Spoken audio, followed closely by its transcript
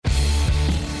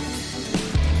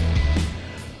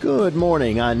Good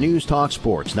morning on News Talk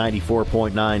Sports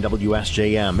 94.9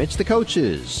 WSJM. It's the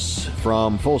coaches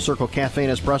from Full Circle Cafe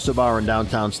and Espresso Bar in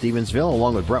downtown Stevensville,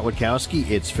 along with Brett Witkowski.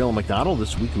 It's Phil McDonald.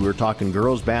 This week we were talking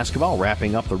girls basketball,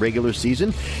 wrapping up the regular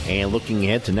season and looking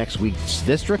ahead to next week's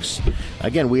districts.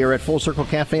 Again, we are at Full Circle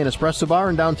Cafe and Espresso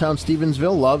Bar in downtown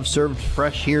Stevensville. Love served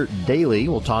fresh here daily.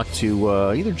 We'll talk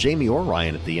to either Jamie or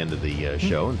Ryan at the end of the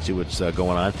show and see what's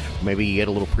going on. Maybe get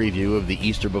a little preview of the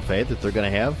Easter buffet that they're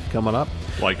going to have coming up.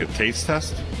 Like a taste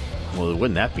test? Well,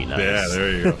 wouldn't that be nice? Yeah,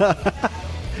 there you go.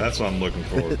 That's what I'm looking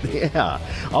forward to. Yeah.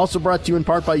 Also brought to you in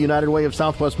part by United Way of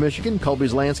Southwest Michigan,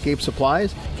 Colby's Landscape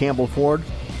Supplies, Campbell Ford,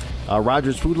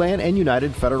 Rogers Foodland, and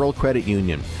United Federal Credit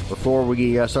Union. Before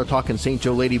we start talking St.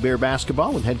 Joe Lady Bear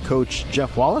basketball with head coach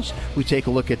Jeff Wallace, we take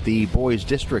a look at the boys'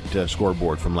 district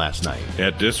scoreboard from last night.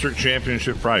 At District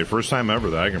Championship Friday, first time ever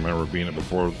that I can remember being it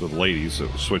before the ladies.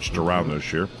 It was switched around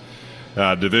this year.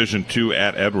 Division II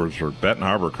at Edwardsburg. Benton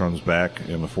Harbor comes back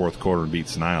in the fourth quarter and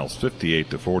beats Niles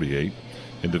 58-48.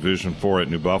 In Division IV at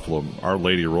New Buffalo, Our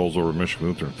Lady rolls over Michigan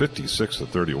Lutheran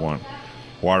 56-31.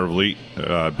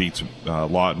 Watervliet beats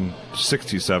Lawton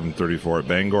 67-34 at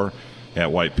Bangor.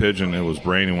 At White Pigeon, it was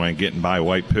Brandywine getting by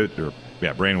White Pigeon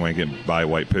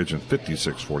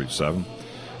 56-47.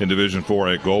 In Division IV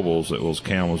at Gobles, it was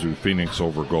Kalamazoo Phoenix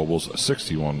over Gobles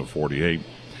 61-48.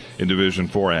 In Division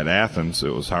IV at Athens,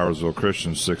 it was Howardville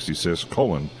Christian 66,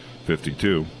 Colon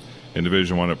 52. In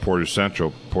Division I at Portage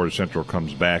Central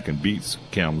comes back and beats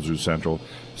Kalamazoo Central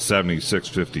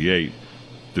 76-58.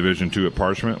 Division II at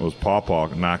Parchment was Paw Paw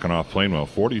knocking off Plainwell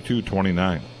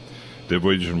 42-29.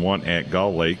 Division I at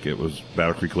Gull Lake, it was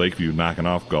Battle Creek Lakeview knocking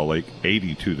off Gull Lake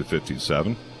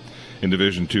 82-57. In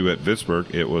Division II at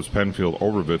Vicksburg, it was Penfield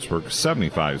over Vicksburg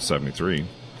 75-73.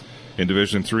 In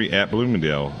Division III at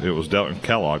Bloomingdale, it was Delton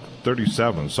Kellogg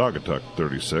 37, Saugatuck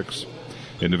 36.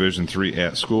 In Division III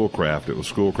at Schoolcraft, it was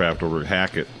Schoolcraft over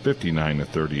Hackett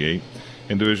 59-38.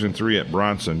 In Division III at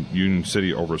Bronson, Union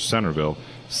City over Centerville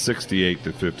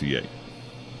 68-58.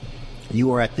 You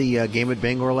were at the game at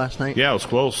Bangor last night? Yeah, it was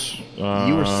close.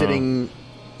 You were sitting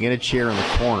in a chair in the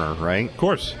corner, right? Of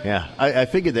course. Yeah, I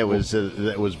figured that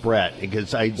was Brett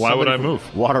because Why would I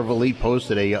move? Waterville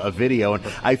posted a video, and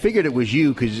I figured it was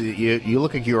you because you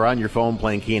look like you were on your phone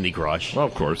playing Candy Crush. Well,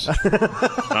 of course.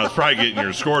 I was probably getting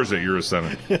your scores that you were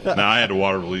sending. Now I had a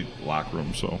Waterville locker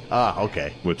room, so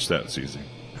okay, which that's easy.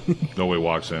 Nobody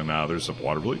walks in now. There's some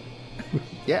Waterville.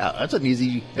 Yeah, that's an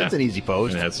easy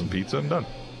post. And had some pizza and done.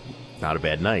 Not a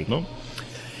bad night. No.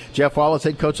 Jeff Wallace,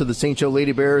 head coach of the St. Joe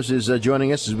Lady Bears, is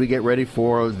joining us as we get ready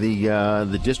for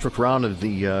the district round of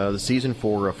the season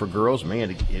for girls.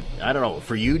 Man, I don't know.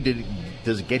 For you,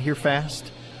 does it get here fast?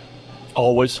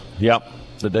 Always. Yep.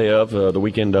 The day of, the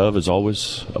weekend of is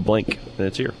always a blink, and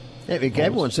it's here. Yeah,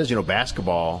 everyone says,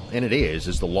 basketball, and it is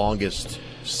the longest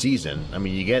season. I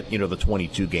mean, you get, the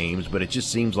 22 games, but it just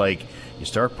seems like you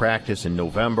start practice in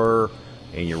November,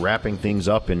 and you're wrapping things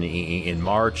up in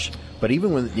March. But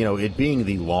even when it being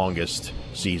the longest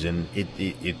season,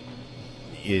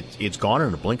 it's gone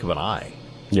in a blink of an eye.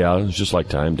 Yeah, it's just like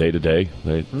time, day to day.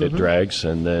 It drags,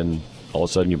 and then all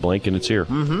of a sudden you blink and it's here.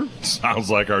 Mm-hmm.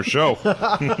 Sounds like our show.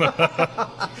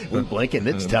 We blink and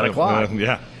it's 10 o'clock.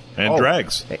 Yeah, and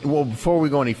drags. Well, before we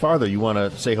go any farther, you want to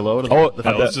say hello to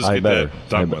the let's just get that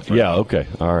done with. Yeah, okay.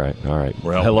 All right.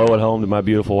 Hello at home to my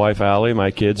beautiful wife, Allie, my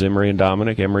kids, Emery and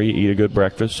Dominic. Emery, eat a good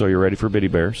breakfast so you're ready for Biddy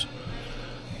Bears.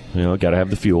 Got to have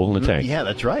the fuel in the tank. Yeah,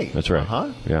 that's right. That's right.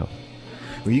 Uh-huh. Yeah.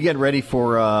 Well, you get ready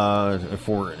for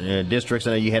districts.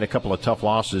 I know you had a couple of tough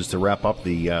losses to wrap up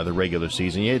the regular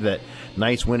season. You had that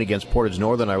nice win against Portage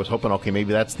Northern. I was hoping,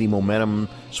 maybe that's the momentum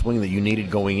swing that you needed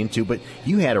going into. But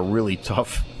you had a really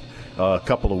tough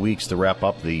couple of weeks to wrap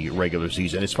up the regular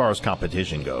season as far as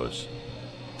competition goes.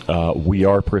 We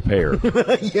are prepared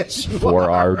yes, for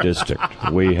our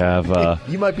district. We have.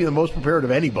 You might be the most prepared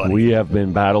of anybody. We have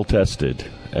been battle tested.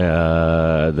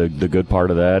 The good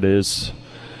part of that is,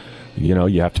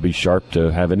 you have to be sharp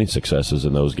to have any successes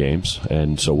in those games,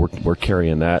 and so we're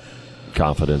carrying that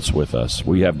confidence with us.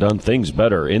 We have done things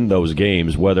better in those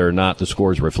games, whether or not the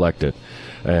scores reflect it,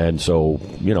 and so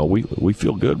we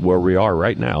feel good where we are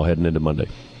right now heading into Monday.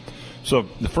 So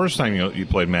the first time you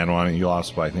played Manawanee, you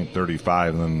lost by, I think,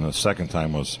 35, and then the second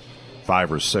time was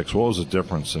 5 or 6. What was the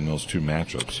difference in those two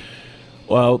matchups?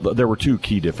 Well, there were two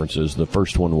key differences. The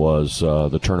first one was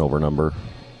the turnover number,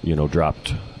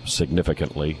 dropped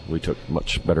significantly. We took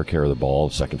much better care of the ball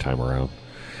the second time around.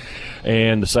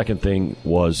 And the second thing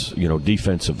was,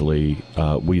 defensively,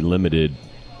 we limited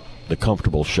the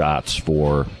comfortable shots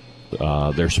for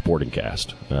their supporting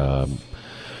cast.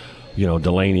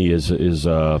 Delaney is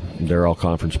their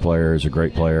all-conference player, is a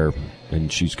great player,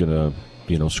 and she's going to,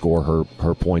 score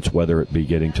her points, whether it be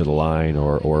getting to the line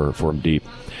or from deep.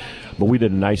 But we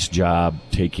did a nice job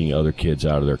taking other kids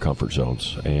out of their comfort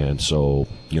zones. And so,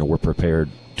 we're prepared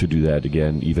to do that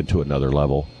again, even to another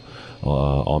level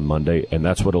on Monday. And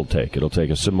that's what it'll take. It'll take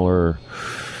a similar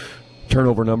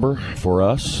turnover number for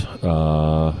us,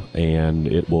 and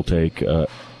it will take an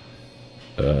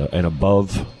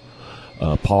above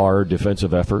par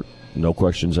defensive effort, no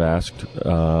questions asked,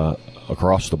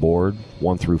 across the board,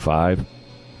 1 through 5,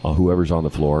 whoever's on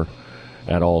the floor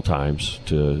at all times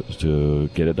to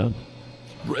get it done.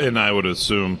 And I would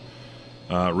assume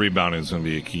rebounding is going to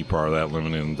be a key part of that,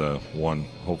 limiting the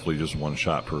hopefully just one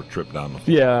shot per trip down the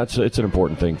floor. Yeah, it's an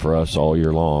important thing for us all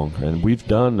year long, and we've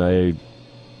done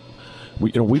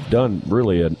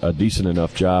really a decent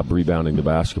enough job rebounding the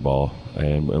basketball,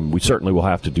 and we certainly will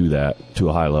have to do that to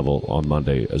a high level on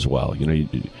Monday as well.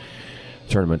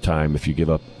 Tournament time, if you give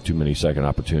up too many second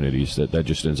opportunities, that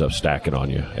just ends up stacking on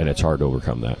you, and it's hard to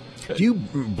overcome that. Do you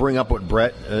bring up what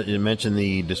Brett you mentioned,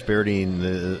 the disparity in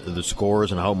the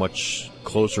scores and how much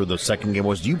closer the second game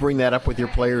was? Do you bring that up with your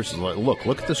players? Like,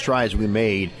 look at the strides we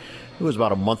made. It was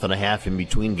about a month and a half in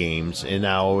between games, and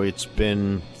now it's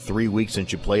been 3 weeks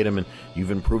since you played them, and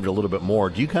you've improved a little bit more.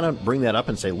 Do you kind of bring that up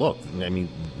and say, look,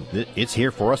 it's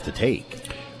here for us to take?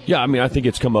 Yeah, I think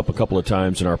it's come up a couple of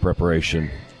times in our preparation,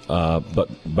 but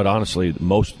honestly,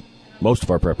 most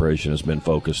of our preparation has been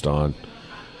focused on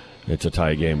it's a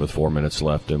tie game with 4 minutes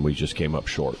left, and we just came up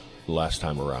short last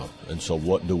time around. And so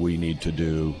what do we need to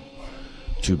do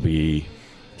to be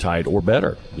tied or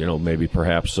better? Maybe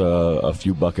perhaps a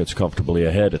few buckets comfortably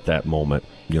ahead at that moment.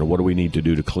 What do we need to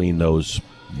do to clean those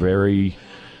very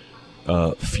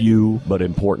few but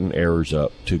important errors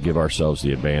up to give ourselves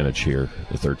the advantage here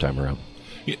the third time around?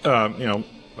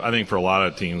 I think for a lot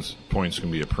of teams, points can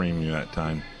be a premium at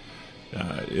time.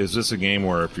 Is this a game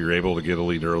where if you're able to get a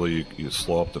lead early, you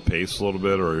slow up the pace a little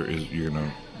bit, or is you going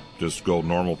to just go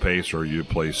normal pace, or you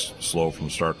play slow from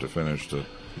start to finish to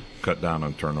cut down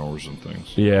on turnovers and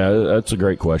things? Yeah, that's a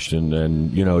great question,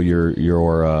 and your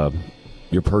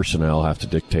personnel have to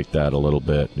dictate that a little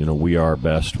bit. We are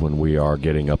best when we are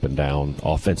getting up and down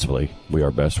offensively. We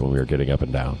are best when we are getting up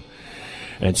and down,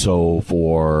 and so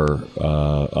for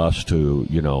us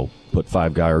to put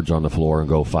 5 guards on the floor and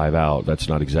go 5 out, that's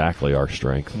not exactly our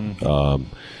strength. Mm-hmm.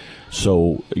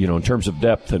 So in terms of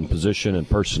depth and position and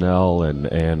personnel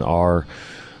and our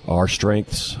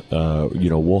strengths,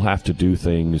 we'll have to do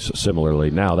things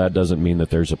similarly. Now, that doesn't mean that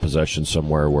there's a possession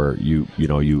somewhere where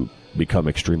you become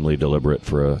extremely deliberate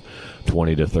for a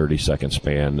 20 to 30 second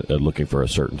span looking for a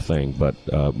certain thing. But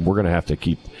we're going to have to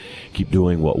keep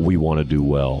doing what we want to do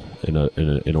well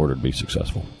in order to be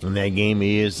successful. And that game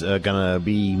is going to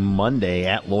be Monday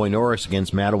at Loy Norris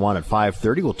against Mattawan at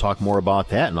 5:30. We'll talk more about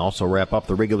that and also wrap up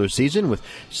the regular season with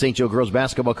St. Joe girls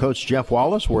basketball coach Jeff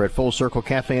Wallace. We're at Full Circle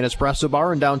Cafe and Espresso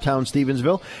Bar in downtown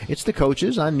Stevensville. It's the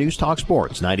Coaches on News Talk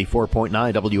Sports,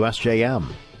 94.9 WSJM.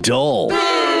 Dull.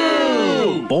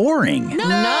 Boring.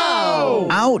 No.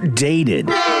 Outdated.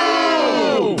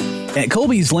 No. At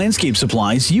Colby's Landscape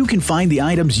Supplies, you can find the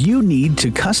items you need to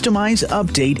customize,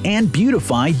 update, and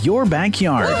beautify your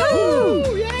backyard.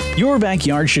 Woo-hoo! Your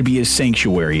backyard should be a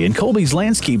sanctuary, and Colby's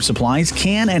Landscape Supplies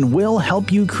can and will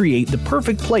help you create the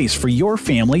perfect place for your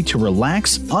family to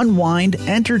relax, unwind,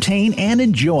 entertain, and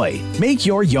enjoy. Make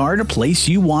your yard a place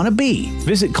you want to be.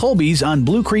 Visit Colby's on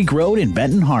Blue Creek Road in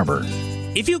Benton Harbor.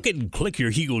 If you can click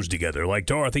your heels together like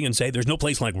Dorothy and say there's no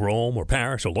place like Rome or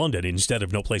Paris or London instead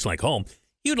of no place like home,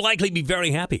 you'd likely be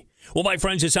very happy. Well, my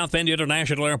friends at South Bend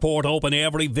International Airport open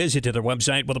every visit to their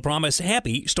website with a promise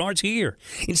happy starts here.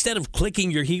 Instead of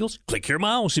clicking your heels, click your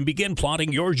mouse and begin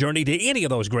plotting your journey to any of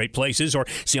those great places, or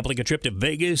simply a trip to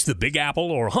Vegas, the Big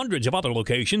Apple, or hundreds of other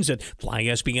locations at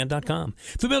FlySBN.com.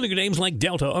 Familiar names like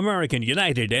Delta, American,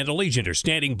 United, and Allegiant are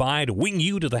standing by to wing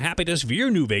you to the happiness of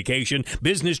your new vacation,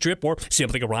 business trip, or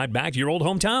simply a ride back to your old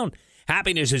hometown.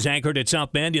 Happiness is anchored at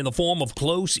South Bend in the form of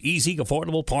close, easy,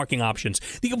 affordable parking options,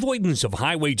 the avoidance of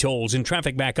highway tolls and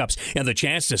traffic backups, and the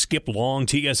chance to skip long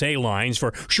TSA lines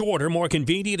for shorter, more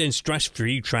convenient, and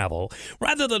stress-free travel.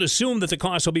 Rather than assume that the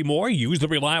cost will be more, use the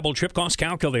reliable trip cost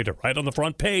calculator right on the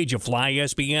front page of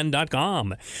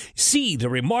FlySBN.com. See the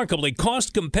remarkably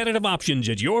cost-competitive options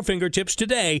at your fingertips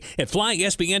today at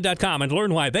FlySBN.com and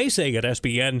learn why they say at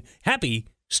SBN, happy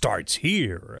starts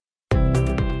here.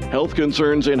 Health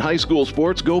concerns in high school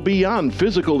sports go beyond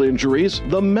physical injuries.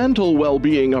 The mental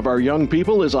well-being of our young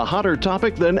people is a hotter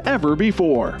topic than ever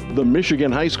before. The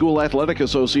Michigan High School Athletic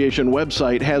Association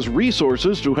website has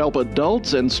resources to help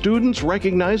adults and students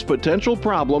recognize potential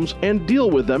problems and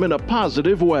deal with them in a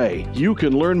positive way. You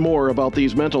can learn more about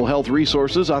these mental health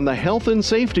resources on the Health and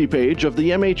Safety page of the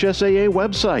MHSAA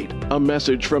website. A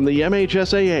message from the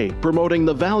MHSAA promoting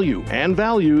the value and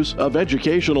values of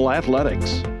educational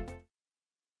athletics.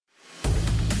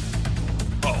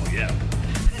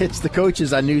 It's the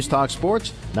Coaches on News Talk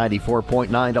Sports,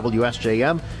 94.9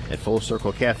 WSJM at Full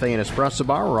Circle Cafe and Espresso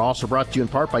Bar. We're also brought to you in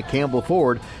part by Campbell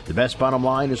Ford. The best bottom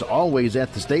line is always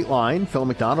at the state line. Phil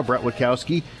McDonald, Brett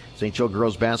Witkowski, St. Joe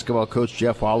girls basketball coach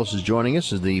Jeff Wallace is joining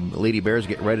us as the Lady Bears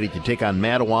get ready to take on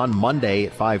Matawan Monday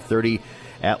at 5:30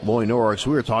 at Loy Norrick. So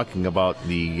we were talking about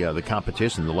the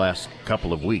competition the last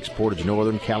couple of weeks. Portage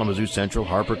Northern, Kalamazoo Central,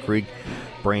 Harper Creek,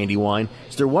 Brandywine.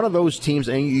 Is there one of those teams,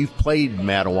 and you've played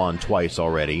Matawan twice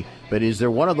already, but is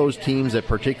there one of those teams that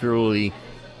particularly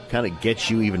kind of gets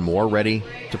you even more ready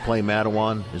to play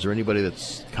Matawan? Is there anybody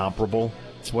that's comparable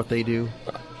to what they do?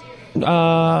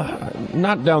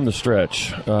 Not down the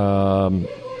stretch. A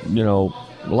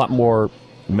lot more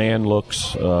man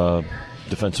looks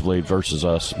defensively versus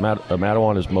us.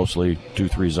 Matawan is mostly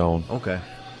 2-3 zone. Okay.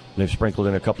 They've sprinkled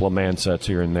in a couple of man sets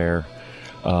here and there.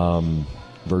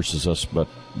 Versus us, but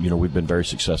we've been very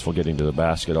successful getting to the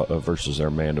basket versus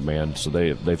their man-to-man, so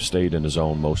they've stayed in the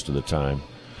zone most of the time.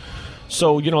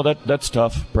 So that's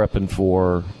tough prepping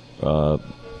for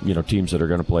teams that are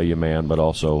going to play you man, but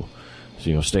also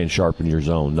staying sharp in your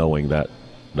zone, knowing that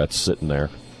that's sitting there.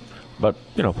 But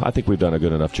I think we've done a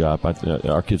good enough job.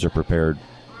 Our kids are prepared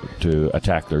to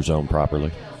attack their zone properly.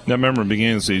 Now, remember, in the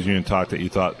beginning of the season, you talked that you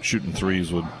thought shooting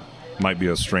threes might be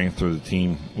a strength for the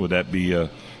team. Would that be a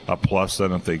plus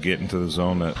then if they get into the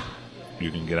zone that you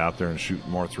can get out there and shoot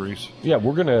more threes? Yeah,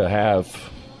 we're going to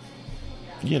have,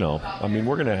 we're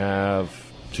going to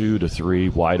have 2 to 3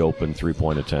 wide open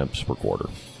 3-point attempts per quarter.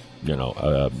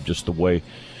 Just the way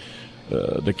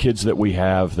the kids that we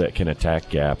have that can attack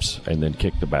gaps and then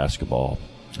kick the basketball,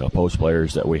 post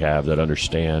players that we have that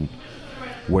understand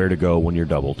where to go when you're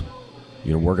doubled.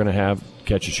 We're going to have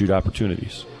catch and shoot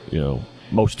opportunities.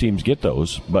 Most teams get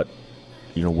those, but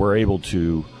we're able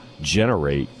to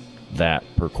generate that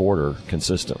per quarter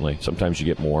consistently. Sometimes you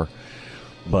get more,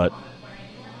 but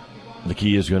the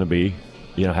key is going to be,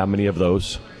 how many of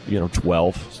those,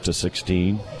 12 to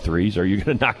 16 threes are you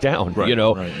going to knock down? Right,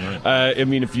 right.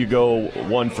 If you go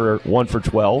 1 for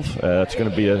 12, it's going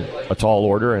to be a tall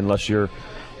order unless you're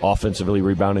offensively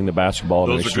rebounding the basketball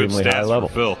at an extremely high level.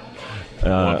 Phil.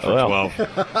 1 for 12.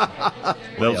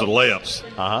 Those are layups.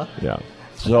 Yeah.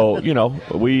 So, the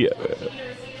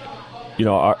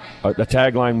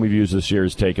tagline we've used this year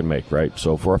is take and make, right?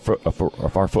 So if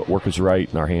our footwork is right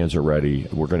and our hands are ready,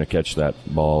 we're going to catch that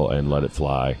ball and let it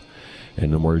fly.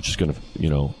 And then we're just going to,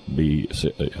 be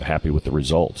happy with the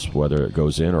results, whether it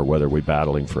goes in or whether we're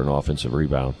battling for an offensive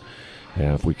rebound.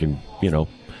 And if we can,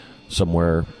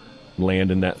 somewhere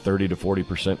land in that 30 to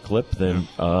 40% clip, then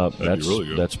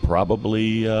that's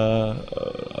probably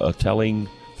a telling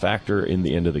factor in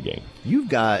the end of the game. You've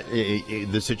got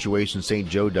the situation St.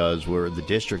 Joe does where the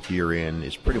district you're in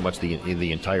is pretty much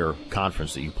the entire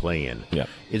conference that you play in. Yeah.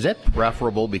 Is that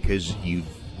preferable because you've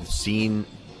seen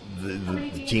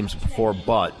the teams before,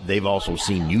 but they've also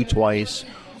seen you twice?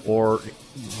 Or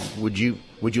would you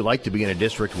like to be in a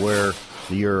district where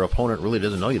your opponent really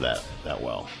doesn't know you that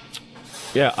well?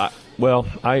 Yeah,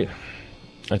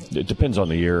 it depends on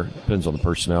the year, depends on the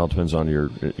personnel, depends on your,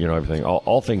 everything.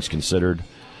 All things considered,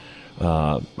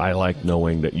 I like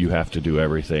knowing that you have to do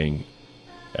everything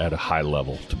at a high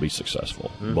level to be successful,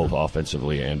 both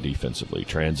offensively and defensively,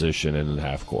 transition and in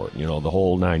half court, the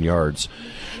whole 9 yards.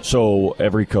 So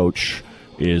every coach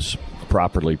is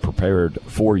properly prepared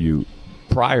for you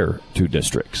prior to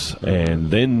districts, and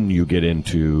then you get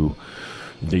into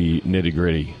the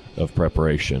nitty-gritty of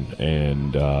preparation,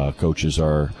 and coaches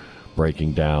are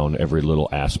breaking down every little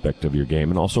aspect of your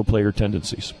game and also player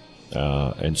tendencies.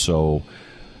 And so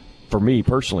for me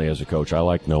personally as a coach, I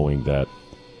like knowing that,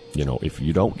 if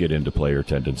you don't get into player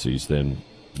tendencies, then,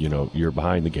 you're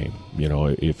behind the game.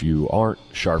 If you aren't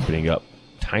sharpening up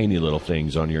tiny little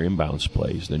things on your inbounds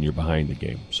plays, then you're behind the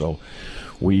game. So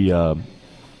we, I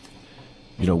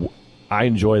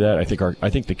enjoy that. I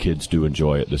think the kids do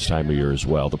enjoy it this time of year as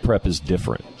well. The prep is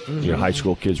different. High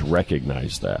school kids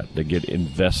recognize that. They get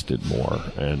invested more,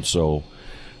 and so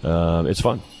it's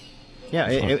fun. Yeah,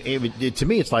 to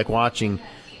me, it's like watching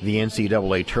the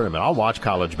NCAA tournament. I'll watch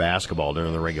college basketball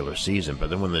during the regular season, but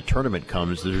then when the tournament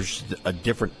comes, there's a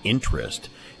different interest.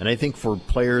 And I think for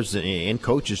players and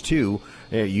coaches too,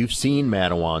 you've seen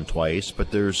Mattawan twice,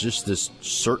 but there's just this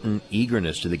certain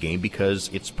eagerness to the game because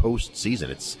it's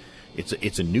postseason.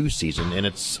 It's a new season, and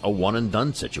it's a one and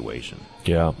done situation.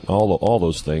 Yeah, all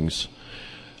those things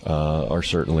are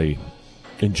certainly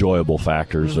enjoyable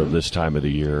factors of this time of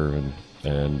the year,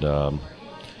 and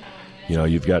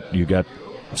you've got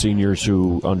seniors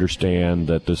who understand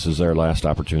that this is their last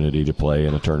opportunity to play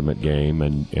in a tournament game,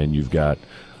 and you've got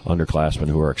underclassmen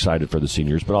who are excited for the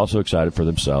seniors, but also excited for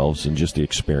themselves and just the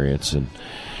experience. And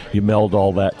you meld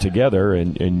all that together,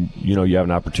 and you have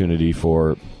an opportunity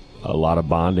for a lot of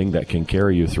bonding that can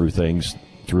carry you through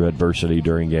adversity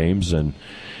during games, and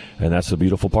that's the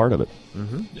beautiful part of it.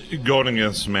 Mm-hmm. Going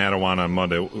against Mattawan on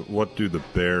Monday, what do the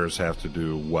Bears have to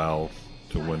do well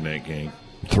to win that game?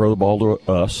 Throw the ball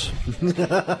to us.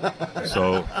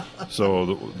 So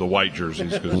the white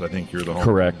jerseys, because I think you're the home.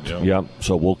 Correct. Yeah.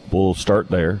 So we'll start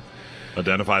there.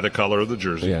 Identify the color of the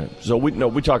jersey. Yeah. So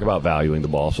we talk about valuing the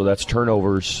ball. So that's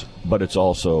turnovers, but it's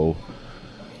also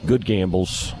good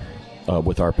gambles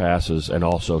with our passes, and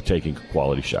also taking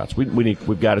quality shots.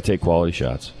 We've got to take quality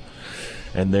shots,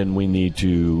 and then we need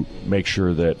to make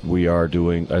sure that we are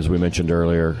doing, as we mentioned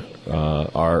earlier,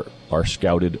 our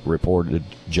scouted, reported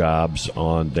jobs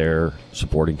on their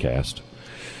supporting cast,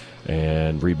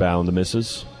 and rebound the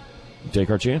misses, take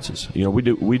our chances.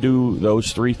 We do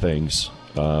those three things.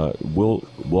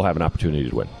 We'll have an opportunity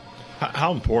to win.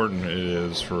 How important it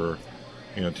is for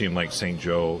a team like St.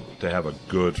 Joe to have a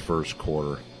good first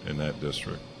quarter in that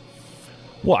district?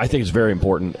 Well, I think it's very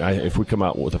important. If we come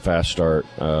out with a fast start,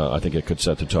 I think it could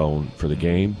set the tone for the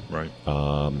game. Right.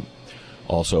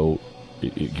 Also,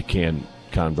 you can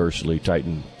conversely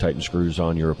tighten screws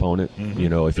on your opponent.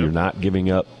 Mm-hmm. If you're not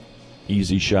giving up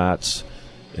easy shots,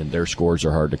 and their scores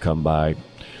are hard to come by.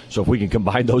 So if we can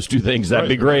combine those two things, that'd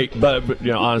be great. But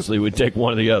honestly, we'd take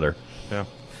one or the other. Yeah.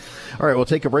 All right, we'll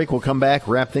take a break. We'll come back,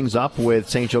 wrap things up with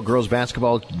St. Joe girls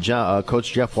basketball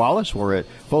coach Jeff Wallace. We're at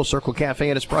Full Circle Cafe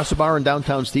and Espresso Bar in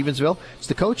downtown Stevensville. It's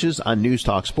the Coaches on News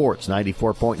Talk Sports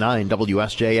 94.9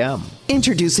 WSJM.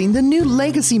 Introducing the new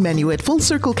Legacy menu at Full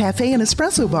Circle Cafe and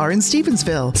Espresso Bar in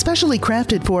Stevensville, specially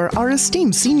crafted for our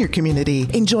esteemed senior community.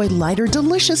 Enjoy lighter,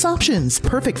 delicious options,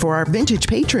 perfect for our vintage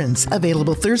patrons.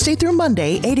 Available Thursday through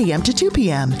Monday, 8 a.m. to 2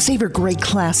 p.m. Savor great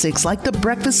classics like the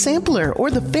breakfast sampler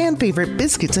or the fan favorite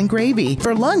biscuits and gravy.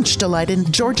 For lunch, delight in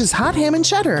George's hot ham and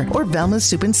cheddar or Velma's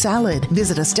soup and salad.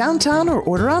 Visit us downtown or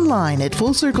order online at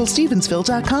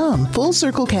FullCircleStevensville.com. Full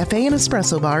Circle Cafe and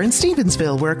Espresso Bar in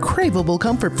Stevensville, where craveable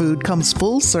comfort food comes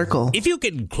full circle. If you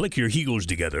can click your heels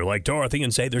together like Dorothy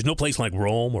and say there's no place like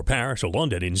Rome or Paris or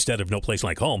London instead of no place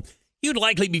like home, you'd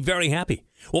likely be very happy.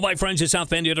 Well, my friends at South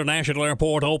Bend International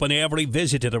Airport open every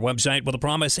visit to their website with a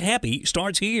promise: happy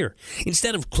starts here.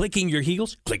 Instead of clicking your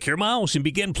heels, click your mouse and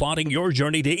begin plotting your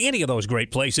journey to any of those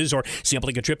great places, or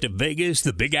simply a trip to Vegas,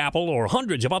 the Big Apple, or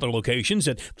hundreds of other locations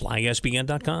at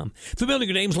FlySBN.com.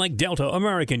 Familiar names like Delta,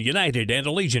 American, United, and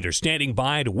Allegiant are standing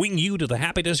by to wing you to the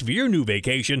happiness of your new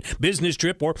vacation, business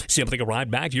trip, or simply a ride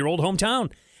back to your old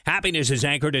hometown. Happiness is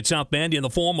anchored at South Bend in the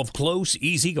form of close,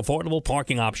 easy, affordable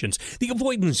parking options, the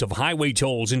avoidance of highway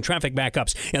tolls and traffic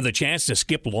backups, and the chance to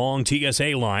skip long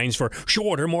TSA lines for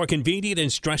shorter, more convenient,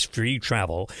 and stress-free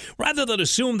travel. Rather than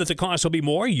assume that the cost will be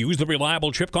more, use the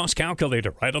reliable trip cost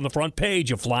calculator right on the front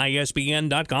page of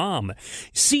FlySBN.com.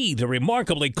 See the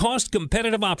remarkably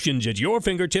cost-competitive options at your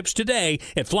fingertips today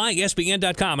at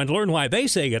FlySBN.com and learn why they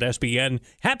say at SBN,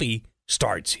 happy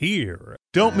starts here.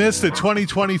 Don't miss the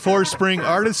 2024 Spring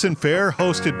Artisan Fair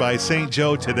hosted by St.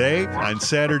 Joe today on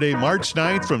Saturday, March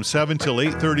 9th from 7 till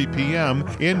 8:30 p.m.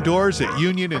 indoors at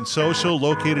Union and Social,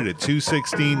 located at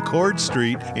 216 Cord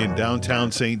Street in downtown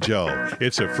St. Joe.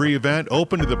 It's a free event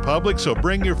open to the public, so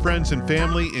bring your friends and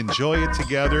family, enjoy it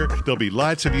together. There'll be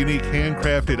lots of unique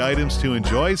handcrafted items to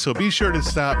enjoy, so be sure to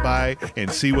stop by and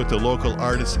see what the local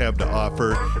artists have to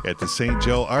offer at the St.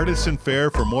 Joe Artisan Fair.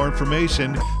 For more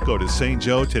information, go to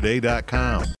stjoetoday.com.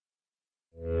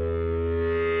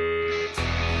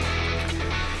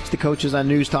 It's the Coaches on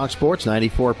News Talk Sports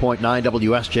 94.9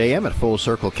 WSJM at Full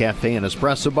Circle Cafe and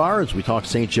Espresso Bar as we talk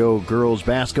St. Joe girls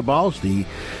basketball. The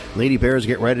Lady Bears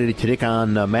get ready to take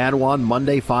on Mattawan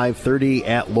Monday, 5:30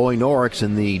 at Loy Norix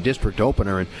in the district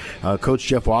opener. And Coach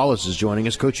Jeff Wallace is joining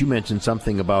us. Coach, you mentioned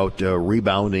something about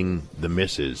rebounding the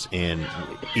misses, and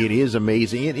it is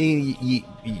amazing.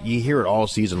 You hear it all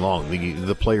season long.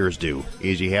 The players do,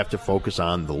 is you have to focus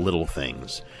on the little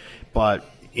things. But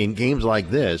in games like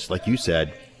this, like you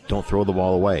said, don't throw the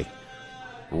ball away.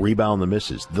 Rebound the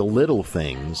misses. The little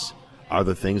things are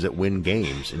the things that win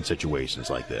games in situations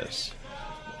like this.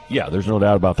 Yeah, there's no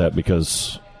doubt about that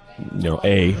because,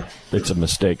 A, it's a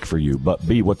mistake for you. But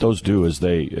B, what those do is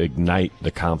they ignite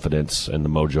the confidence and the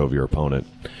mojo of your opponent.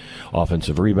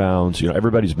 Offensive rebounds,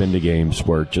 everybody's been to games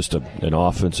where just an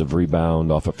offensive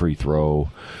rebound off a free throw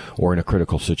or in a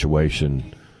critical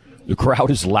situation, the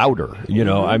crowd is louder.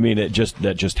 I mean, that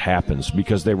just happens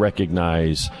because they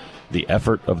recognize the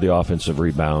effort of the offensive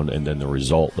rebound and then the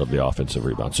result of the offensive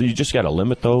rebound. So you just got to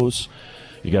limit those.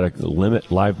 You got to limit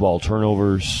live ball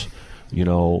turnovers.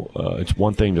 It's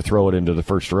one thing to throw it into the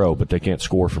first row, but they can't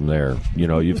score from there.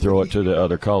 You throw it to the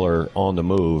other color on the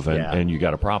move, and you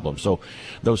got a problem. So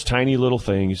those tiny little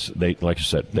things, they, like I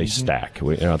said, they stack.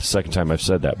 The second time I've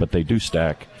said that, but they do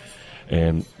stack.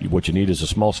 And what you need is a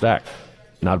small stack,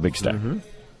 not a big stack.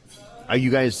 Are you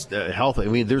guys healthy? I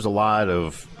mean, there's a lot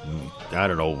of,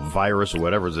 virus or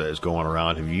whatever is going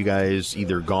around. Have you guys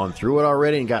either gone through it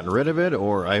already and gotten rid of it,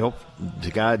 or I hope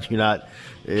to God you're not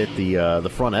at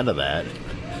the front end of that?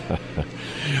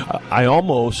 I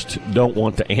almost don't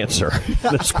want to answer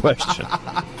this question.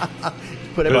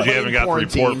 Because you haven't got the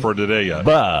report for today yet.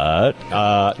 But,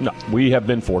 no, we have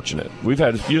been fortunate. We've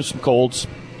had some colds,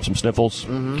 some sniffles.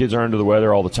 Kids are under the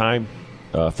weather all the time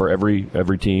for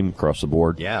every team across the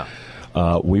board. Yeah.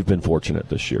 We've been fortunate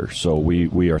this year, so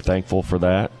we are thankful for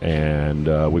that,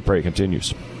 and we pray it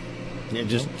continues. Yeah,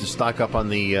 just to stock up on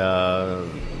the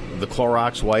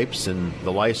Clorox wipes and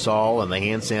the Lysol and the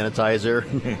hand sanitizer.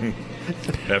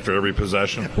 After every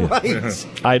possession. Right.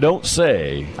 I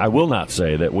will not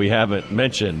say that we haven't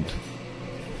mentioned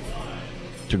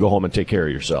to go home and take care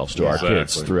of yourselves to our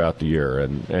kids throughout the year,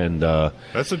 and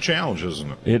that's a challenge,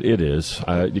 isn't it? It is.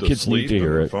 The kids need to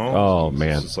hear it. Oh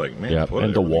man, it's like, man, yeah,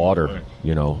 and the water,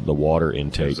 the water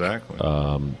intake. Exactly.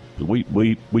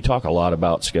 We talk a lot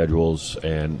about schedules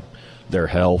and their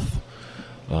health,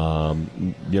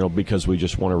 because we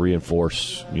just want to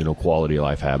reinforce, quality of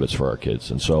life habits for our kids,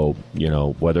 and so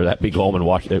whether that be go home and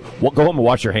wash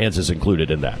your hands is included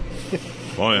in that.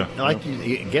 Oh, yeah. Like,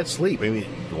 you get sleep. I mean,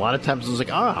 a lot of times it's like,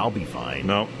 I'll be fine.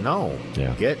 No.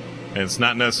 Yeah. And it's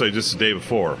not necessarily just the day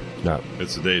before. No.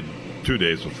 It's the day, 2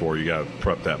 days before. You got to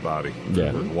prep that body.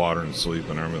 Yeah. With water and sleep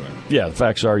and everything. Yeah, the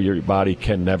facts are your body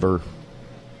can never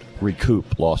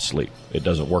recoup lost sleep. It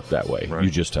doesn't work that way. Right.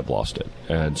 You just have lost it.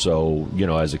 And so,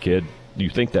 as a kid, you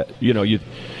think that,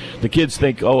 the kids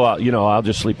think, I'll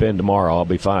just sleep in tomorrow. I'll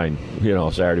be fine,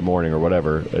 Saturday morning or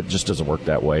whatever. It just doesn't work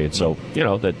that way. And so,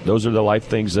 that those are the life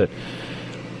things that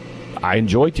I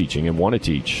enjoy teaching and want to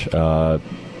teach.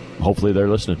 Hopefully they're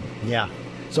listening. Yeah.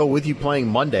 So with you playing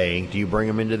Monday, do you bring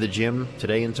them into the gym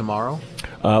today and tomorrow?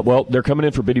 Well, they're coming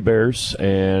in for Biddy Bears,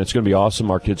 and it's going to be awesome.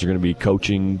 Our kids are going to be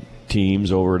coaching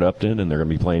teams over at Upton, and they're going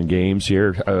to be playing games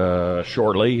here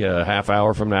shortly, a half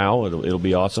hour from now. It'll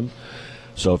be awesome.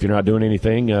 So if you're not doing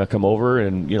anything, come over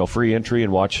and, free entry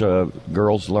and watch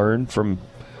girls learn from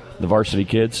the varsity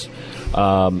kids.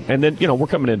 And then, we're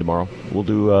coming in tomorrow. We'll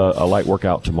do a light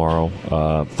workout tomorrow,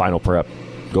 final prep,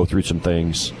 go through some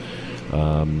things.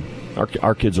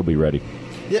 Our kids will be ready.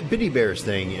 That Biddy Bears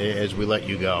thing, as we let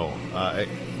you go,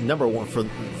 number one,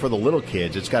 for the little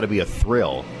kids, it's got to be a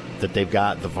thrill that they've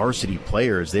got the varsity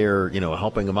players there,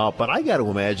 helping them out. But I got to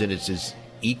imagine it's as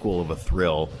equal of a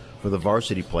thrill for the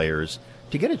varsity players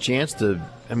to get a chance to,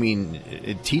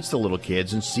 teach the little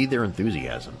kids and see their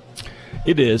enthusiasm.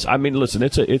 It is. Listen,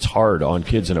 it's hard on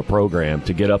kids in a program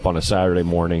to get up on a Saturday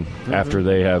morning after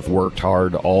they have worked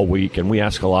hard all week, and we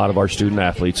ask a lot of our student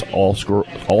athletes. All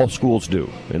schools do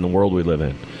in the world we live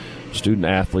in. Student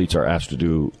athletes are asked to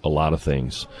do a lot of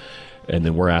things, and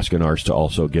then we're asking ours to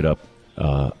also get up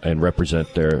and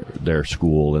represent their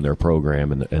school and their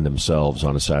program and themselves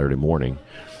on a Saturday morning.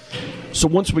 So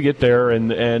once we get there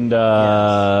and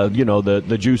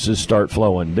the juices start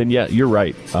flowing, then yeah, you're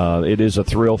right. It is a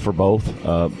thrill for both.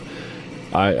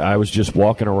 I was just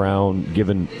walking around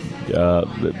giving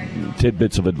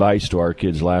tidbits of advice to our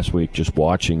kids last week, just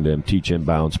watching them teach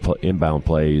inbound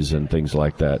plays and things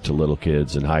like that to little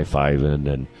kids and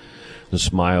high-fiving, and the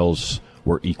smiles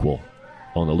were equal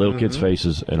on the little kids'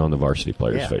 faces and on the varsity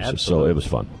players' faces. Absolutely. So it was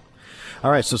fun.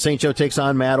 All right, so St. Joe takes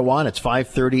on Matawan. It's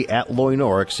 5:30 at Loy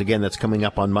Norrix. Again, that's coming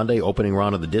up on Monday, opening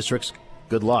round of the districts.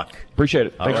 Good luck. Appreciate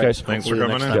it. Thanks, guys. Thanks for Hopefully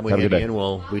coming next time in. we Have a get good in,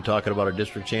 we'll be talking about our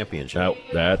district championship.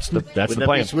 That's the plan. That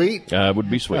be sweet?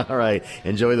 Would be sweet. All right,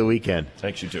 enjoy the weekend.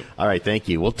 Thanks, you too. All right, thank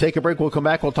you. We'll take a break. We'll come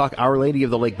back. We'll talk Our Lady of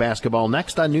the Lake basketball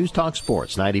next on News Talk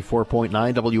Sports,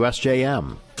 94.9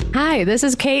 WSJM. Hi, this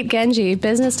is Kate Genji,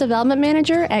 Business Development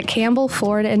Manager at Campbell,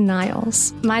 Ford &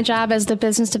 Niles. My job as the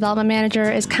Business Development Manager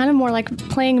is kind of more like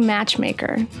playing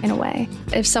matchmaker in a way.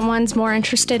 If someone's more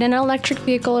interested in an electric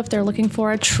vehicle, if they're looking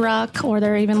for a truck, or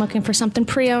they're even looking for something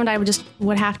pre-owned, I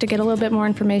would have to get a little bit more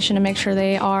information to make sure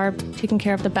they are taking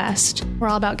care of the best. We're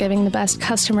all about giving the best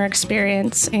customer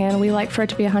experience, and we like for it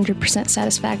to be 100%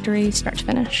 satisfactory start to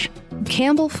finish.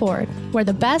 Campbell Ford, where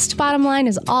the best bottom line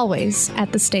is always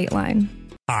at the state line.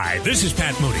 Hi, this is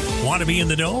Pat Moody. Want to be in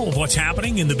the know of what's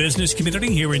happening in the business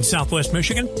community here in Southwest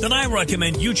Michigan? Then I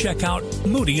recommend you check out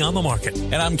Moody on the Market.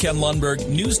 And I'm Ken Lundberg,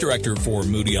 News Director for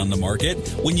Moody on the Market.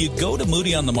 When you go to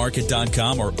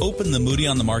moodyonthemarket.com or open the Moody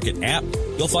on the Market app,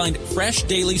 you'll find fresh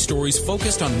daily stories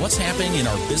focused on what's happening in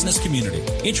our business community,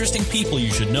 interesting people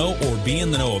you should know or be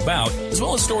in the know about, as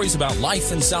well as stories about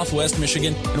life in Southwest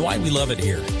Michigan and why we love it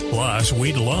here. Plus,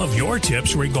 we'd love your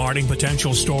tips regarding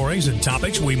potential stories and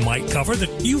topics we might cover that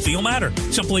you feel matter.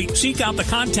 Simply seek out the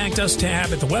Contact Us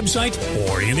tab at the website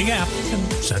or in the app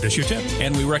and send us your tip.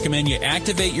 And we recommend you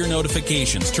activate your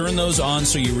notifications. Turn those on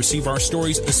so you receive our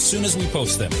stories as soon as we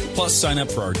post them. Plus, sign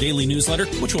up for our daily newsletter,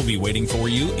 which will be waiting for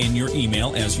you in your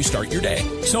email as you start your day.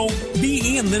 So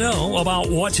be in the know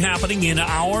about what's happening in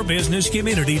our business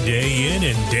community day in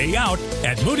and day out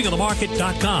at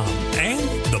moodyonthemarket.com and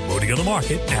the Moody on the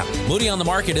Market app. Moody on the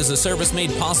Market is a service made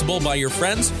possible by your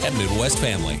friends at Midwest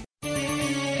Family.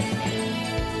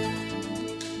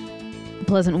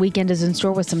 Pleasant weekend is in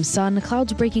store with some sun,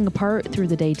 clouds breaking apart through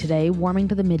the day today, warming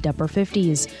to the mid to upper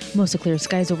 50s. Mostly clear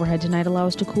skies overhead tonight allow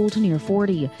us to cool to near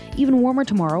 40. Even warmer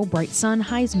tomorrow, bright sun,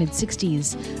 highs mid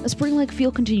 60s. A spring-like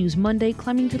feel continues Monday,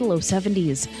 climbing to the low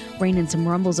 70s. Rain and some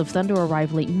rumbles of thunder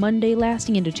arrive late Monday,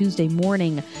 lasting into Tuesday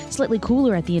morning. Slightly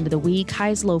cooler at the end of the week,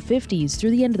 highs low 50s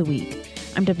through the end of the week.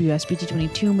 I'm WSBT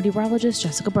 22 meteorologist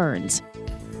Jessica Burns.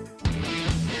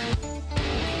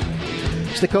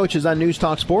 The coaches on News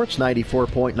Talk Sports,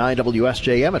 94.9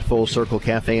 WSJM at Full Circle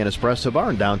Cafe and Espresso Bar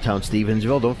in downtown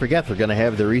Stevensville. Don't forget, they're going to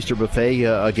have their Easter buffet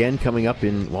again coming up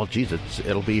in, well, geez,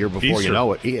 it'll be here before Easter. You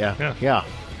know it. Yeah.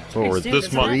 So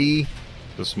this month.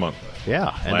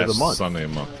 Yeah, end of the month. Sunday a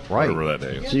month. Right. Whatever that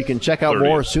day is. So you can check out 30th.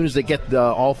 more as soon as they get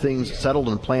all things settled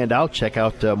and planned out. Check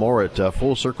out more at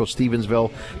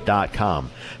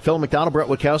FullCircleStevensville.com. Phil McDonald, Brett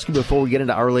Witkowski. Before we get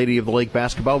into Our Lady of the Lake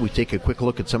basketball, we take a quick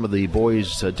look at some of the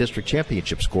boys' district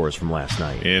championship scores from last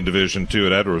night. In Division 2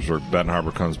 at Edwardsburg, Benton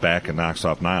Harbor comes back and knocks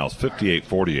off Niles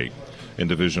 58-48. In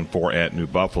Division 4 at New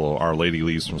Buffalo, Our Lady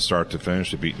leads from start to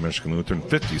finish to beat Michigan Lutheran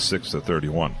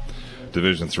 56-31.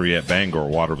 Division 3 at Bangor,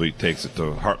 Watervliet takes it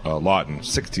to Lawton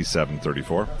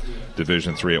 67-34.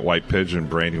 Division 3 at White Pigeon,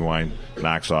 Brandywine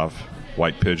knocks off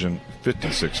White Pigeon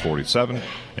 56-47.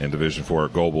 And Division 4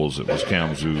 at Gobles, it was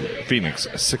Kalamazoo Phoenix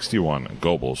 61,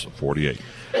 Gobles 48.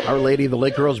 Our Lady of the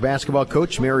Lake girls basketball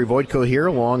coach Mary Voitko here,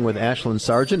 along with Ashlyn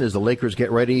Sargent, as the Lakers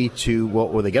get ready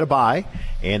to, they get a bye,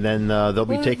 and then they'll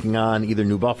be taking on either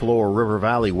New Buffalo or River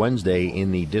Valley Wednesday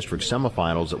in the district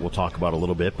semifinals that we'll talk about a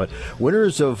little bit. But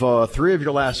winners of 3 of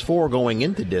your last 4 going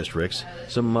into districts,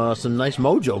 some nice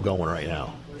mojo going right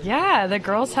now. Yeah, the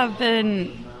girls have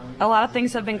been, a lot of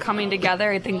things have been coming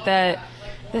together. I think that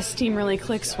this team really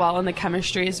clicks well, and the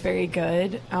chemistry is very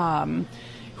good.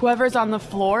 Whoever's on the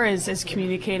floor is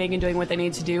communicating and doing what they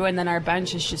need to do, and then our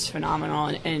bench is just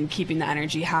phenomenal and keeping the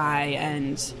energy high.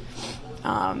 And,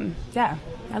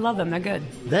 I love them. They're good.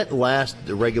 That last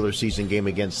regular season game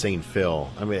against St. Phil,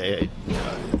 I mean,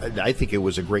 I think it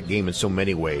was a great game in so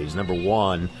many ways. Number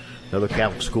one, another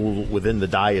Catholic school within the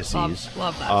diocese.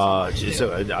 Love that.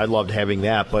 So I loved having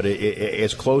that, but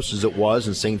as close as it was,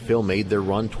 and St. Phil made their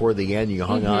run toward the end, you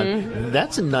hung on.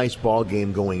 That's a nice ball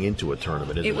game going into a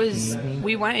tournament, isn't it? It was.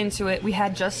 We went into it. We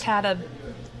had just had a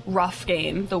rough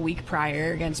game the week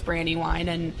prior against Brandywine,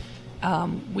 and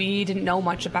we didn't know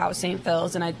much about St.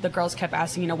 Phil's, and the girls kept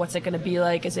asking, what's it going to be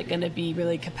like? Is it going to be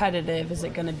really competitive? Is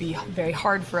it going to be very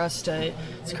hard for us to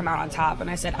come out on top? And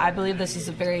I said, I believe this is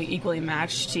a very equally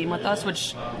matched team with us,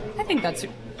 which I think that's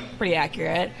pretty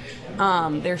accurate.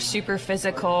 They're super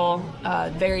physical,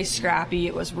 very scrappy.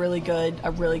 It was a really good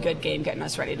game getting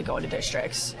us ready to go into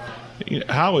districts.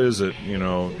 How is it,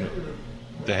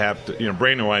 to have to,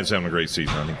 Brandywine's having a great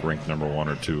season. I think ranked number 1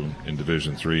 or 2 in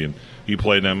Division 3, and you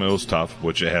played them. It was tough,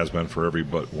 which it has been for every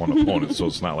but one opponent. So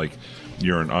it's not like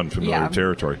you're in unfamiliar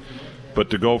territory. But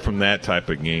to go from that type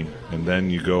of game, and then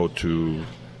you go to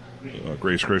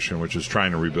Grace Christian, which is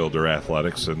trying to rebuild their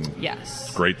athletics, and Yes.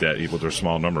 it's great that with their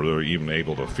small number, they're even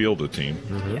able to field a team.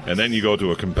 Yes. And then you go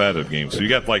to a competitive game, so you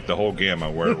got like the whole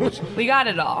gamut where it was We got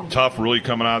it all. tough, really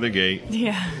coming out of the gate,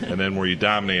 Yeah. and then where you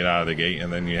dominate out of the gate,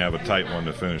 and then you have a tight one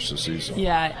to finish the season.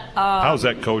 Yeah. How's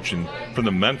that coaching from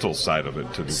the mental side of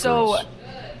it to the So, girls?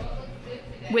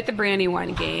 with the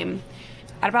Brandywine game,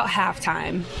 at about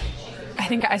halftime, I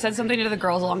think I said something to the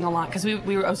girls along the line because it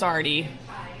was already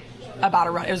about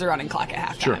a run. It was a running clock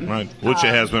at halftime. Sure, right. Which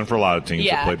it has been for a lot of teams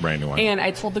that play Brandywine. And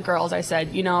I told the girls, I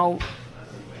said,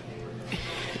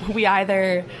 we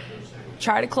either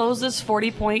try to close this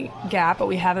 40-point gap, but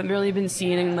we haven't really been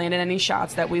seeing and landed any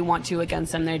shots that we want to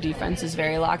against them. Their defense is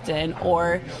very locked in.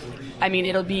 Or,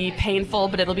 it'll be painful,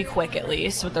 but it'll be quick at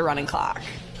least with the running clock.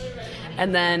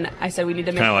 And then I said we need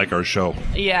to make kind of like our show.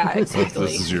 Yeah, exactly.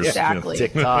 This is your exactly.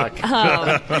 TikTok.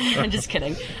 I'm just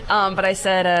kidding. But I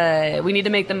said we need to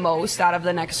make the most out of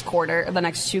the next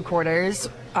 2 quarters.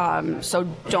 So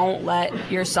don't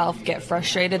let yourself get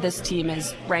frustrated. This team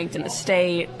is ranked in the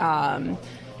state.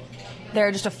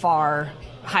 They're just a far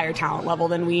higher talent level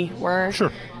than we were.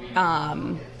 Sure.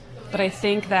 But I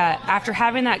think that after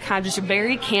having that kind of just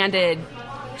very candid,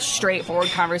 straightforward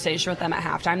conversation with them at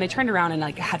halftime, they turned around and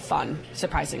had fun,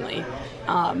 surprisingly.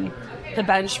 The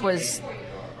bench was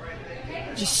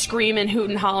just screaming,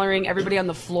 hooting, hollering. Everybody on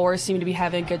the floor seemed to be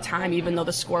having a good time, even though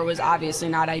the score was obviously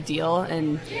not ideal.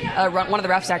 And one of the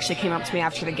refs actually came up to me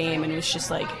after the game and was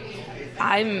just like,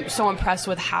 I'm so impressed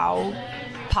with how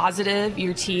positive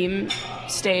your team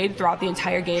stayed throughout the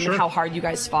entire game and how hard you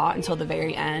guys fought until the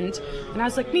very end. And I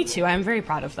was like, me too. I'm very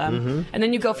proud of them. And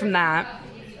then you go from that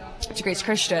to Grace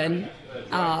Christian.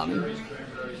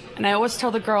 And I always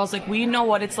tell the girls, we know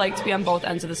what it's like to be on both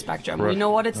ends of the spectrum. Right. We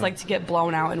know what it's like to get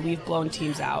blown out, and we've blown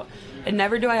teams out. And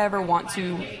never do I ever want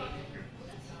to,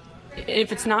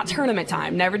 if it's not tournament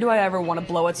time, never do I ever want to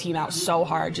blow a team out so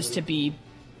hard just to be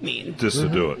mean. Just to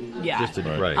do it. Yeah. Just to,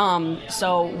 right.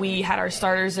 So we had our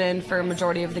starters in for a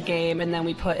majority of the game, and then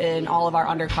we put in all of our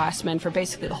underclassmen for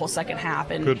basically the whole second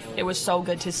half. And it was so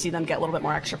good to see them get a little bit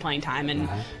more extra playing time and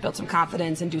build some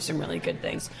confidence and do some really good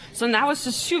things. So that was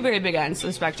just 2 very big ends of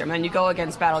the spectrum. And then you go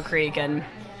against Battle Creek, and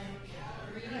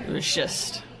it was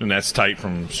just... And that's tight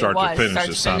from start to finish. It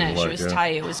was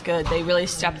tight. It was good. They really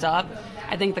stepped up.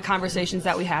 I think the conversations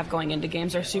that we have going into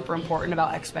games are super important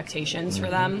about expectations for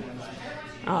them.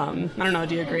 I don't know.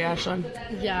 Do you agree, Ashlyn?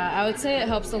 Yeah, I would say it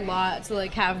helps a lot to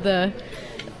have the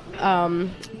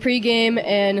pre-game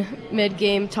and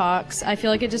mid-game talks. I feel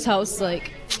like it just helps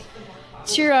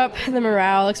cheer up the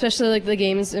morale, especially the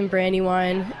games in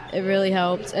Brandywine. It really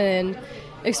helped, and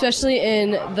especially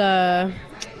in the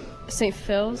St.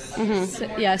 Phil's.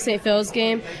 St. Phil's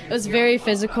game. It was very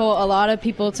physical. A lot of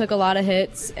people took a lot of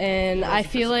hits, and I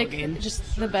feel like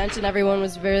just the bench and everyone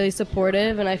was really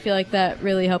supportive, and I feel like that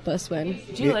really helped us win.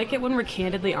 Do you like it when we're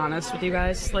candidly honest with you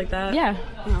guys like that? Yeah.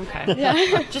 Oh, okay.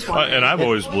 Yeah. Just and I've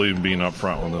always believed in being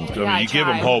upfront with them. You give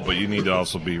them hope, but you need to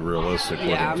also be realistic with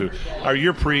them too. Are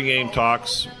your pregame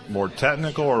talks more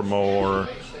technical or more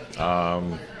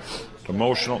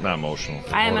emotional? Not emotional.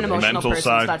 I am an emotional person,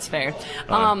 side? so that's fair.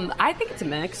 I think it's a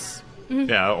mix.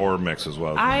 Yeah, or a mix as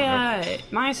well.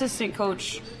 My assistant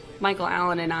coach, Michael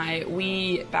Allen, and I,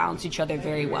 we balance each other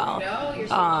very well.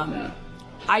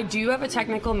 I do have a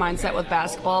technical mindset with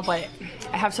basketball, but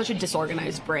I have such a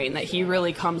disorganized brain that he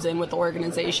really comes in with the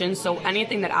organization. So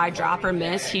anything that I drop or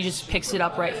miss, he just picks it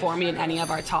up right for me in any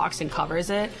of our talks and covers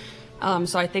it.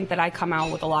 So I think that I come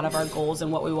out with a lot of our goals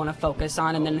and what we want to focus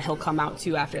on, and then he'll come out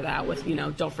too after that with,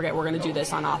 don't forget we're going to do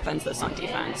this on offense, this on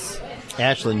defense.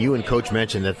 Ashlyn, you and Coach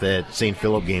mentioned that St.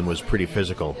 Philip game was pretty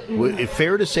physical.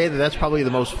 Fair to say that that's probably the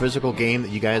most physical game that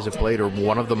you guys have played, or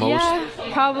one of the most? Yeah,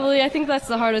 probably. I think that's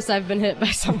the hardest I've been hit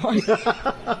by someone.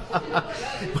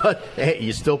 But hey,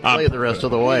 you still play the rest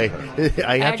of the way.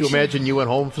 I have to imagine you went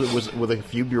home with a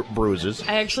few bruises.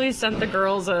 I actually sent the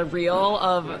girls a reel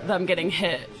of them getting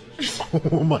hit.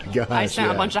 Oh my gosh! I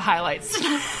sent a bunch of highlights.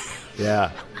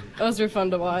 Yeah. Those were fun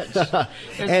to watch.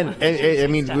 and I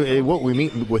mean, what we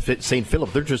mean with St.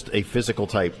 Philip, they're just a physical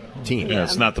type team. Yeah,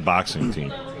 it's not the boxing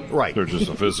team. Right. They're just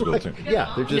a physical team.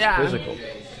 Yeah, they're just physical.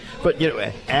 But,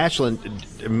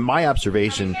 Ashlyn, my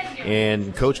observation,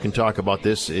 and Coach can talk about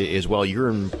this as well, your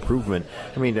improvement.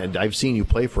 I mean, I've seen you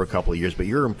play for a couple of years, but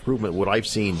your improvement, what I've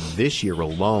seen this year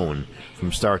alone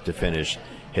from start to finish,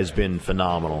 has been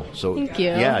phenomenal. So, thank you.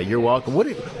 Yeah, you're welcome. What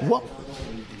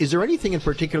is there anything in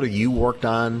particular you worked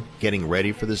on getting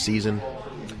ready for the season?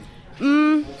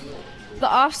 The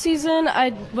off season,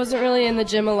 I wasn't really in the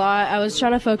gym a lot. I was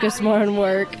trying to focus more on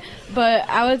work. But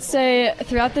I would say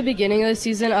throughout the beginning of the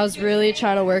season, I was really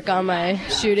trying to work on my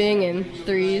shooting and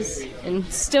threes, and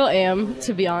still am,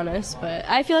 to be honest. But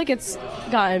I feel like it's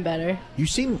gotten better. You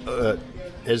seem,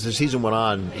 as the season went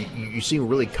on, you seem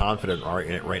really confident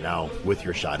in it right now with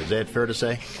your shot. Is that fair to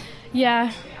say?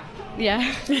 Yeah.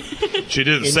 She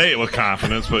didn't say it with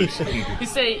confidence, but you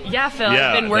say, "Yeah, Phil, yeah,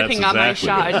 I've been working on my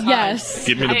shot." Yes.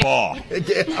 Give me the ball.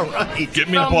 Yeah, right. Give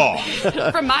me the ball.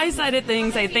 From my side of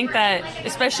things, I think that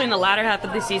especially in the latter half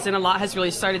of the season, a lot has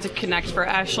really started to connect for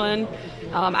Ashlyn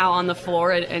out on the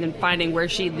floor and finding where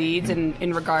she leads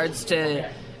in regards to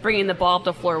bringing the ball up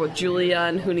the floor with Julia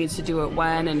and who needs to do it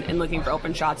when and looking for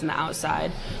open shots on the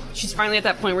outside. She's finally at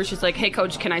that point where she's like, "Hey,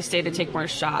 coach, can I stay to take more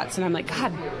shots?" And I'm like,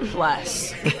 "God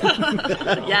bless."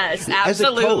 Yes,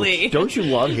 absolutely. As a coach, don't you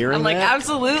love hearing I'm like, that?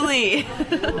 absolutely.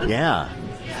 Yeah.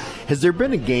 Has there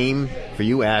been a game for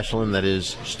you, Ashlyn, that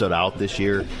has stood out this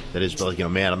year that is like,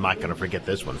 man, I'm not going to forget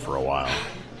this one for a while?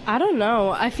 I don't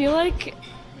know. I feel like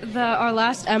our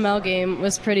last ML game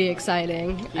was pretty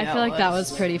exciting. I feel like that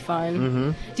was pretty fun.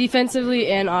 Mm-hmm. Defensively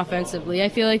and offensively. I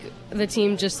feel like the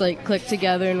team just clicked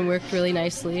together and worked really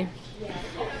nicely.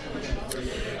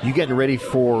 You getting ready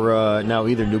for now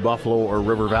either New Buffalo or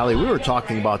River Valley? We were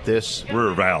talking about this.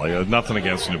 River Valley. Nothing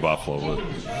against New Buffalo,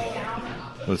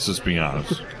 but let's just be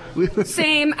honest.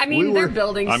 Same. I mean, they're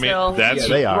building still. That's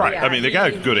they are. Right. Yeah, I mean, they got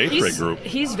a good 8th grade group.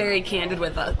 He's very candid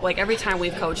with us. Like, every time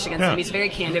we've coached against him, he's very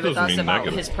candid with us about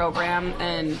his program.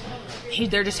 And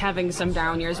they're just having some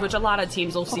down years, which a lot of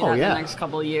teams will see in the next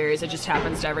couple of years. It just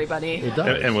happens to everybody. It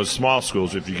does. And with small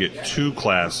schools, if you get 2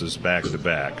 classes back to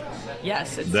back,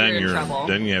 yes, then you're in you're trouble.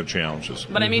 Then you have challenges.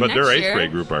 But I mean, their next 8th year-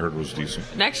 grade group, I heard, was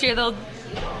decent. Next year,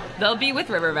 they'll be with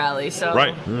River Valley. So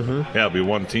Right. Mm-hmm. Yeah, it'll be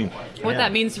one team. What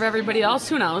that means for everybody else,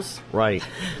 who knows? Right.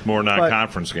 More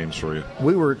non-conference games for you.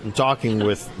 We were talking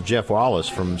with Jeff Wallace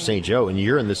from St. Joe, and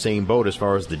you're in the same boat as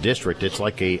far as the district. It's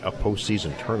like a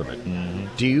postseason tournament.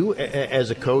 Mm-hmm. Do you,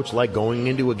 as a coach, like going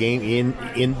into a game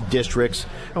in districts?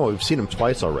 Oh, we've seen them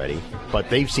twice already, but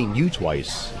they've seen you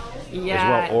twice as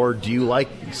well. Or do you like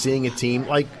seeing a team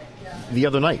like the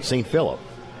other night, St. Philip?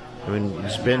 I mean,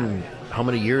 it's been how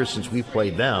many years since we've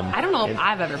played them? I don't know if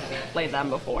I've ever played them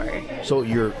before. So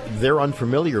they're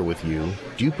unfamiliar with you.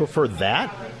 Do you prefer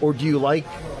that, or do you like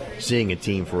seeing a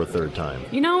team for a third time?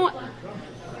 You know,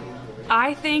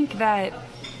 I think that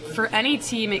for any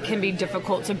team, it can be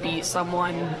difficult to beat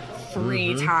someone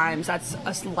 3 times. That's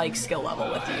a like skill level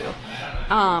with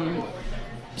you.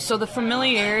 So the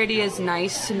familiarity is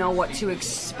nice to know what to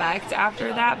expect after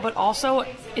that, but also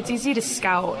it's easy to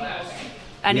scout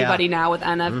anybody now with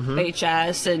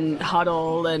NFHS and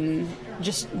Huddle and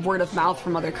just word of mouth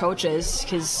from other coaches,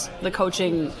 because the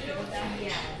coaching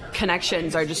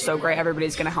connections are just so great.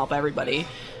 Everybody's going to help everybody.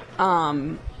 But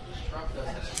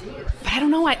I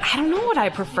don't know. I don't know what I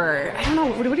prefer. I don't know.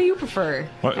 What do you prefer?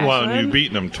 Well, you've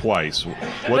beaten them twice.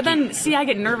 But then, I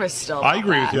get nervous still. I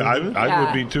agree with you. I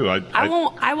would be too.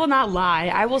 I will not lie.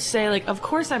 I will say, of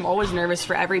course, I'm always nervous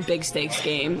for every big stakes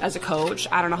game as a coach.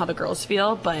 I don't know how the girls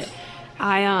feel, but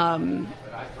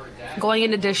going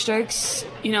into districts,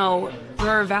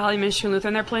 River Valley, Michigan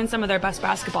Lutheran, they're playing some of their best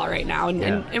basketball right now,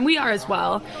 and we are as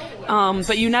well.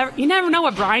 But you never know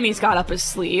what Bryony's got up his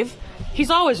sleeve. He's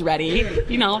always ready.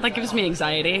 That gives me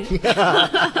anxiety.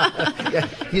 Yeah,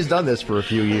 he's done this for a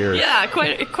few years. Yeah,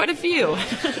 quite a few.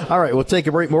 All right, we'll take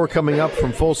a break. More coming up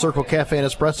from Full Circle Cafe and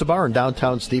Espresso Bar in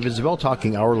downtown Stevensville,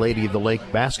 talking Our Lady of the Lake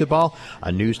basketball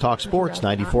on News Talk Sports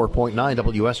 94.9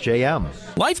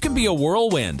 WSJM. Life can be a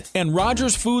whirlwind, and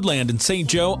Rogers Foodland in St.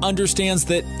 Joe understands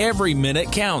that every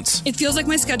minute counts. It feels like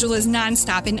my schedule is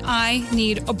nonstop, and I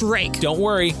need a break. Don't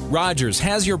worry, Rogers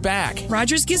has your back.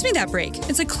 Rogers gives me that break.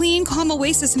 It's a clean, calm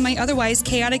oasis in my otherwise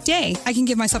chaotic day. I can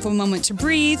give myself a moment to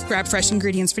breathe, grab fresh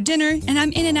ingredients for dinner, and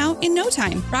I'm in and out in no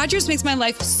time. Rogers makes my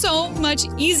life so much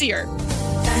easier.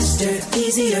 Faster,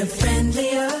 easier,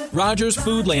 friendlier. Rogers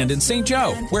Foodland in St.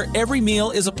 Joe, where every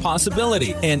meal is a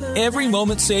possibility and every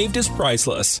moment saved is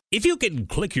priceless. If you can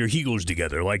click your heels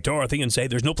together like Dorothy and say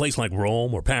there's no place like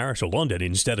Rome or Paris or London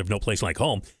instead of no place like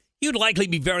home, you'd likely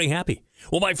be very happy.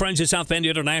 Well, my friends at South Bend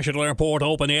International Airport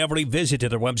open every visit to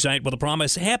their website with a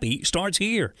promise happy starts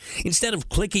here. Instead of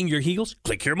clicking your heels,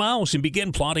 click your mouse and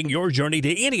begin plotting your journey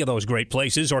to any of those great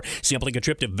places, or simply a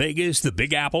trip to Vegas, the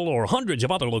Big Apple, or hundreds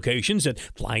of other locations at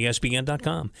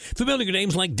flyespn.com. Familiar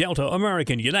names like Delta,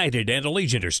 American, United, and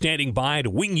Allegiant are standing by to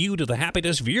wing you to the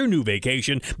happiness of your new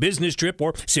vacation, business trip,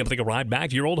 or simply a ride back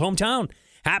to your old hometown.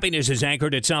 Happiness is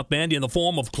anchored at South Bend in the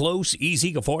form of close,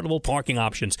 easy, affordable parking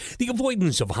options, the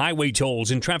avoidance of highway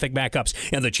tolls and traffic backups,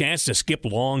 and the chance to skip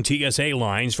long TSA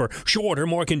lines for shorter,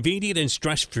 more convenient and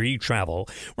stress-free travel.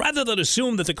 Rather than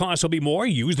assume that the cost will be more,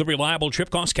 use the reliable trip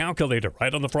cost calculator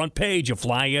right on the front page of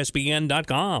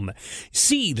FlySBN.com.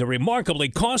 See the remarkably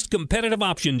cost-competitive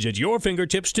options at your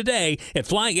fingertips today at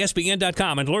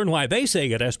FlySBN.com and learn why they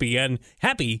say at SBN,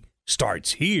 happy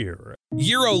starts here.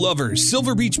 Euro lovers,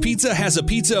 Silver Beach Pizza has a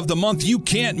pizza of the month you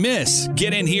can't miss.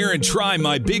 Get in here and try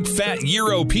my big fat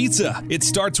Euro pizza. It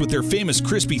starts with their famous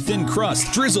crispy thin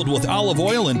crust, drizzled with olive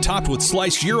oil and topped with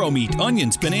sliced Euro meat,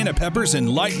 onions, banana peppers, and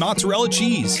light mozzarella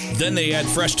cheese. Then they add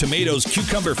fresh tomatoes,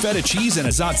 cucumber feta cheese, and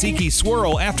a tzatziki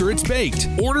swirl after it's baked.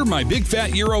 Order my big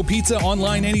fat Euro pizza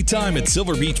online anytime at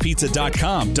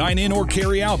silverbeachpizza.com. Dine in or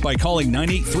carry out by calling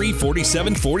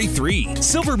 983-4743.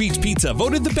 Silver Beach Pizza,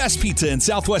 voted the best pizza in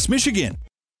Southwest Michigan.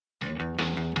 It's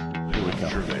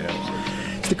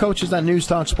the Coaches on News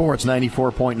Talk Sports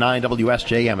 94.9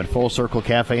 WSJM at Full Circle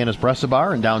Cafe and Espresso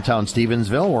Bar in downtown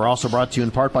Stevensville. We're also brought to you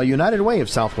in part by United Way of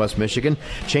Southwest Michigan.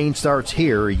 Change starts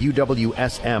here,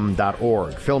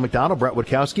 uwsm.org. Phil McDonald, Brett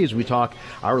Witkowski, as we talk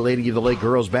Our Lady of the Lake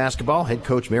girls basketball. Head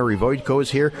coach Mary Voitko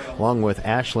is here, along with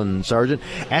Ashlyn Sargent.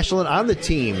 Ashlyn, on the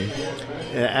team,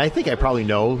 I think I probably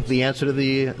know the answer to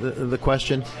the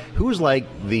question. Who's like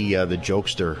the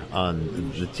jokester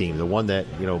on the team, the one that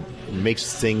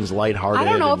makes things lighthearted? I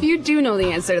don't know if you do know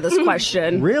the answer to this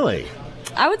question. Really?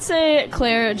 I would say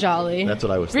Claire Jolly. That's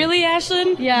what I was thinking. Really,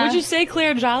 Ashlyn? Yeah. Would you say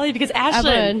Claire Jolly? Because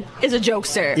Ashlyn is a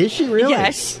jokester. Is she really?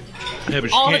 Yes. Yeah, but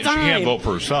she All can't, the time. she can't vote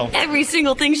for herself. Every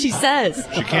single thing she says.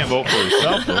 She can't vote for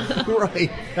herself, though.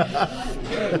 Right.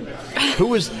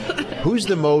 Who's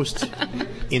the most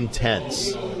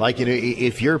intense? Like,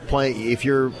 if you're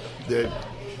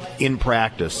in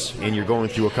practice and you're going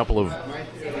through a couple of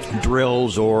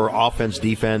drills or offense,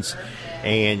 defense,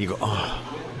 and you go, oh,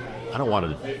 I don't want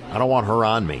her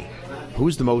on me.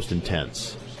 Who's the most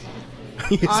intense?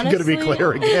 It's going to be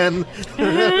Claire again.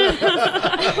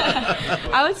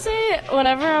 I would say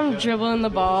whenever I'm dribbling the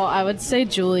ball, I would say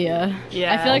Julia.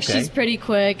 Yeah. I feel like she's pretty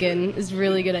quick and is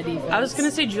really good at defense. I was going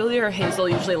to say Julia or Hazel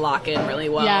usually lock in really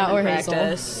well Yeah, in or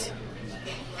practice. Hazel.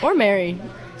 Or Mary,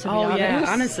 to be honest. Yeah,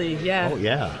 honestly, yeah. Oh,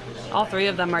 yeah. All three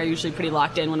of them are usually pretty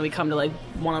locked in when we come to like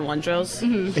one-on-one drills.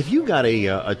 Mm-hmm. If you got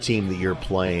a team that you're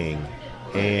playing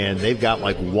and they've got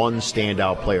like one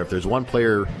standout player, if there's one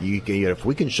player if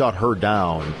we can shut her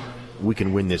down, we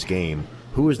can win this game.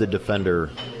 Who is the defender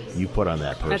you put on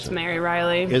that person? That's Mary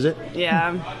Riley. Is it?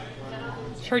 Yeah.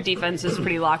 Her defense is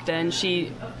pretty locked in.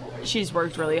 She's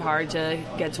worked really hard to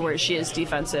get to where she is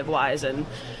defensive-wise, and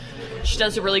she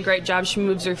does a really great job. She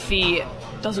moves her feet,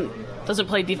 doesn't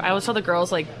play defense. I always tell the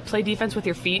girls, like, play defense with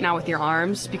your feet, not with your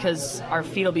arms, because our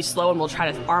feet will be slow and we'll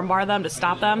try to armbar them to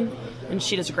stop them. And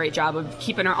she does a great job of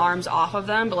keeping her arms off of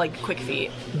them, but like quick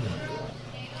feet.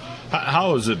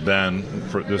 How has it been,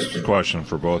 for this question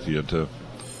for both of you,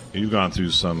 you've gone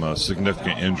through some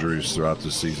significant injuries throughout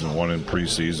the season, one in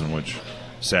preseason, which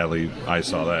sadly I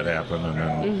saw that happen,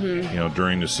 and then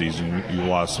during the season you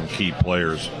lost some key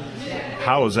players.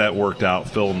 How has that worked out,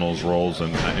 filling those roles?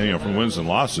 And from wins and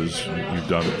losses, you've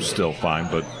done still fine,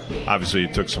 but obviously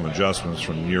it took some adjustments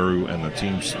from you and the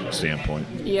team's standpoint.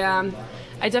 Yeah,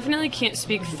 I definitely can't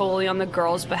speak fully on the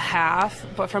girls' behalf,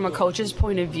 but from a coach's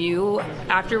point of view,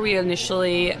 after we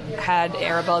initially had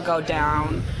Arabelle go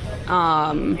down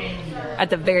at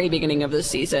the very beginning of the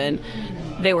season,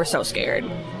 they were so scared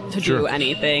to do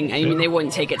anything. I mean, they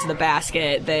wouldn't take it to the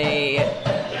basket.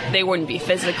 They wouldn't be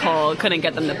physical, couldn't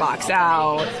get them to box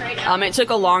out. It took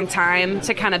a long time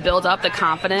to kind of build up the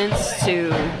confidence to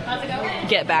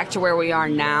get back to where we are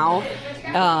now.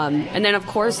 And then, of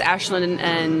course, Ashlyn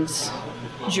and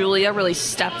Julia really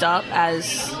stepped up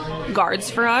as guards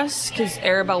for us because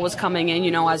Arabelle was coming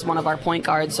in, as one of our point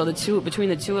guards. So between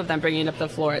the two of them bringing it up the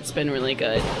floor, it's been really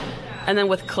good. And then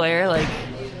with Claire, it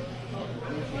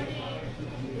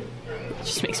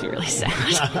just makes me really sad.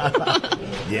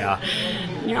 Yeah.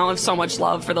 I have so much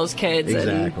love for those kids.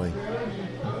 Exactly.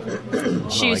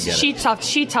 And she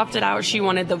toughed it out. She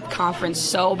wanted the conference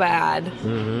so bad.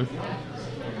 Mm-hmm.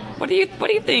 What do you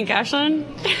think, Ashlyn?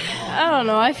 I don't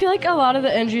know. I feel like a lot of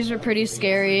the injuries were pretty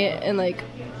scary, and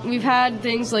we've had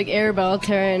things like Arabelle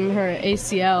tearing her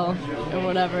ACL or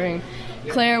whatever, and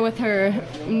Claire with her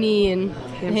knee and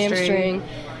hamstring.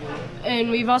 And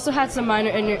we've also had some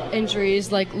minor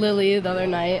injuries, like Lily the other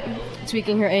night,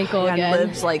 tweaking her ankle again.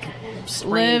 Liv's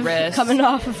sprained wrist. Coming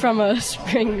off from a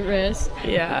sprained wrist.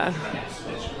 Yeah.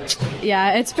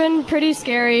 Yeah, it's been pretty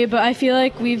scary, but I feel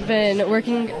like we've been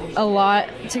working a lot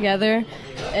together,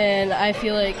 and I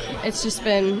feel like it's just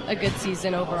been a good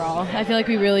season overall. I feel like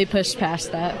we really pushed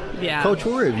past that. Yeah. Coach,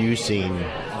 where have you seen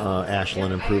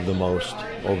Ashlyn improve the most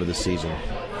over the season?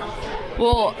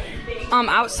 Well,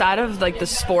 outside of like the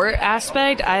sport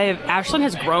aspect, Ashlyn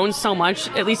has grown so much,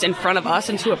 at least in front of us,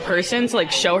 into a person to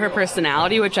like show her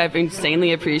personality, which I've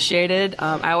insanely appreciated.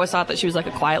 I always thought that she was like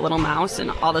a quiet little mouse, and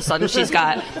all of a sudden she's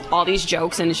got all these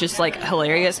jokes, and it's just like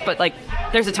hilarious. But like,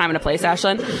 there's a time and a place,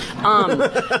 Ashlyn.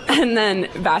 And then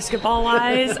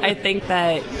basketball-wise, I think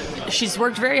that she's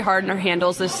worked very hard in her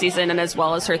handles this season, and as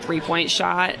well as her three-point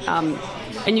shot.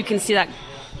 And you can see that.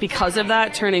 Because of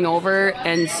that, turning over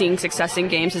and seeing success in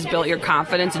games has built your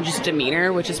confidence and just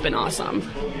demeanor, which has been awesome.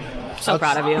 So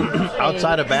proud of you.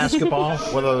 Outside of basketball,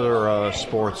 what other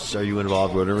sports are you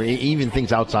involved with, or even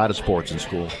things outside of sports in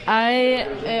school? I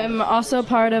am also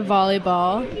part of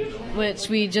volleyball, which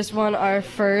we just won our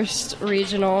first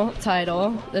regional title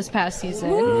this past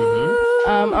season.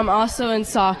 I'm also in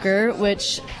soccer,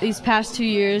 which these past 2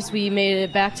 years we made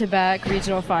it back-to-back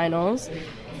regional finals.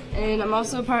 And I'm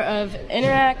also part of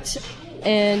Interact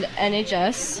and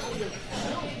NHS.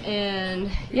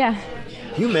 And, yeah.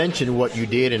 You mentioned what you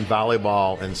did in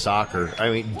volleyball and soccer. I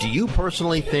mean, do you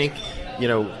personally think,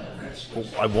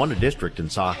 I won a district in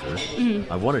soccer.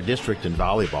 I won a district in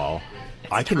volleyball.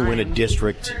 I can win a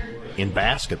district in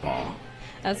basketball.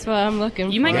 That's what I'm looking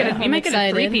for. You might get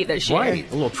a three-peat this year. Right,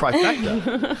 a little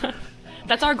trifecta.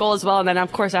 That's our goal as well. And then,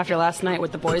 of course, after last night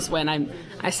with the boys win,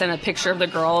 I sent a picture of the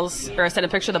girls, or I sent a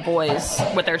picture of the boys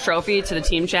with their trophy to the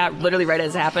team chat, literally right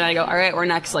as it happened. I go, all right, we're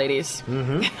next, ladies.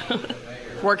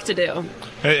 Work to do.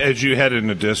 As you head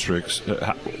into districts,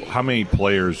 how many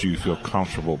players do you feel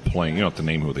comfortable playing? You don't have to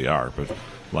name who they are, but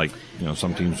like,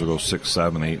 some teams will go 6,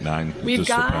 7, 8, 9. We've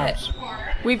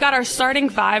got our starting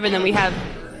 5, and then we have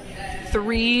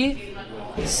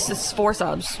 4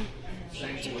 subs.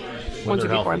 When 1, 2,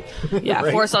 3, 4. Yeah,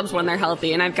 Right. 4 subs when they're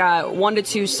healthy. And I've got 1 to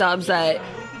 2 subs that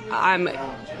I'm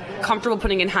comfortable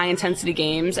putting in high-intensity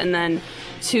games, and then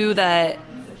 2 that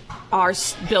are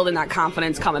building that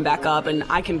confidence coming back up, and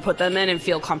I can put them in and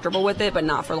feel comfortable with it, but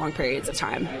not for long periods of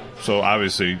time. So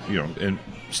obviously, and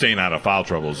staying out of foul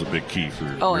trouble is a big key for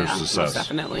your success. Most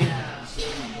definitely.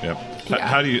 Yep. Yeah.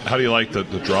 How do you like the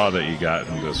draw that you got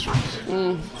in districts?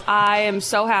 I am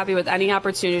so happy with any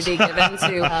opportunity given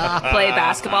to play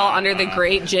basketball under the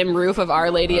great gym roof of Our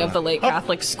Lady of the Lake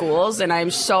Catholic Schools, and I'm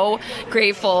so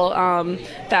grateful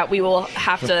that we will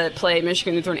have to play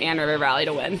Michigan Lutheran and River Valley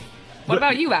to win. What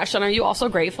about you, Ashlyn? Are you also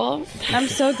grateful? I'm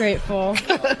so grateful.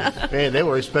 Man, they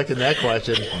were expecting that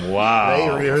question. Wow. They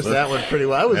rehearsed that one pretty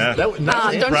well. Don't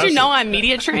you know I'm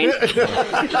media trained?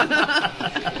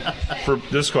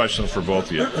 This question is for both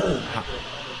of you.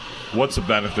 What's the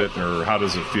benefit, or how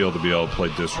does it feel to be able to play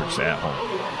districts at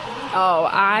home? Oh,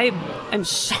 I am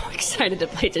so excited to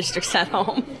play districts at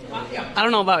home. I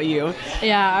don't know about you.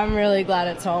 Yeah, I'm really glad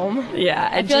it's home. Yeah.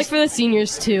 I feel like for the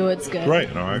seniors, too, it's good.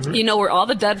 Right. No, I agree. Where all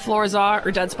the dead floors are,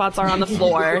 or dead spots are on the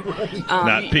floor.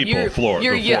 Not people, floor.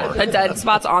 Yeah, the dead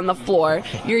spots on the floor.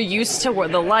 You're used to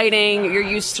the lighting. You're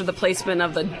used to the placement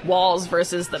of the walls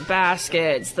versus the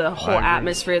baskets, the whole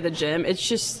atmosphere of the gym.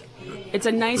 It's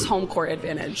a nice home court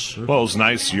advantage. Well, it was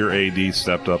nice your AD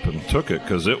stepped up and took it,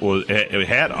 because it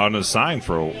had unassigned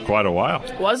for quite a while.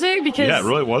 Was it? Because yeah, it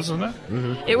really wasn't it?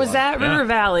 Mm-hmm. It was at River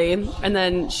Valley, and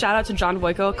then shout out to John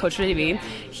Voico, coach of AV.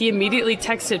 He immediately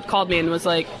called me and was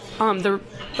like,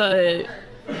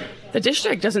 the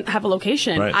district doesn't have a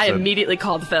location. Right, I immediately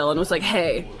called Phil and was like,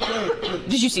 hey,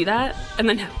 did you see that? And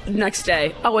then the next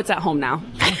day, it's at home now.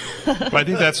 But I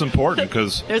think that's important,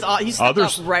 because he stepped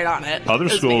up right on it. Other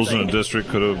schools amazing. in the district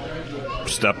could have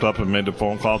stepped up and made the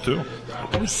phone call too.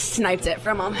 We sniped it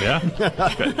from him. Yeah.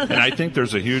 And I think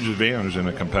there's a huge advantage in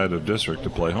a competitive district to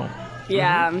play home.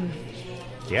 Yeah.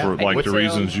 For the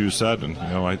reasons you said. And,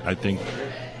 I think...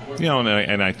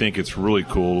 and I think it's really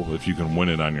cool if you can win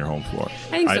it on your home floor.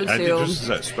 I think so, too.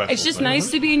 It's just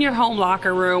nice to be in your home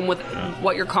locker room with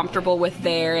what you're comfortable with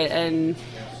there, and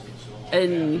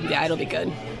yeah, it'll be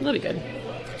good. It'll be good.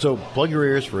 So plug your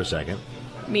ears for a second.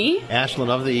 Me? Ashlyn,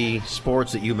 of the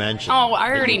sports that you mentioned. Oh, I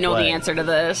already know the answer to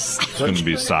this. It's going to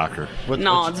be soccer.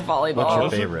 It's volleyball. What's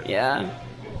your favorite? Yeah.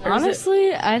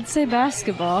 Honestly, I'd say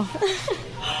basketball.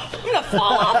 I'm going to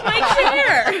fall off my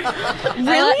chair.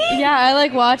 Really? Yeah, I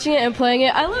like watching it and playing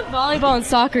it. I love volleyball and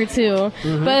soccer, too.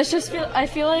 Mm-hmm. But it's just I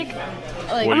feel like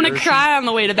I'm going to cry on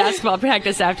the way to basketball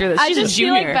practice after this. I She's just a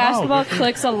junior. feel like basketball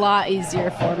clicks a lot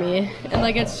easier for me. And,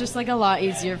 it's just, a lot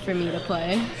easier for me to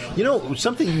play.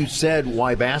 Something you said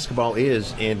why basketball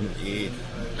is, and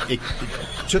it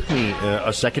took me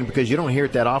a second because you don't hear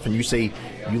it that often. You say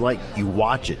you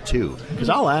watch it too. Because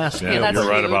I'll ask. Yeah, you're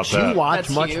right about that. Do you watch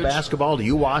That's much huge. basketball? Do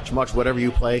you watch much whatever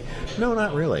you play? No,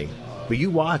 not really. But you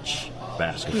watch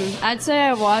basketball. I'd say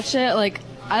I watch it, like,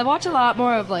 I watch a lot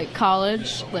more of, like,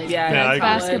 college, like, Yeah, I men's agree.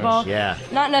 basketball. Yeah.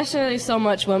 Not necessarily so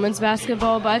much women's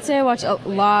basketball, but I'd say I watch a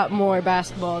lot more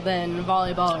basketball than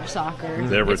volleyball or soccer.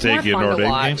 They ever It's take more you to fun to Notre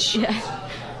Dame watch. games? Yeah.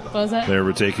 What was that? They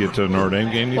ever take you to a Notre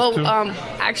Dame game? Well, too?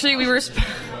 actually, we were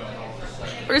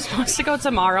supposed to go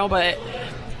tomorrow, but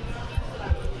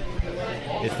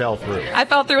It fell through. I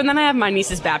fell through, and then I have my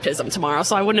niece's baptism tomorrow,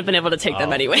 so I wouldn't have been able to take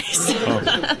them anyways.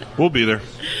 We'll be there.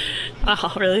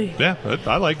 Oh, really? Yeah,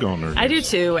 I like going there. I do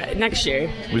too. Next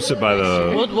year, We sit by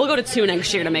the. we'll go to 2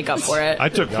 next year to make up for it. I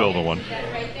took Phil to one.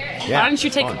 Yeah, Why don't you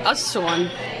take fun. us to one?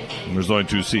 There's only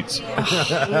 2 seats.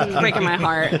 Breaking my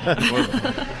heart.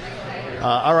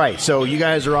 All right, so you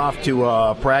guys are off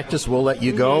to practice. We'll let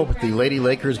you go. But the Lady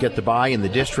Lakers get the bye in the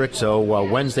district. So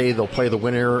Wednesday they'll play the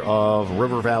winner of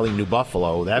River Valley New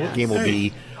Buffalo. That game will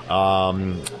be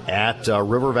at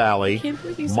River Valley Can't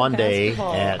believe you said Monday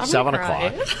basketball. at I'm 7 gonna cry.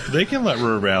 o'clock. They can let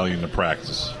River Valley into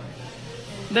practice.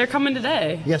 They're coming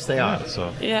today. Yes, they are.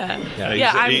 So. Yeah. He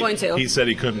Yeah, said I'm going to. He said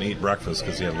he couldn't eat breakfast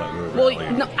because he had let River Well,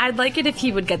 Valley. no, I'd like it if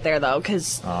he would get there though,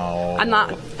 because Oh. I'm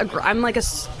not. I'm like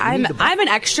I'm an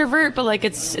extrovert, but like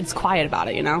it's quiet about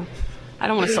it, you know. I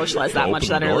don't want to socialize that Open much the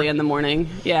that door. early in the morning.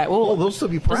 Yeah, well, Oh, they'll still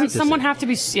be doesn't practicing. someone have to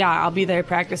be? Yeah, I'll be there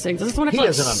practicing. Doesn't someone have He to like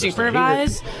doesn't understand.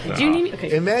 supervise? Do you need me?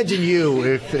 Okay. Imagine you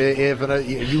if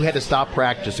you had to stop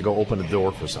practice to go open the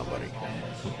door for somebody.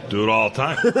 Do it all the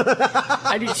time.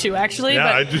 I do too, actually. Yeah,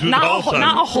 but I do it not all a, the time.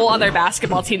 not a whole other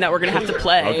basketball team that we're gonna have to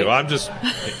play. Okay, well, I'm just.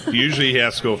 Usually he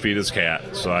has to go feed his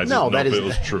cat, so I didn't know if it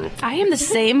was true. I am the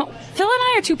same. Phil and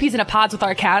I are 2 peas in a pod with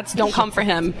our cats. Don't come for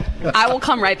him. I will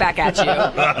come right back at you.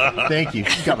 Thank you.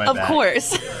 She's got my Of back.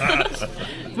 course.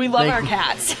 We love Thank our you.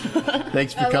 cats.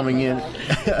 Thanks for coming in.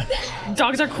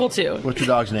 Dogs are cool too. What's your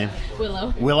dog's name?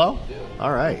 Willow. Willow?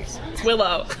 All right.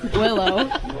 Willow.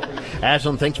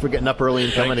 Ashlyn, thanks for getting up early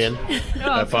and coming in.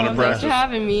 Have fun at Thanks practice. for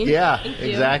having me. Yeah, Thank you.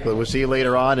 exactly. We'll see you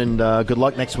later on, and good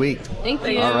luck next week. Thank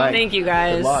you. All right. Thank you,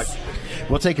 guys. Good luck.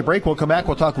 We'll take a break. We'll come back.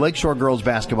 We'll talk Lakeshore girls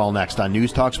basketball next on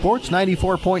News Talk Sports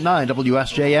 94.9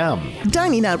 WSJM.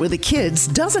 Dining out with the kids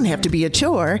doesn't have to be a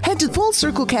chore. Head to Full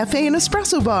Circle Cafe and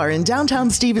Espresso Bar in downtown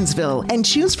Stevensville and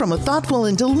choose from a thoughtful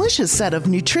and delicious set of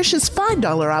nutritious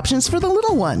 $5 options for the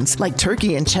little ones, like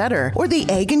turkey and cheddar or the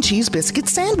egg and cheese biscuit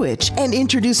sandwich. And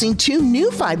introducing 2 new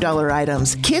 $5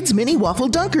 items, Kids Mini Waffle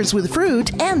Dunkers with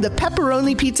fruit and the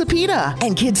Pepperoni Pizza Pita.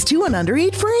 And kids 2 and under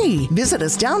eat free. Visit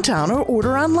us downtown or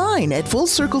order online at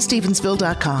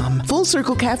FullCircleStevensville.com. Full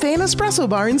Circle Cafe and Espresso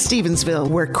Bar in Stevensville,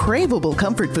 where craveable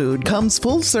comfort food comes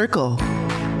full circle.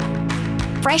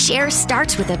 Fresh air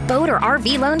starts with a boat or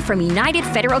RV loan from United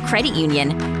Federal Credit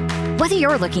Union. Whether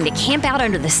you're looking to camp out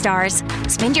under the stars,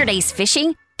 spend your days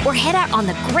fishing, or head out on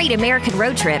the Great American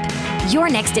Road Trip, your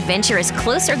next adventure is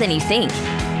closer than you think.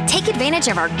 Take advantage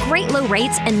of our great low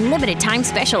rates and limited time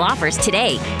special offers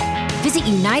today. Visit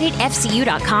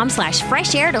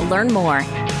UnitedFCU.com/fresh air to learn more.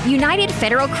 United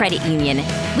Federal Credit Union.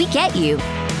 We get you.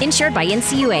 Insured by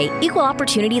NCUA, Equal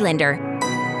Opportunity Lender.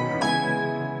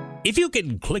 If you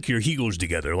can click your heels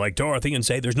together like Dorothy and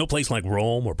say there's no place like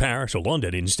Rome or Paris or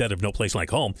London instead of no place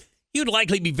like home, you'd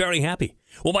likely be very happy.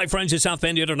 Well, my friends at South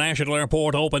Bend International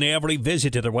Airport open every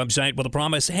visit to their website with a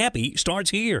promise happy starts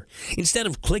here. Instead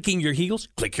of clicking your heels,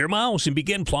 click your mouse and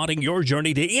begin plotting your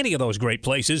journey to any of those great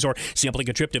places, or simply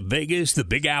a trip to Vegas, the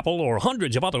Big Apple, or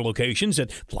hundreds of other locations at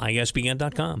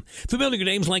FlySBN.com. Familiar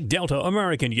names like Delta,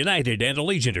 American, United, and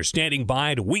Allegiant are standing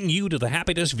by to wing you to the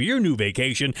happiness of your new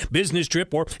vacation, business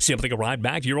trip, or simply a ride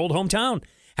back to your old hometown.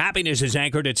 Happiness is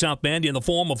anchored at South Bend in the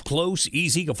form of close,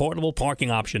 easy, affordable parking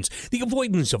options, the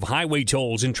avoidance of highway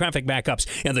tolls and traffic backups,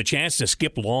 and the chance to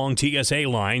skip long TSA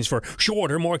lines for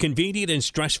shorter, more convenient, and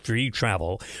stress-free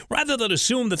travel. Rather than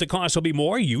assume that the cost will be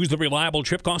more, use the reliable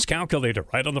trip cost calculator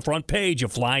right on the front page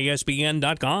of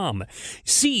FlySBN.com.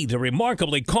 See the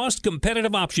remarkably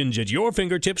cost-competitive options at your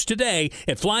fingertips today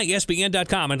at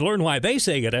FlySBN.com and learn why they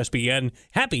say at SBN,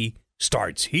 happy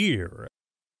starts here.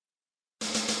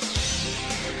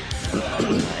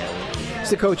 It's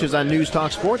the coaches on News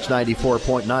Talk Sports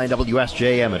 94.9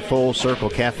 WSJM at Full Circle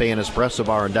Cafe and Espresso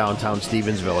Bar in downtown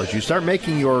Stevensville. As you start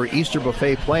making your Easter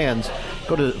buffet plans,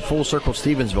 go to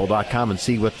FullCircleStevensville.com and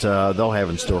see what they'll have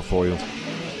in store for you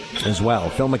as well.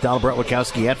 Phil McDonald, Brett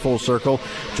Witkowski at Full Circle,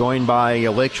 joined by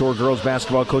Lakeshore girls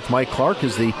basketball coach Mike Clark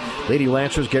as the Lady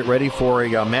Lancers get ready for a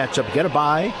matchup. Get a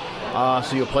bye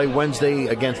So you'll play Wednesday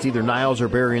against either Niles or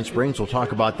Berrien Springs. We'll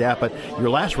talk about that. But your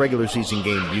last regular season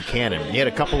game, Buchanan, you had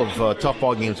a couple of tough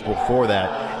ball games before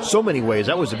that. So many ways,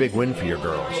 that was a big win for your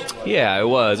girls. Yeah, it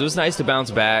was. It was nice to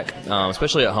bounce back,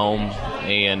 especially at home.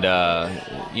 And,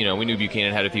 we knew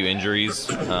Buchanan had a few injuries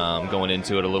going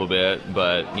into it a little bit.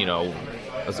 But,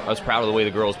 I was proud of the way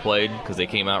the girls played because they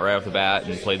came out right off the bat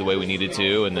and played the way we needed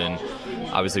to. And then,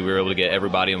 obviously, we were able to get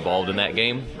everybody involved in that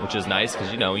game, which is nice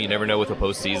because, you never know with the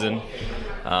postseason,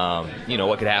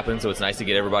 what could happen. So it's nice to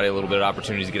get everybody a little bit of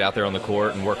opportunity to get out there on the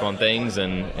court and work on things.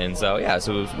 And so I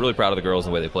was really proud of the girls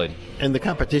and the way they played. And the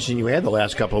competition you had the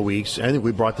last couple of weeks, I think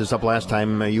we brought this up last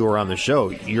time you were on the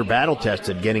show, you're battle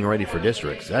tested getting ready for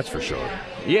districts, that's for sure.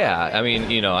 Yeah, I mean,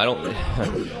 I don't.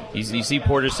 You see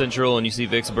Portage Central and you see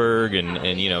Vicksburg, and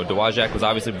Dowagiac was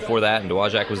obviously before that, and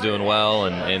Dowagiac was doing well,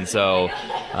 and so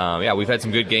we've had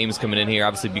some good games coming in here.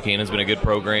 Obviously, Buchanan's been a good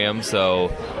program, so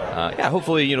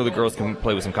hopefully, the girls can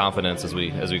play with some confidence as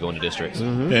we go into districts.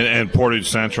 Mm-hmm. And Portage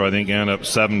Central, I think, ended up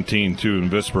 17-2,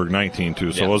 and Vicksburg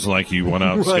 19-2. So it wasn't like you went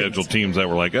out and scheduled teams that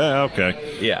were like,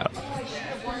 okay, yeah.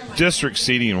 District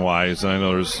seating wise, I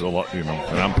know there's a lot, and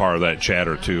I'm part of that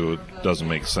chatter too. It doesn't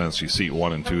make sense. You seat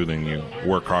 1 and 2, then you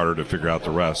work harder to figure out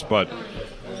the rest. But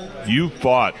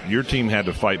your team had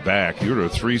to fight back. You were a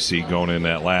 3 seed going in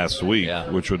that last week,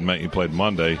 which would mean you played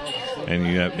Monday, and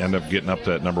you end up getting up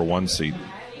to that number 1 seed.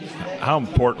 How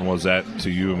important was that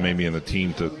to you, maybe in the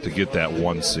team, to get that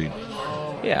 1 seed?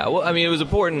 Yeah, well, I mean, it was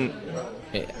important,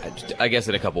 I guess,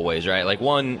 in a couple ways, right? Like,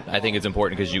 one, I think it's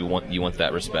important because you want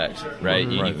that respect, right?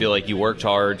 Mm-hmm. You feel like you worked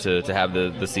hard to have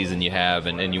the season you have,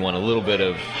 and you want a little bit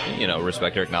of,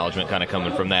 respect or acknowledgement kind of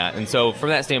coming from that. And so from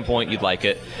that standpoint, you'd like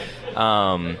it.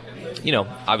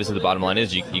 Obviously the bottom line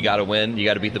is you got to win. You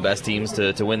got to beat the best teams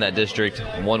to win that district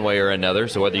one way or another.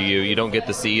 So whether you don't get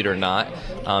the seed or not,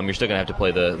 you're still going to have to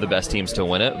play the best teams to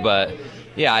win it. But,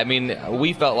 yeah, I mean,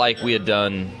 we felt like we had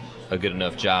done a good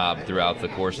enough job throughout the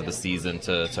course of the season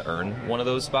to earn one of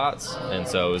those spots. And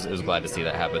so I was glad to see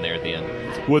that happen there at the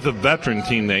end. With a veteran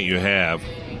team that you have,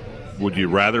 would you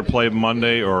rather play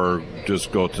Monday or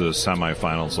just go to the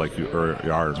semifinals like you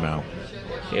are now?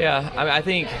 Yeah, I mean, I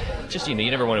think just, you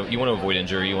never want to avoid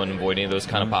injury. You want to avoid any of those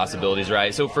kind of possibilities,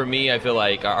 right? So for me, I feel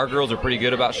like our girls are pretty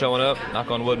good about showing up, knock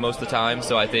on wood, most of the time.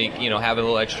 So I think, having a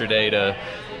little extra day to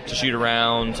shoot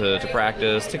around, to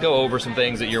practice, to go over some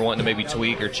things that you're wanting to maybe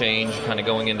tweak or change kind of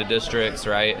going into districts,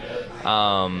 right?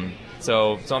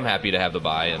 So I'm happy to have the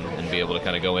bye and be able to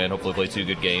kind of go in, hopefully play 2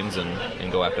 good games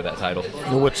and go after that title.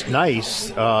 Well, what's nice,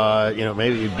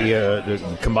 maybe it'd be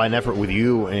a combined effort with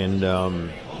you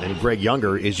and Greg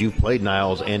Younger is you've played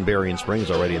Niles and Berrien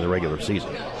Springs already in the regular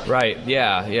season. Right.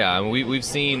 Yeah. I mean, we've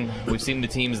seen the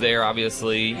teams there.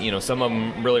 Obviously, some of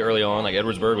them really early on, like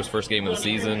Edwardsburg was first game of the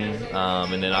season,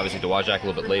 and then obviously Dowagiac a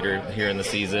little bit later here in the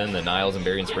season. The Niles and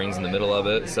Berrien Springs in the middle of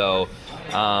it. So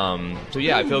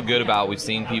yeah, I feel good about. We've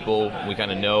seen people. We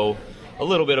kind of know a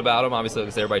little bit about them. Obviously,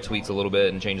 because everybody tweaks a little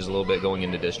bit and changes a little bit going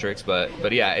into districts.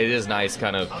 But yeah, it is nice.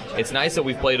 It's nice that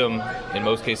we've played them in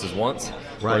most cases once.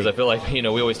 Right. Whereas I feel like, we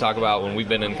always talk about when we've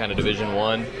been in kind of Division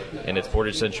I, and it's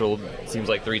Portage Central, seems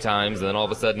like 3 times, and then all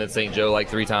of a sudden it's St. Joe like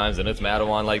 3 times, and it's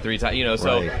Matawan like 3 times,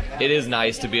 so it is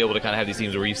nice to be able to kind of have these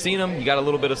teams where you've seen them, you got a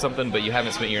little bit of something, but you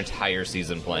haven't spent your entire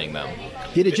season playing them.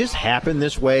 Did it just happen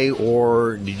this way,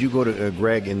 or did you go to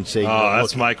Greg and say...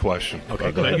 that's my question.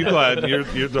 Okay, go ahead. You go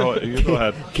ahead. You go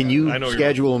ahead. Can you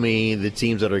schedule me the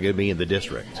teams that are going to be in the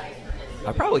district?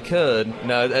 I probably could.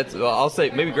 No, I'll say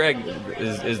maybe Greg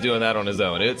is doing that on his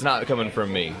own. It's not coming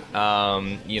from me.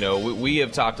 We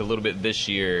have talked a little bit this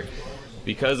year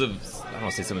because of, I don't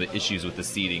want to say some of the issues with the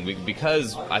seeding,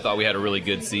 because I thought we had a really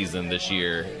good season this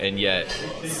year, and yet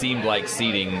it seemed like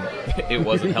seeding, it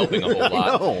wasn't helping a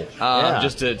whole lot.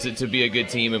 Just to be a good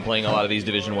team and playing a lot of these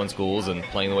Division I schools and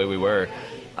playing the way we were.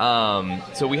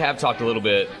 So we have talked a little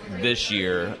bit this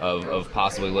year of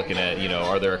possibly looking at,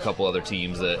 are there a couple other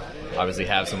teams that obviously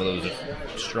have some of those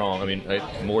strong,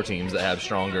 more teams that have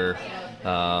stronger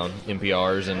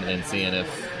MPRs and seeing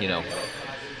if,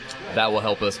 that will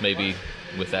help us maybe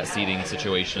with that seeding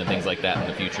situation and things like that in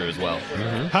the future as well.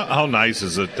 Mm-hmm. How nice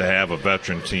is it to have a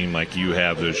veteran team like you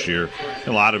have this year?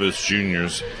 A lot of it's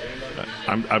juniors.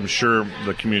 I'm sure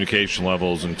the communication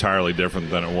level is entirely different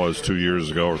than it was 2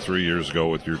 years ago or 3 years ago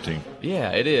with your team.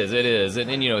 Yeah, it is. And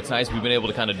it's nice we've been able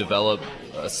to kind of develop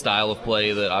a style of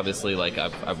play that obviously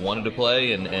I've wanted to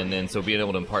play, and so being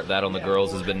able to impart that on the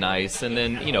girls has been nice. And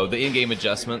then, the in-game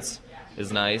adjustments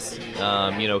is nice,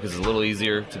 because it's a little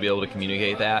easier to be able to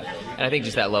communicate that. And I think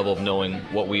just that level of knowing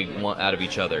what we want out of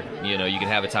each other. You can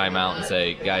have a timeout and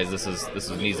say, guys, this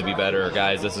needs to be better, or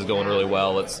guys, this is going really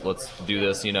well, let's do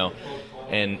this,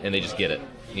 and they just get it,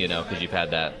 because you've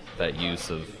had that use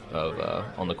of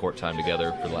on the court time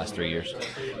together for the last 3 years.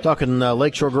 Talking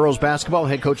Lakeshore girls basketball,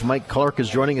 head coach Mike Clark is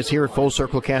joining us here at Full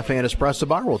Circle Cafe and Espresso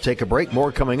Bar. We'll take a break.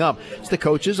 More coming up. It's the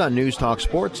coaches on News Talk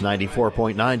Sports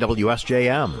 94.9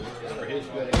 WSJM.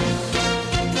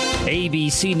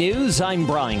 ABC News, I'm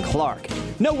Brian Clark.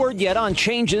 No word yet on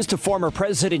changes to former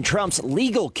President Trump's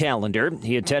legal calendar.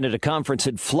 He attended a conference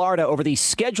in Florida over the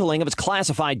scheduling of his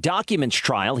classified documents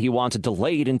trial he wanted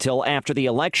delayed until after the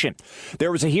election.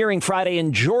 There was a hearing Friday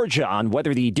in Georgia on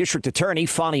whether the district attorney,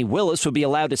 Fani Willis, would be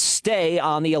allowed to stay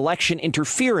on the election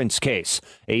interference case.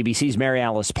 ABC's Mary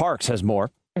Alice Parks has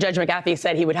more. Judge McAfee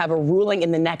said he would have a ruling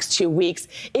in the next 2 weeks.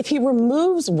 If he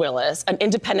removes Willis, an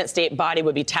independent state body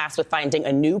would be tasked with finding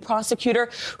a new prosecutor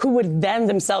who would then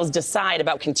themselves decide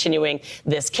about continuing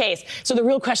this case. So the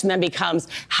real question then becomes,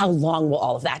 how long will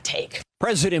all of that take?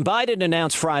 President Biden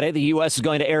announced Friday the U.S. is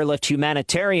going to airlift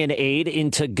humanitarian aid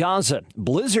into Gaza.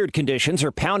 Blizzard conditions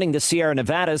are pounding the Sierra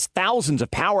Nevadas. Thousands of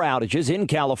power outages in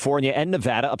California and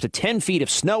Nevada. Up to 10 feet of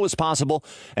snow is possible.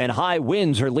 And high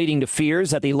winds are leading to fears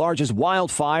that the largest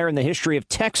wildfire in the history of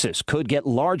Texas could get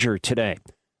larger today.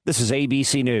 This is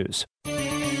ABC News.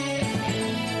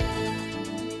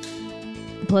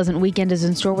 Pleasant weekend is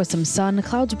in store with some sun.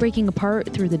 Clouds breaking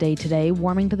apart through the day today,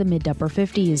 warming to the mid to upper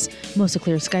 50s. Mostly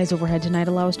clear skies overhead tonight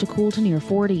allow us to cool to near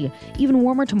 40. Even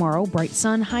warmer tomorrow, bright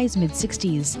sun, highs mid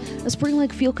 60s. A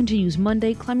spring-like feel continues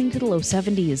Monday, climbing to the low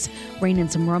 70s. Rain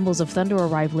and some rumbles of thunder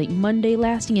arrive late Monday,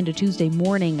 lasting into Tuesday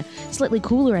morning. Slightly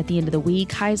cooler at the end of the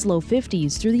week, highs low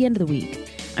 50s through the end of the week.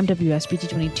 I'm WSBT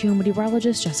 22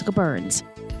 meteorologist Jessica Burns.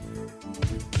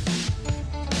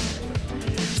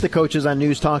 The coaches on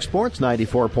News Talk Sports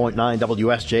 94.9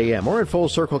 WSJM. We're at Full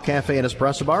Circle Cafe and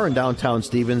Espresso Bar in downtown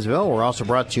Stevensville. We're also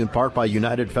brought to you in part by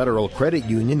United Federal Credit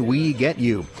Union. We get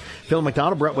you. Phil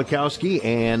McDonald, Brett Witkowski,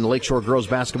 and Lakeshore girls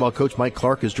basketball coach Mike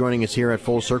Clark is joining us here at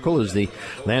Full Circle as the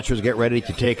Lancers get ready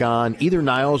to take on either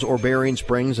Niles or Berrien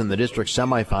Springs in the district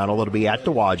semifinal. It'll be at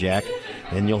Dowagiac,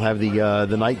 and you'll have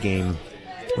the night game.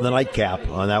 The nightcap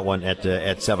on that one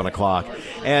at 7 o'clock.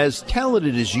 As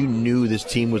talented as you knew this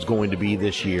team was going to be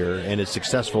this year and as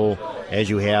successful as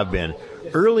you have been,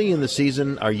 early in the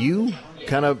season, are you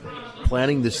kind of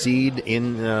planting the seed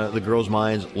in the girls'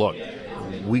 minds? Look,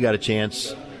 we got a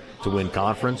chance to win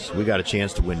conference. We got a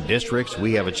chance to win districts.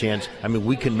 We have a chance. I mean,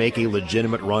 we can make a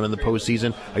legitimate run in the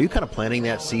postseason. Are you kind of planting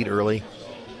that seed early?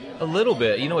 A little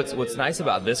bit. What's nice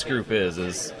about this group is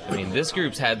this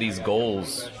group's had these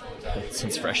goals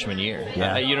since freshman year.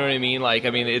 Yeah. You know what I mean?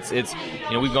 It's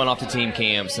we've gone off to team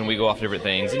camps and we go off to different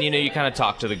things, and you kind of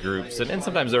talk to the groups, and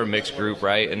sometimes they're a mixed group,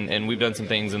 right? And we've done some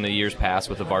things in the years past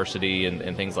with the varsity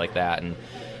and things like that, and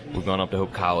we've gone up to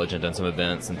Hope College and done some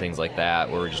events and things like that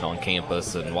where we're just on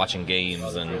campus and watching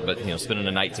games, but spending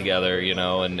a night together,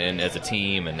 and as a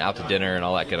team and out to dinner and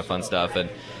all that kind of fun stuff. And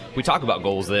we talk about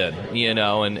goals then,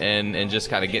 and just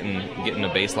kind of getting a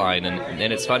baseline.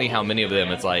 And it's funny how many of them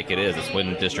it's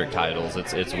win district titles,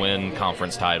 it's win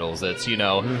conference titles, it's,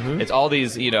 it's all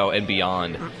these, and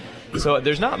beyond. So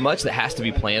there's not much that has to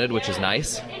be planted, which is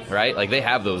nice, right? Like they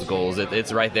have those goals.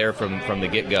 It's right there from the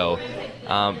get-go.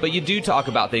 But you do talk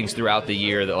about things throughout the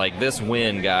year that, like, this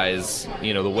win, guys,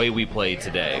 the way we played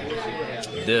today,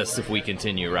 this, if we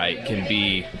continue, right, can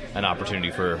be an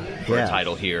opportunity for a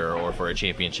title here or for a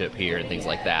championship here and things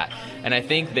like that. And I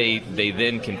think they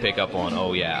then can pick up on,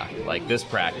 like this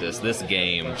practice, this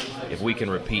game, if we can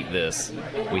repeat this,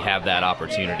 we have that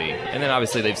opportunity. And then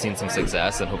obviously they've seen some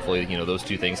success, and hopefully, those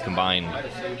two things combined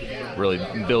really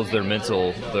builds their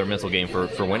mental game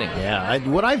for winning. Yeah,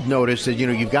 what I've noticed is,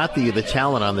 you've got the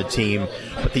talent on the team,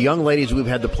 but the young ladies we've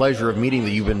had the pleasure of meeting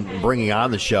that you've been bringing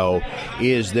on the show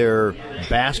is their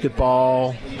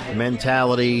basketball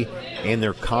mentality and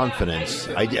their confidence.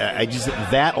 I just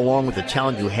that, along with the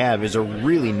talent you have, is a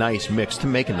really nice mix to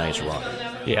make a nice run.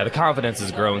 Yeah, the confidence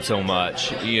has grown so much.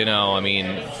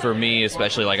 For me,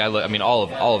 especially,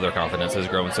 all of their confidence has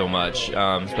grown so much,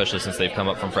 especially since they've come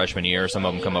up from freshman year. Some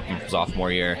of them come up from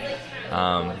sophomore year.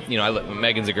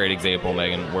 Megan's a great example.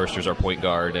 Megan Worster's our point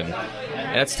guard, and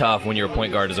that's tough when you're a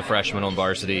point guard as a freshman on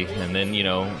varsity. And then,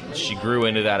 she grew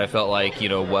into that, I felt like,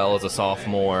 well, as a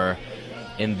sophomore.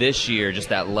 And this year, just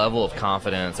that level of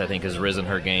confidence, I think, has risen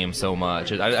her game so much.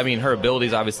 Her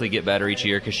abilities obviously get better each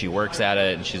year because she works at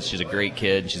it, and she's a great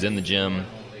kid. She's in the gym.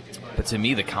 But to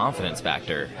me, the confidence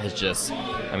factor has just,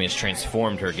 it's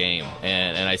transformed her game.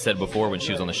 And I said before when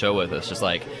she was on the show with us, just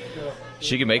like,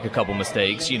 she can make a couple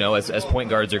mistakes, as point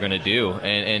guards are going to do,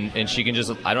 and she can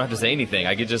just, I don't have to say anything.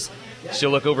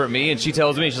 She'll look over at me and she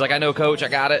tells me, she's like, I know, coach, I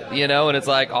got it, and it's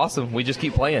like, awesome, we just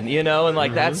keep playing, and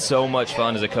like that's so much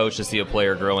fun as a coach to see a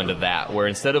player grow into that, where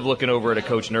instead of looking over at a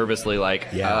coach nervously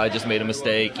like, I just made a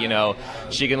mistake,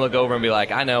 she can look over and be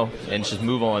like, I know, and just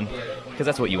move on. Because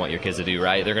that's what you want your kids to do,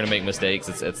 right? They're going to make mistakes.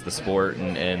 It's the sport,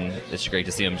 and it's great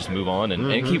to see them just move on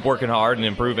and keep working hard and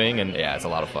improving. And, it's a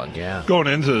lot of fun. Yeah. Going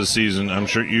into the season, I'm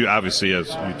sure you obviously, as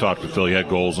you talked to Phil, you had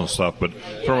goals and stuff. But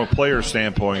from a player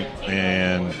standpoint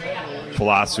and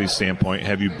philosophy standpoint,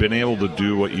 have you been able to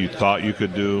do what you thought you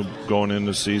could do going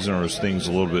into the season, or is things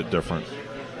a little bit different?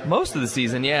 Most of the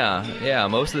season, yeah,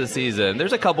 most of the season.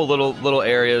 There's a couple little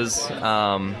areas.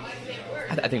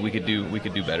 I think we could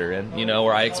do better in,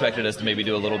 where I expected us to maybe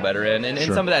do a little better in, and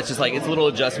some of that's just like it's little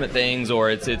adjustment things, or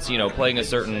it's playing a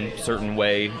certain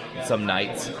way some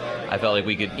nights. I felt like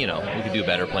we could do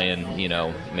better playing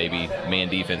maybe man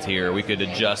defense here. We could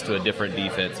adjust to a different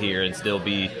defense here and still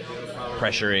be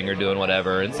pressuring or doing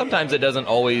whatever. And sometimes it doesn't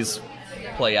always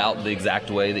play out the exact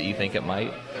way that you think it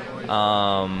might.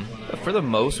 But for the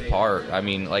most part, I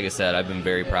mean, like I said, I've been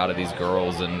very proud of these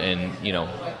girls, and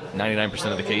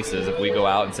 99% of the cases, if we go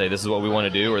out and say this is what we want to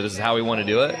do or this is how we want to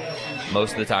do it,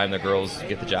 most of the time the girls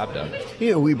get the job done.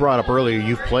 We brought up earlier,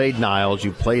 you've played Niles,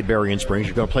 you've played Berrien Springs,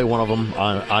 you're going to play one of them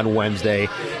on Wednesday,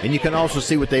 and you can also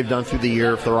see what they've done through the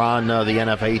year if they're on the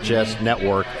NFHS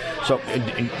network. So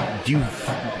do you,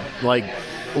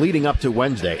 leading up to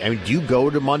Wednesday, do you go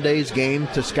to Monday's game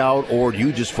to scout, or do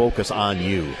you just focus on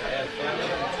you?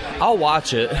 I'll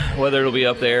watch it, whether it'll be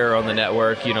up there or on the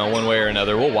network, one way or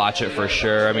another. We'll watch it for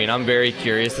sure. I'm very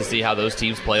curious to see how those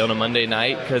teams play on a Monday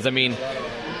night because,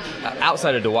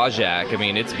 outside of Dowagiac,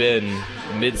 it's been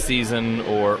mid-season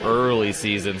or early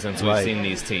season since we've seen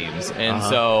these teams. And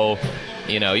so,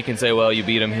 you can say, well, you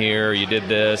beat them here, or you did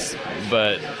this.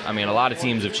 But, a lot of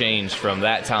teams have changed from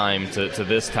that time to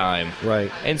this time.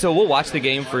 Right. And so we'll watch the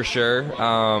game for sure.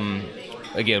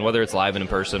 Again, whether it's live and in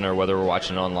person or whether we're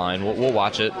watching online, we'll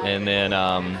watch it. And then,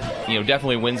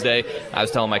 definitely Wednesday. I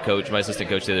was telling my assistant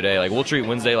coach the other day, we'll treat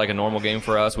Wednesday like a normal game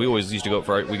for us. We always used to go up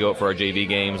for our JV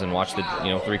games and watch the,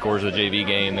 3/4 of the JV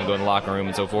game, then go in the locker room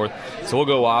and so forth. So we'll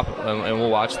go up and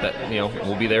we'll watch that.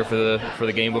 We'll be there for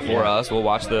the game before us. We'll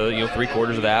watch the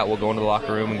 3/4 of that. We'll go into the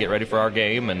locker room and get ready for our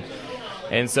game. And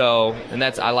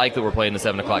that's, I like that we're playing the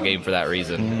 7 o'clock game for that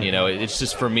reason. It's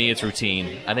just, for me, it's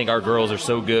routine. I think our girls are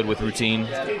so good with routine.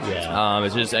 Yeah.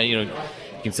 It's just, you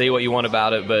can say what you want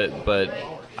about it, but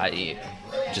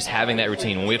just having that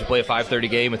routine. When we have to play a 5:30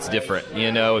 game, it's different.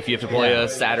 If you have to play a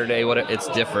Saturday, it's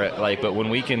different. But when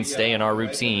we can stay in our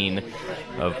routine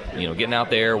of, getting out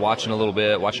there, watching a little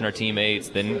bit, watching our teammates,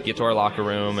 then get to our locker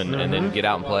room and then get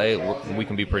out and play, we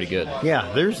can be pretty good.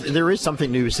 Yeah, there is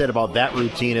something to be said about that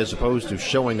routine as opposed to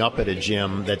showing up at a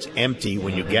gym that's empty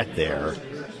when you get there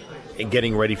and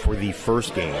getting ready for the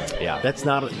first game. Yeah. That's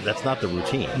not the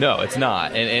routine. No, it's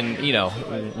not. And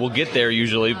we'll get there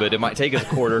usually, but it might take us a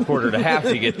quarter and a half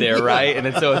to get there, right?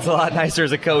 And so it's a lot nicer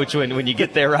as a coach when you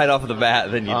get there right off of the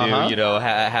bat than you do,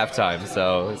 halftime.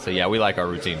 So yeah, we like our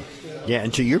routine. Yeah,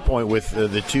 and to your point with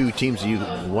the two teams,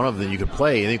 one of them you could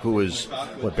play, I think it was,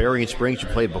 Berrien Springs you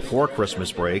played before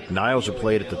Christmas break. Niles you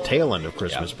played at the tail end of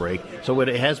Christmas break. So it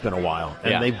has been a while.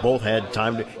 And they've both had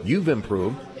time to, you've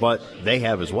improved, but they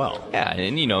have as well. Yeah,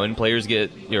 and and players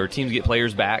teams get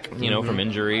players back, from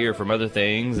injury or from other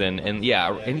things. And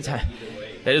yeah, anytime.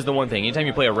 That is the one thing. Anytime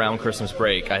you play around Christmas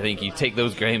break, I think you take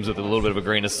those games with a little bit of a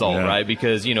grain of salt, right?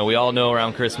 Because, we all know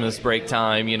around Christmas break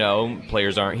time,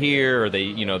 players aren't here, or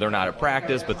they, they're not at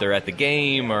practice, but they're at the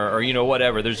game, or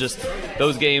whatever. There's just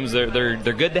those games, they're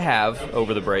good to have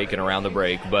over the break and around the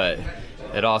break, but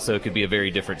it also could be a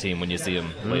very different team when you see them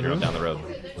later on down the road.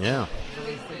 Yeah.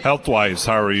 Health-wise,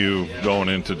 how are you going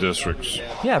into districts?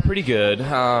 Yeah, pretty good.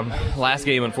 Last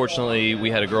game, unfortunately, we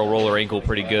had a girl roll her ankle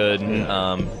pretty good.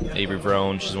 Avery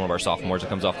Vrone, she's one of our sophomores that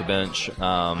comes off the bench.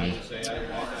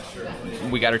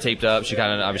 We got her taped up. She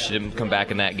obviously didn't come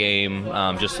back in that game,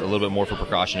 just a little bit more for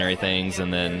precautionary things.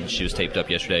 And then she was taped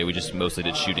up yesterday. We just mostly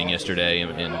did shooting yesterday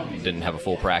and didn't have a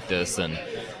full practice. And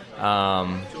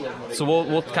so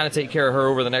we'll kind of take care of her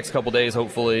over the next couple days,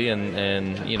 hopefully,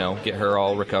 and get her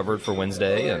all recovered for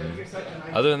Wednesday. And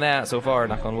other than that, so far,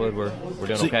 knock on wood, we're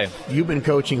doing okay. You've been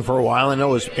coaching for a while. I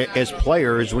know as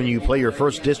players, when you play your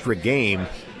first district game,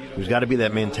 there's got to be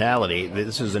that mentality.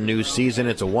 This is a new season.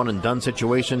 It's a one-and-done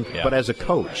situation. Yeah. But as a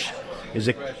coach,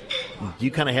 do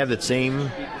you kind of have that same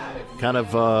kind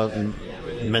of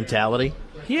mentality?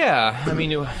 Yeah,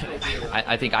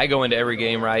 I think I go into every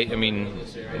game, right? No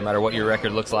matter what your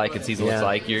record looks like and season looks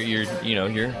like, you're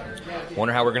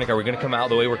wonder how we're going to. Are we going to come out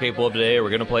the way we're capable of today? Or we're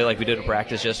going to play like we did at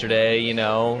practice yesterday? You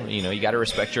got to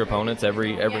respect your opponents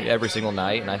every single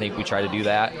night, and I think we try to do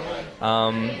that.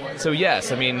 So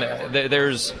yes, I mean,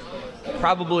 there's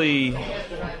probably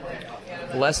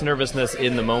less nervousness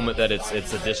in the moment that it's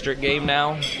a district game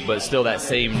now, but still that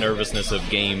same nervousness of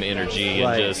game energy,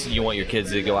 and just you want your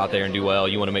kids to go out there and do well.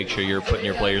 You want to make sure you're putting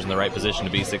your players in the right position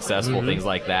to be successful, things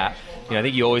like that. I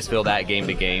think you always feel that game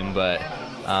to game, but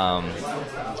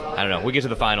I don't know. We get to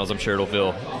the finals, I'm sure it'll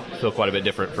feel quite a bit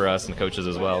different for us and coaches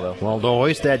as well, though. Well, to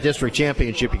hoist that district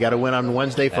championship, you got to win on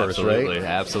Wednesday first, right?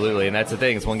 Absolutely, and that's the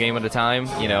thing. It's one game at a time.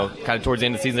 Kind of towards the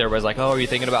end of the season, everybody's like, "Oh, are you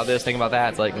thinking about this? Thinking about that?"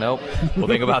 It's like, nope. We'll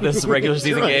think about this regular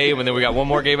season game, and then we got one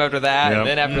more game after that, and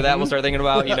then after that, we'll start thinking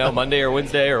about Monday or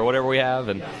Wednesday or whatever we have.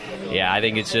 And yeah, I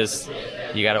think it's just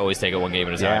you got to always take it one game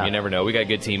at a time. Yeah. You never know. We got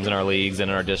good teams in our leagues and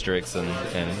in our districts, and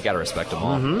you got to respect them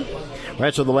all. All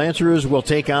right, so the Lancers will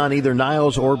take on either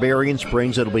Niles or Berrien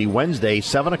Springs. It'll be Wednesday,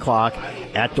 7 o'clock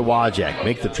at the Wajak.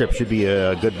 Make the trip. Should be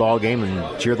a good ball game,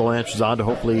 and cheer the Lancers on to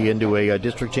hopefully into a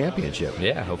district championship.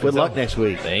 Yeah, hopefully. Good luck next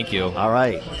week. Thank you. All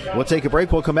right, we'll take a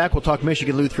break. We'll come back. We'll talk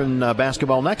Michigan Lutheran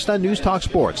basketball next on News Talk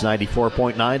Sports,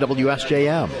 94.9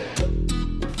 WSJM.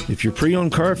 If your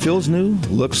pre-owned car feels new,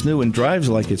 looks new, and drives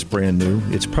like it's brand new,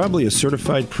 it's probably a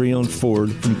certified pre-owned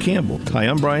Ford from Campbell. Hi,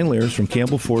 I'm Brian Lears from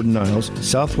Campbell Ford in Niles,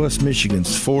 Southwest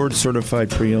Michigan's Ford certified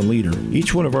pre-owned leader.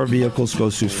 Each one of our vehicles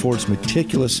goes through Ford's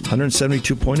meticulous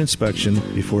 172-point inspection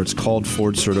before it's called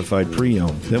Ford certified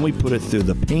pre-owned. Then we put it through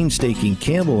the painstaking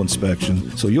Campbell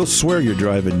inspection, so you'll swear you're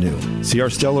driving new. See our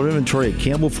stellar inventory at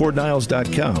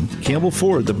CampbellFordNiles.com. Campbell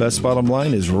Ford, the best bottom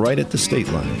line, is right at the state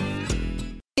line.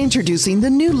 Introducing the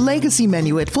new Legacy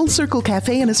menu at Full Circle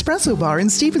Cafe and Espresso Bar in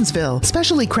Stevensville.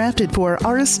 Specially crafted for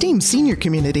our esteemed senior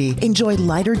community. Enjoy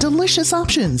lighter, delicious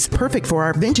options. Perfect for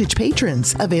our vintage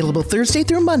patrons. Available Thursday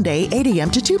through Monday, 8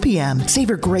 a.m. to 2 p.m.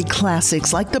 Savor great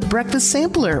classics like the Breakfast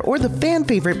Sampler or the fan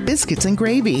favorite Biscuits and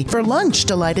Gravy. For lunch,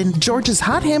 delight in George's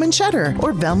Hot Ham and Cheddar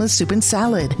or Velma's Soup and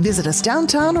Salad. Visit us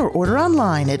downtown or order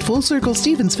online at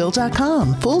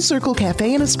FullCircleStevensville.com. Full Circle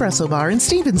Cafe and Espresso Bar in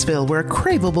Stevensville, where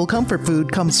craveable comfort food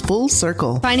comes full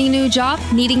circle. Finding a new job?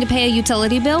 Needing to pay a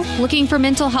utility bill? Looking for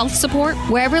mental health support?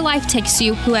 Wherever life takes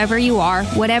you, whoever you are,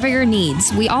 whatever your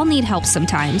needs, we all need help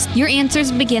sometimes. Your answers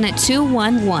begin at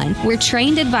 211, where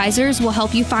trained advisors will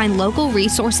help you find local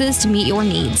resources to meet your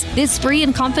needs. This free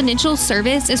and confidential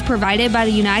service is provided by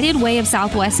the United Way of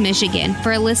Southwest Michigan.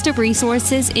 For a list of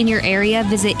resources in your area,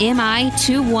 visit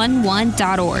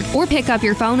mi211.org or pick up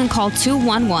your phone and call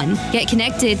 211. Get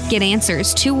connected, get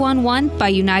answers. 211 by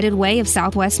United Way of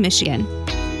Southwest Michigan.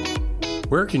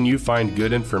 Where can you find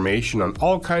good information on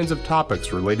all kinds of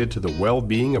topics related to the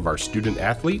well-being of our student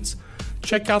athletes?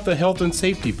 Check out the health and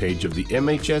safety page of the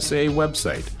MHSAA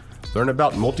website. Learn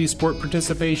about multi-sport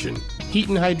participation, heat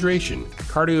and hydration,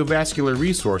 cardiovascular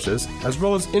resources, as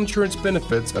well as insurance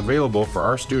benefits available for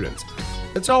our students.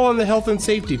 It's all on the health and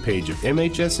safety page of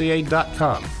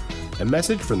MHSAA.com. A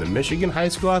message from the Michigan High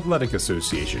School Athletic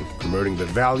Association, promoting the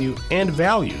value and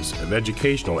values of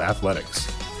educational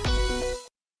athletics.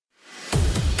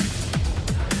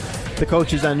 The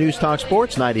coaches on News Talk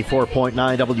Sports, 94.9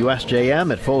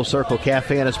 WSJM at Full Circle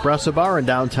Cafe and Espresso Bar in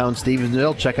downtown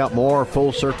Stevensville. Check out more at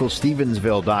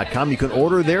FullCircleStevensville.com. You can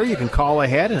order there. You can call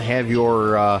ahead and have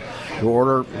your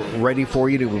order ready for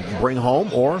you to bring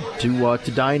home or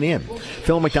to dine in.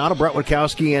 Phil McDonald, Brett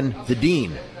Witkowski, and the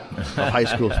Dean of high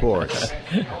school sports,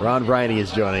 Ron Briney, is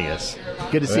joining us.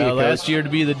 Good to see you, Coach. Last year to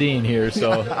be the dean here,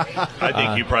 so I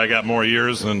think you probably got more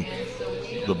years than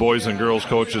the boys and girls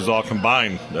coaches all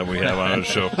combined that we have on our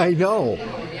show. I know.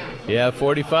 Yeah,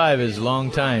 45 is a long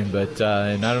time, but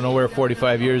and I don't know where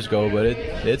 45 years go, but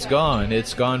it's gone.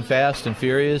 It's gone fast and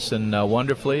furious and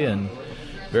wonderfully, and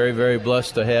very, very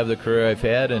blessed to have the career I've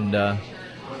had, and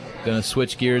going to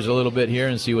switch gears a little bit here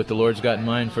and see what the Lord's got in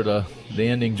mind for the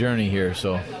ending journey here.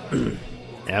 So,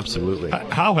 absolutely.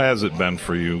 How has it been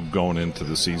for you going into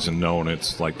the season, knowing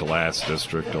it's like the last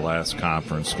district, the last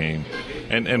conference game?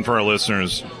 And for our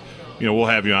listeners, we'll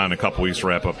have you on in a couple weeks to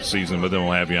wrap up the season, but then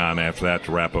we'll have you on after that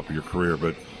to wrap up your career.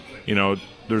 But,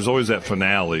 there's always that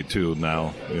finale, too,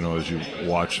 now, as you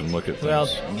watch and look at things. Well,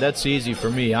 that's easy for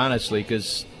me, honestly,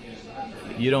 because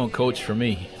you don't coach for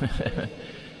me.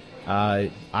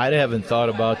 I haven't thought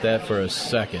about that for a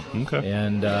second. Okay.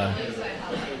 And the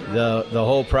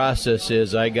whole process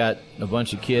is I got a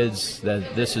bunch of kids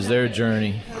that this is their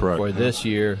journey for this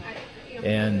year,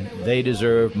 and they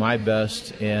deserve my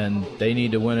best, and they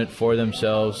need to win it for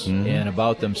themselves and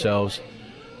about themselves.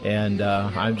 and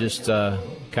I'm just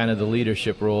kind of the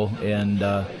leadership role and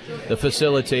the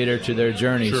facilitator to their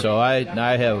journey. Sure. So I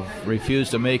have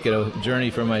refused to make it a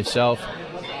journey for myself,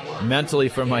 mentally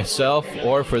for myself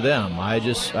or for them.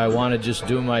 I want to just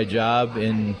do my job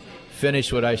and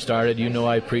finish what I started. You know,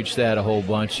 I preach that a whole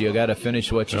bunch. You got to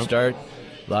finish what you start.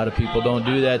 A lot of people don't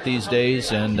do that these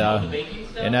days, and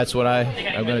that's what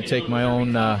I'm going to take my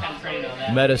own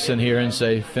medicine here and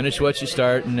say, finish what you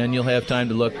start, and then you'll have time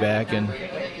to look back.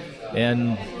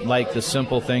 And like the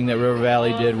simple thing that River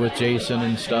Valley did with Jason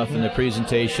and stuff in the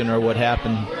presentation, or what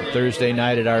happened Thursday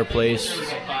night at our place,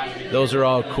 those are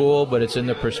all cool, but it's in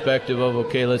the perspective of,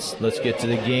 okay, let's get to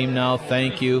the game now.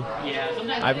 Thank you.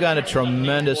 I've got a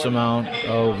tremendous amount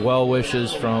of well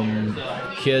wishes from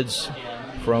kids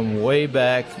from way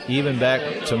back, even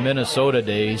back to Minnesota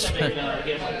days,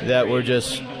 that were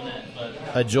just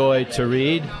a joy to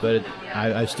read, but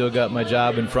I still got my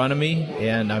job in front of me,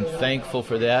 and I'm thankful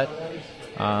for that.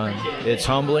 It's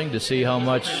humbling to see how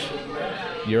much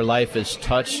your life is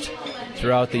touched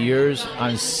throughout the years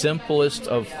on simplest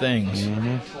of things,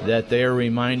 that they're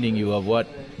reminding you of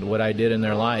what I did in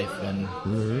their life,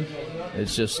 and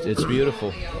it's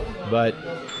beautiful. But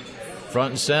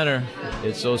front and center,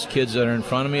 it's those kids that are in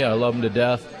front of me. I love them to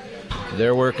death.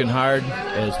 They're working hard,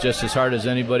 just as hard as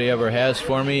anybody ever has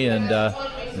for me, and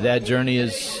that journey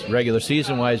is regular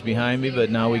season-wise behind me, but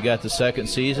now we got the second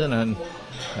season, and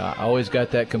I always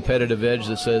got that competitive edge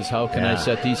that says, how can I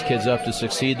set these kids up to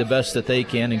succeed the best that they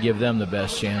can and give them the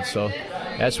best chance? So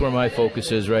that's where my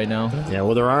focus is right now. Yeah,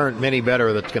 well, there aren't many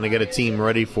better that's going to get a team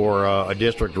ready for a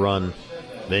district run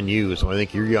than you. So I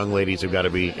think your young ladies have got to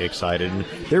be excited. And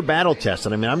they're battle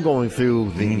tested. I mean, I'm going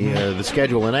through the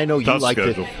schedule, and I know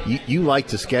you like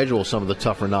to schedule some of the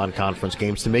tougher non-conference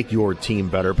games to make your team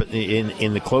better. But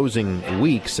in the closing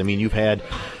weeks, I mean, you've had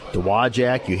the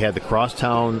Wajak, you had the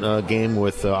Crosstown game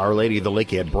with Our Lady of the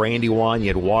Lake, you had Brandywine, you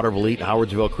had Waterville Elite,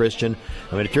 Howardsville Christian.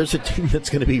 I mean, if there's a team that's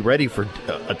going to be ready for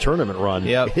a tournament run,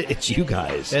 it's you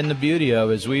guys. And the beauty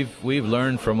of it is we've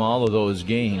learned from all of those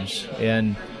games,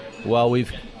 and while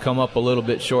we've come up a little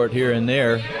bit short here and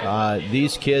there,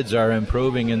 these kids are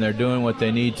improving and they're doing what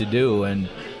they need to do, and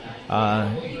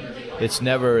it's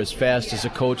never as fast as a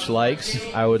coach likes.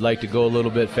 I would like to go a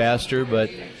little bit faster, but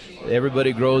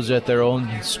everybody grows at their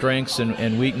own strengths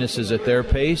and weaknesses at their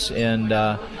pace, and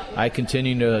I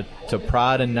continue to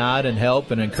prod and nod and help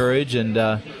and encourage,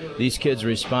 and these kids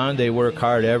respond. They work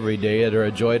hard every day. They're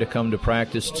a joy to come to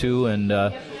practice too,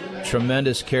 and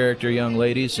tremendous character young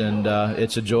ladies, and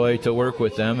it's a joy to work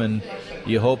with them, and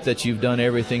you hope that you've done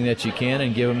everything that you can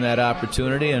and give them that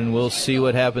opportunity, and we'll see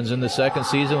what happens in the second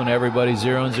season when everybody's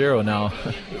 0-0 now.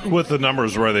 With the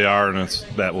numbers where they are, and it's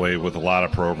that way with a lot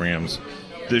of programs,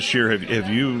 this year have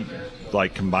you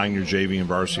combined your JV and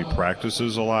varsity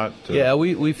practices a lot? Yeah,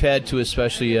 we've had to,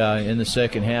 especially in the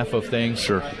second half of things.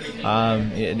 Sure.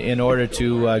 In order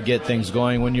to get things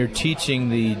going. When you're teaching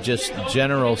the just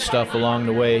general stuff along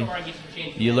the way,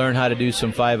 you learn how to do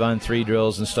some 5-on-3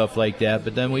 drills and stuff like that.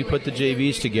 But then we put the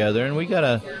JVs together, and we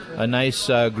got a nice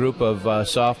group of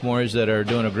sophomores that are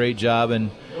doing a great job,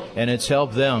 and it's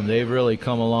helped them. They've really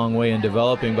come a long way in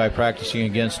developing by practicing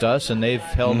against us, and they've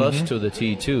held us to the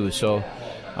tee too. So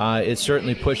it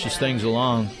certainly pushes things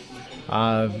along.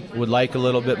 Would like a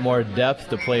little bit more depth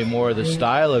to play more of the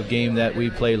style of game that we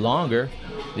play longer.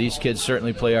 These kids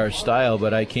certainly play our style,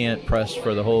 but I can't press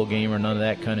for the whole game or none of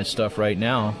that kind of stuff right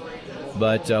now.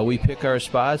 But we pick our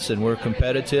spots, and we're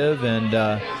competitive, and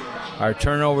our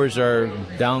turnovers are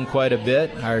down quite a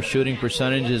bit. Our shooting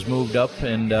percentage has moved up,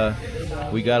 and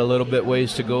we got a little bit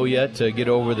ways to go yet to get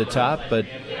over the top, but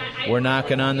we're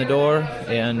knocking on the door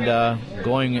and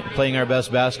playing our best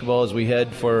basketball as we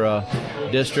head for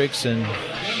districts, and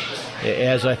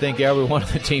as I think every one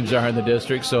of the teams are in the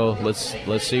district. So let's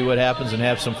see what happens and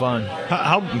have some fun.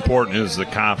 How important is the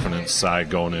confidence side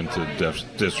going into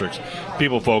districts?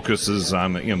 People focuses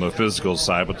on the physical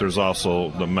side, but there's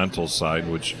also the mental side,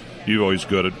 which you've always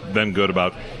been good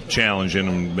about challenging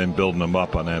and building them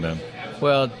up on that end.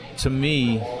 Well, to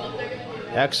me,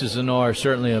 X's and O are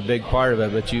certainly a big part of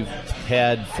it, but you've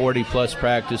had 40-plus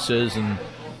practices and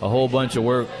a whole bunch of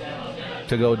work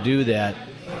to go do that.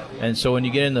 And so when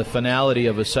you get in the finality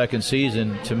of a second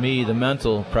season, to me, the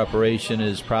mental preparation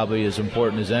is probably as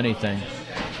important as anything.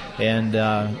 And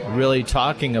really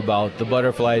talking about the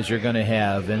butterflies you're going to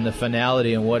have and the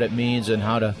finality and what it means and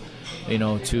how to,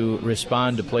 to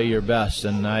respond to play your best.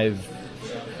 And I've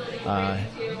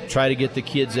tried to get the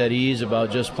kids at ease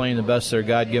about just playing the best of their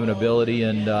God-given ability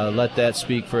and let that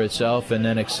speak for itself, and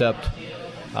then accept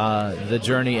the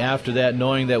journey after that,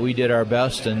 knowing that we did our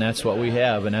best, and that's what we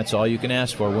have, and that's all you can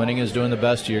ask for. Winning is doing the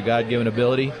best of your God-given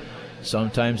ability.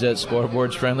 Sometimes that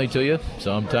scoreboard's friendly to you,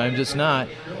 sometimes it's not.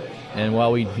 And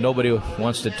while nobody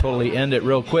wants to totally end it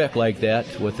real quick like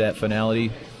that with that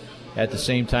finality, at the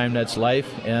same time, that's life.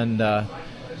 And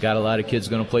got a lot of kids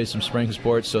going to play some spring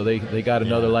sports, so they got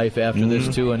another life after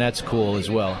this too, and that's cool as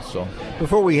well. So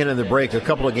before we hit in the break, a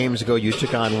couple of games ago, you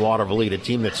took on Watervliet, a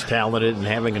team that's talented and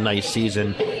having a nice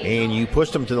season, and you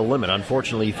pushed them to the limit.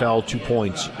 Unfortunately, you fell 2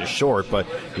 points short, but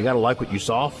you got to like what you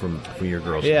saw from your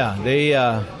girls. Yeah,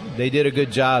 they did a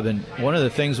good job, and one of the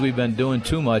things we've been doing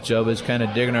too much of is kind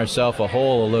of digging ourselves a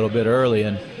hole a little bit early,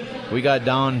 and we got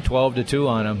down 12-2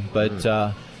 on them,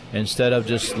 but instead of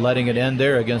just letting it end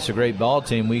there against a great ball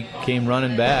team, we came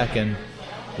running back, and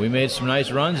we made some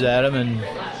nice runs at them, and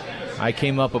I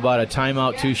came up about a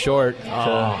timeout too short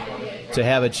to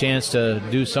have a chance to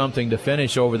do something to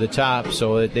finish over the top,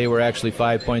 so that they were actually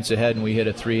 5 points ahead, and we hit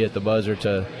a 3 at the buzzer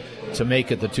to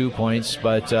make it the 2 points.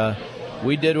 But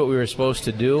we did what we were supposed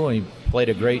to do, and we played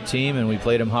a great team, and we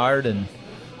played them hard, and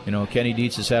Kenny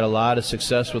Dietz has had a lot of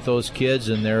success with those kids,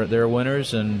 and they're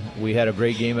winners, and we had a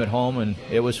great game at home, and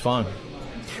it was fun.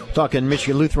 Talking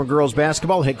Michigan Lutheran girls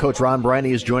basketball, head coach Ron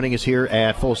Briney is joining us here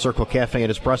at Full Circle Cafe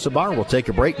and Espresso Bar. We'll take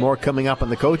a break. More coming up on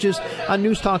the coaches on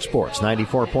News Talk Sports,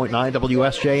 94.9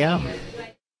 WSJM.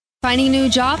 Finding a new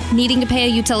job? Needing to pay a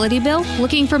utility bill?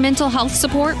 Looking for mental health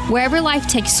support? Wherever life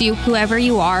takes you, whoever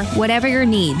you are, whatever your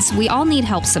needs, we all need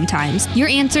help sometimes. Your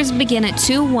answers begin at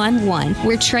 211,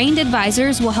 where trained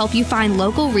advisors will help you find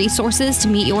local resources to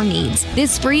meet your needs.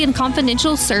 This free and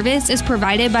confidential service is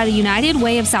provided by the United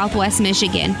Way of Southwest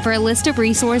Michigan. For a list of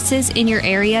resources in your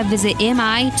area, visit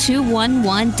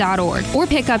mi211.org or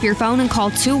pick up your phone and call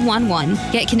 211.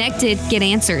 Get connected, get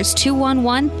answers.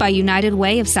 211 by United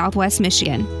Way of Southwest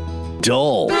Michigan.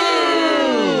 Dull.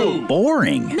 No.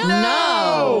 Boring.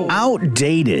 No.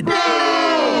 Outdated.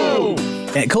 No.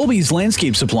 At Colby's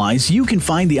Landscape Supplies, you can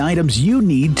find the items you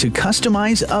need to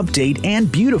customize, update,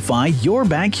 and beautify your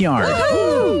backyard.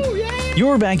 Woo-hoo!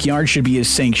 Your backyard should be a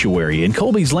sanctuary, and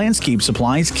Colby's Landscape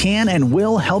Supplies can and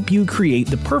will help you create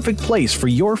the perfect place for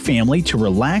your family to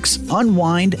relax,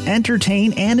 unwind,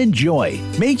 entertain, and enjoy.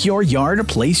 Make your yard a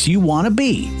place you want to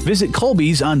be. Visit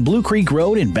Colby's on Blue Creek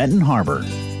Road in Benton Harbor.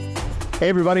 Hey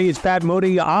everybody, it's Pat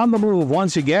Moody on the move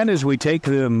once again as we take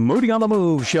the Moody on the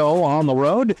Move show on the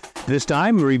road. This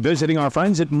time revisiting our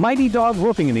friends at Mighty Dog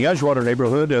Roofing in the Edgewater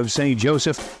neighborhood of St.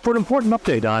 Joseph for an important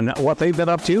update on what they've been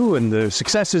up to and the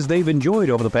successes they've enjoyed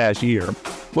over the past year.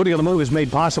 Moody on the Move is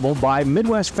made possible by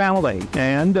Midwest Family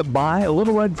and by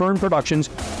Little Red Fern Productions,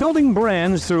 building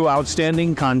brands through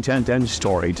outstanding content and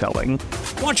storytelling.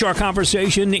 Watch our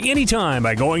conversation anytime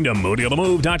by going to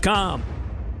moodyonthemove.com.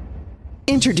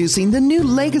 Introducing the new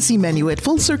Legacy menu at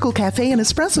Full Circle Cafe and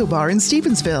Espresso Bar in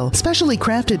Stevensville, specially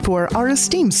crafted for our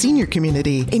esteemed senior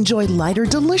community. Enjoy lighter,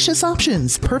 delicious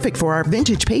options, perfect for our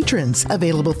vintage patrons.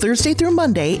 Available Thursday through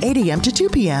Monday, 8 a.m. to 2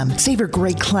 p.m. Savor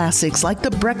great classics like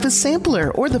the Breakfast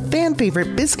Sampler or the fan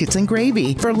favorite biscuits and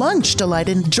gravy. For lunch, delight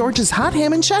in George's Hot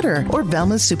Ham and Cheddar or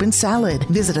Velma's Soup and Salad.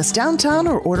 Visit us downtown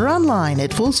or order online at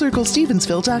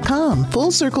FullCircleStevensville.com.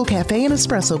 Full Circle Cafe and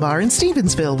Espresso Bar in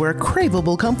Stevensville, where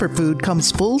craveable comfort food comes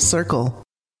full circle.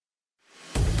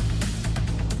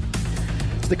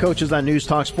 The coaches on News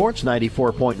Talk Sports,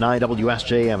 94.9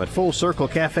 WSJM at Full Circle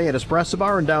Cafe and Espresso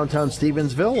Bar in downtown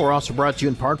Stevensville. We're also brought to you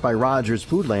in part by Rogers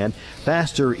Foodland.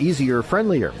 Faster, easier,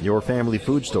 friendlier, your family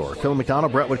food store. Phil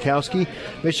McDonald, Brett Witkowski,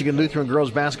 Michigan Lutheran girls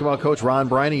basketball coach Ron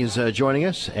Briney is joining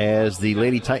us as the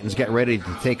Lady Titans get ready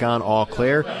to take on Eau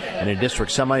Claire in a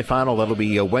district semifinal. That'll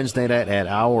be Wednesday night at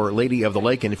Our Lady of the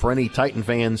Lake. And for any Titan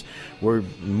fans, we're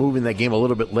moving that game a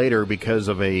little bit later because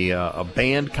of a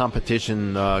band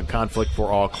competition conflict for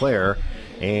Eau Claire.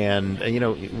 And,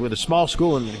 with a small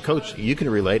school, and Coach, you can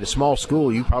relate, a small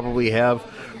school, you probably have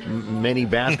many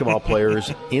basketball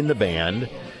players in the band.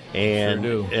 And,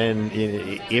 sure do. And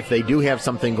if they do have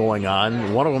something going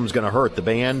on, one of them is going to hurt the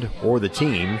band or the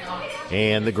team.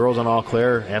 And the girls on Eau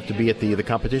Claire have to be at the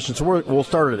competition. So we'll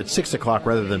start it at 6 o'clock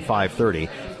rather than 5:30.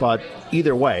 But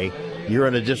either way, you're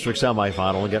in a district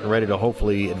semifinal and getting ready to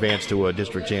hopefully advance to a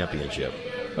district championship.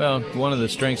 Well, one of the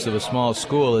strengths of a small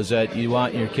school is that you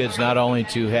want your kids not only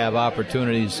to have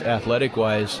opportunities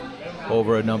athletic-wise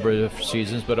over a number of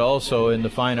seasons, but also in the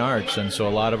fine arts. And so a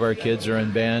lot of our kids are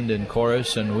in band and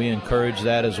chorus, and we encourage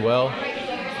that as well.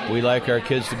 We like our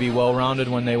kids to be well-rounded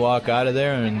when they walk out of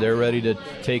there, and they're ready to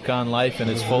take on life in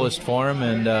its fullest form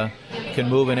and can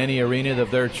move in any arena of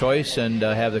their choice and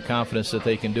have the confidence that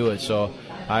they can do it. So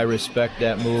I respect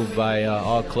that move by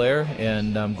Eau Claire,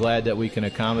 and I'm glad that we can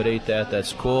accommodate that.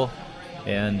 That's cool.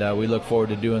 And we look forward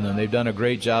to doing them. They've done a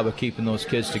great job of keeping those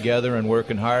kids together and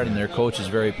working hard, and their coach is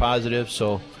very positive.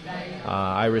 So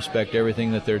I respect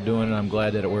everything that they're doing, and I'm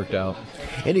glad that it worked out.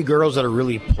 Any girls that are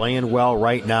really playing well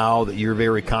right now that you're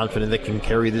very confident that can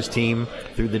carry this team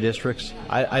through the districts?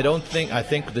 I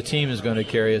think the team is going to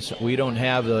carry us. We don't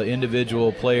have the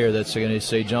individual player that's going to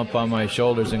say, jump on my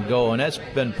shoulders and go. And that's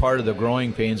been part of the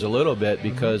growing pains a little bit,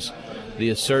 because the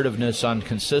assertiveness on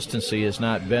consistency has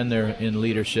not been there in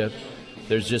leadership.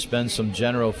 There's just been some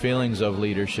general feelings of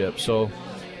leadership. So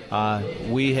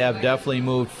we have definitely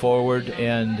moved forward,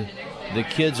 and the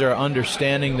kids are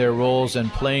understanding their roles and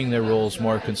playing their roles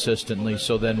more consistently,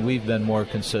 so then we've been more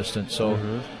consistent. So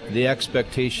the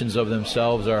expectations of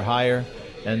themselves are higher,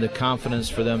 and the confidence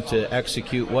for them to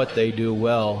execute what they do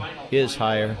well is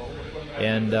higher.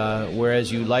 And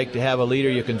whereas you like to have a leader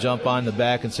you can jump on the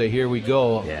back and say, here we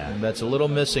go, that's a little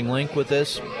missing link with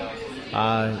this.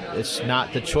 It's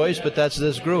not the choice, but that's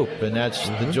this group, and that's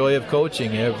the joy of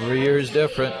coaching. Every year is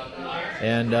different,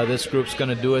 and this group's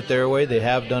going to do it their way. They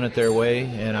have done it their way,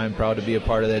 and I'm proud to be a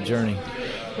part of that journey.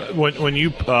 When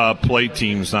you play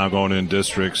teams now going in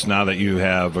districts, now that you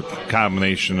have a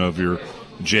combination of your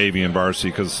JV and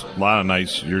varsity, because a lot of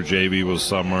nights your JV was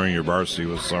somewhere and your varsity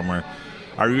was somewhere,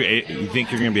 you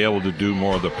think you're going to be able to do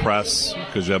more of the press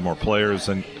because you have more players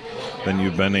than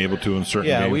you've been able to in certain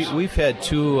games? Yeah, we've had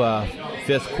two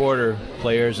fifth quarter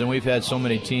players, and we've had so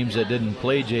many teams that didn't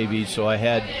play JV, so I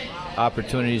had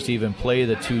opportunities to even play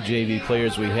the two JV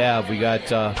players we have. We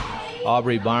got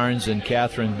Aubrey Barnes and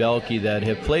Catherine Belke that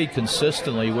have played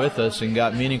consistently with us and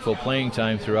got meaningful playing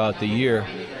time throughout the year,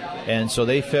 and so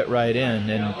they fit right in.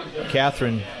 And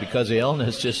Catherine, because of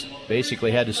illness, just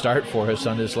basically had to start for us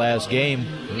on this last game,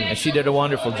 and she did a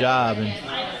wonderful job.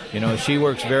 And she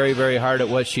works very, very hard at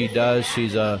what she does.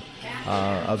 She's a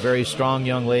very strong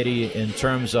young lady in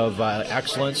terms of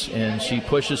excellence, and she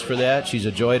pushes for that. She's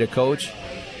a joy to coach.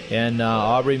 And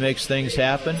Aubrey makes things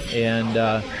happen. And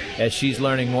as she's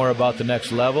learning more about the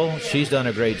next level, she's done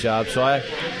a great job. So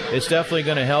it's definitely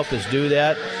going to help us do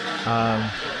that.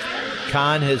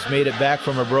 Khan has made it back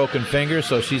from her broken finger,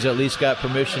 so she's at least got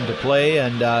permission to play.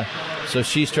 And so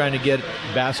she's trying to get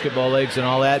basketball legs and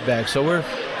all that back. So we're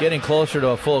getting closer to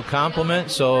a full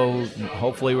complement. So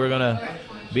hopefully we're going to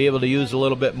be able to use a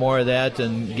little bit more of that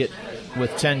and get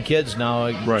with 10 kids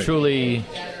now, truly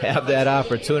have that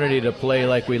opportunity to play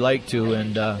like we like to,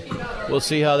 and we'll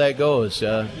see how that goes.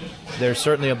 There's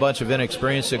certainly a bunch of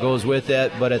inexperience that goes with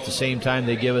that, but at the same time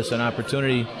they give us an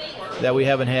opportunity that we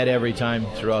haven't had every time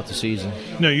throughout the season.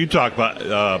 You talk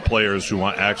about players who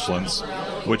want excellence,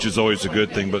 which is always a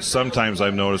good thing, but sometimes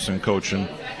I've noticed in coaching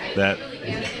that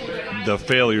the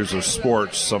failures of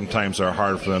sports sometimes are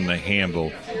hard for them to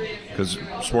handle, because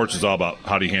sports is all about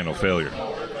how do you handle failure.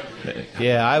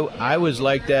 Yeah, I was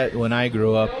like that when I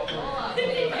grew up.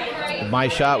 If my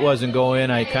shot wasn't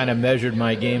going, I kind of measured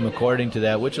my game according to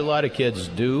that, which a lot of kids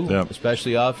do,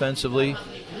 especially offensively.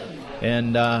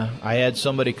 And I had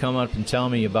somebody come up and tell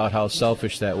me about how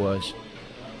selfish that was.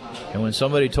 And when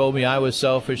somebody told me I was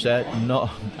selfish,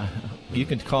 you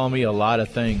can call me a lot of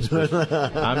things, but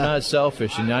I'm not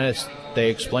selfish. And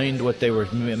they explained what they were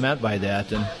meant by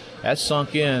that, and that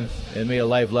sunk in and made a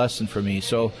life lesson for me.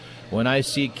 So when I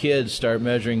see kids start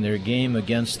measuring their game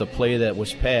against the play that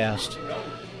was passed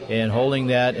and holding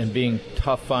that and being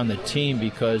tough on the team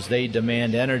because they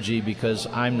demand energy because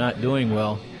I'm not doing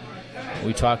well,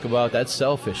 we talk about that's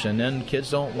selfish. And then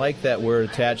kids don't like that word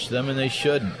attached to them, and they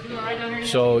shouldn't.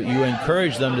 So you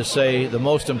encourage them to say the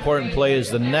most important play is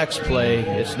the next play.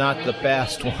 It's not the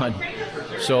past one.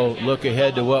 So look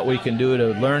ahead to what we can do to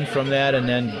learn from that and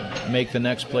then make the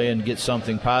next play and get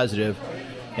something positive.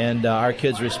 And our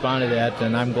kids responded to that,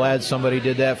 and I'm glad somebody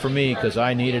did that for me because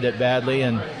I needed it badly,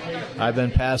 and I've been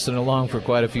passing it along for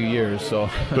quite a few years. So,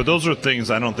 but those are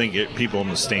things I don't think people in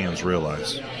the stands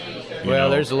realize.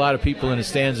 There's a lot of people in the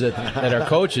stands that are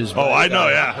coaches. But, I know,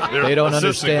 yeah. They don't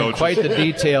understand coaches. Quite the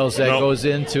details that goes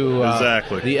into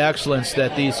exactly the excellence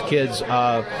that these kids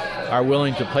are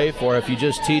willing to pay for if you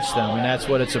just teach them, and that's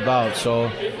what it's about. So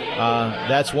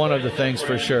that's one of the things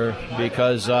for sure,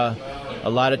 because a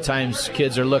lot of times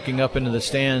kids are looking up into the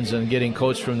stands and getting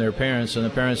coached from their parents, and the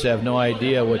parents have no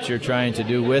idea what you're trying to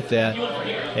do with that.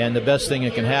 And the best thing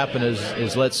that can happen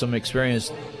is let some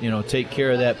experience, take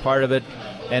care of that part of it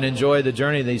and enjoy the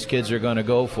journey these kids are going to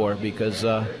go for, because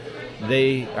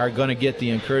they are going to get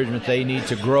the encouragement they need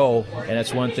to grow, and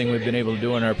that's one thing we've been able to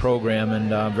do in our program,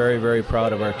 and I'm very, very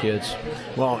proud of our kids.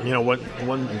 Well,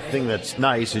 one thing that's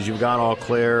nice is you've got Eau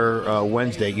Claire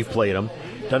Wednesday. You've played them.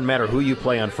 doesn't matter who you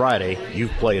play on Friday,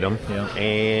 you've played them,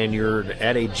 and you're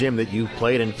at a gym that you've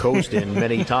played and coached in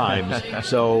many times.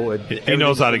 So he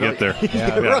knows how to get there. He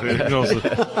knows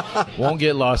won't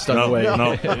get lost on the way.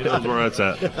 No, he knows where that's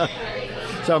at.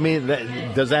 So I mean,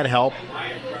 does that help?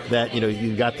 That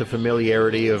you got the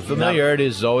familiarity of familiarity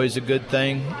is always a good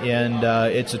thing, and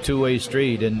it's a two-way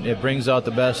street, and it brings out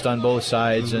the best on both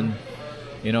sides. And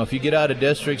if you get out of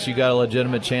districts, you got a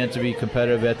legitimate chance to be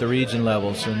competitive at the region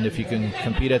levels, and if you can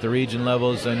compete at the region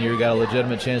levels, then you got a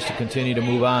legitimate chance to continue to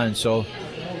move on. So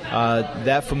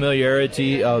that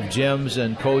familiarity of gyms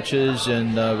and coaches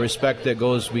and respect that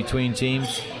goes between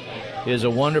teams is a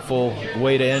wonderful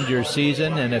way to end your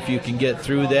season. And if you can get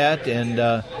through that,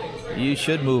 and you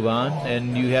should move on,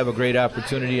 and you have a great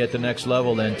opportunity at the next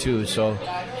level then too. So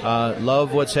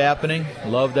love what's happening.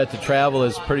 Love that the travel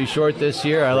is pretty short this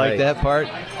year. I like that part.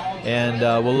 And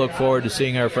we'll look forward to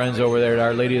seeing our friends over there at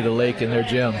Our Lady of the Lake in their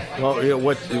gym. Well,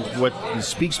 what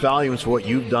speaks volumes for what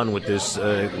you've done with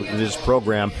this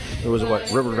program. It was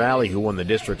River Valley who won the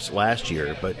districts last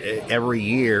year, but every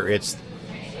year it's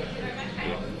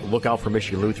look out for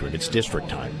Michigan Lutheran. It's district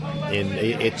time, and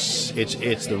it's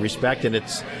the respect, and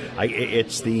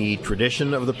it's the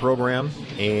tradition of the program.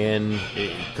 And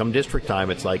come district time,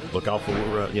 it's like look out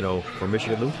for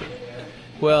Michigan Lutheran.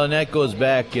 Well, and that goes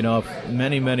back,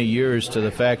 many years to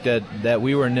the fact that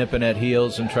we were nipping at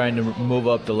heels and trying to move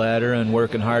up the ladder and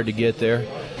working hard to get there.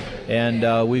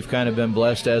 And we've kind of been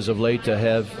blessed as of late to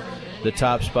have the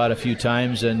top spot a few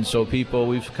times, and so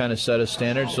we've kind of set a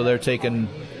standard, so they're taking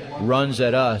runs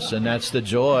at us, and that's the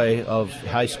joy of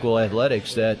high school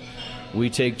athletics, that we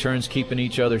take turns keeping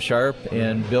each other sharp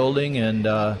and building, and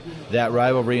that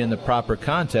rivalry in the proper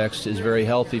context is very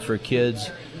healthy for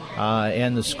kids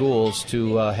and the schools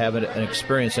to have an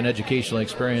educational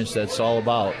experience that's all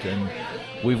about. And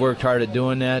we've worked hard at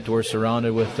doing that. We're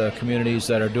surrounded with communities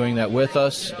that are doing that with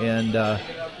us, and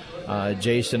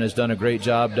Jason has done a great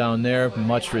job down there.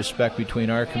 Much respect between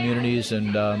our communities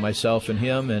and myself and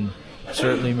him, and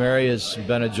certainly Mary has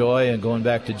been a joy, and going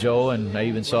back to Joe, and I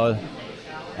even saw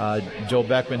Joe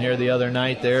Beckman here the other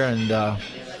night there,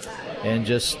 and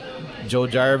just Joe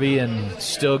Jarvie, and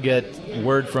still get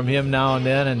word from him now and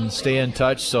then and stay in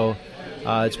touch. So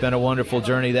it's been a wonderful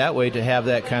journey that way. To have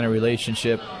that kind of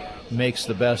relationship makes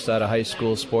the best out of high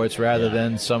school sports rather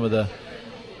than some of the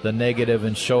negative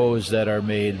and shows that are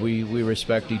made. We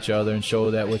respect each other and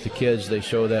show that with the kids. They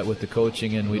show that with the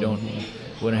coaching, and we don't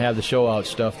have the show out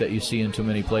stuff that you see in too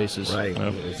many places. Right,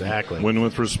 exactly. Win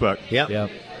with respect.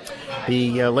 Yep.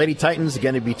 The Lady Titans are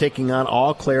going to be taking on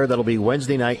Eau Claire. That'll be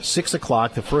Wednesday night, 6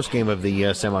 o'clock, the first game of the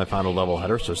semifinal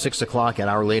doubleheader. So 6 o'clock at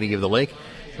Our Lady of the Lake.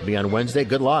 It'll be on Wednesday.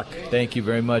 Good luck. Thank you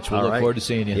very much. We'll look forward to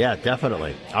seeing you. Yeah,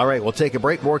 definitely. All right, we'll take a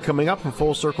break. More coming up from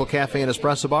Full Circle Cafe and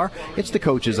Espresso Bar. It's the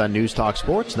Coaches on News Talk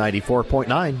Sports,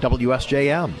 94.9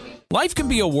 WSJM. Life can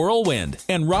be a whirlwind,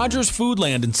 and Rogers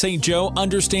Foodland in St. Joe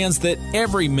understands that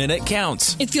every minute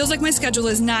counts. It feels like my schedule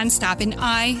is nonstop, and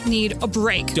I need a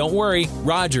break. Don't worry,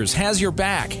 Rogers has your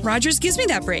back. Rogers gives me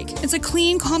that break. It's a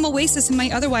clean, calm oasis in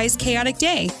my otherwise chaotic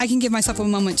day. I can give myself a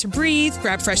moment to breathe,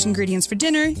 grab fresh ingredients for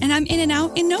dinner, and I'm in and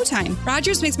out in no time.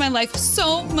 Rogers makes my life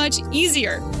so much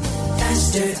easier.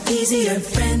 Faster, easier,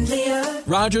 friendlier.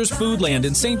 Rogers Foodland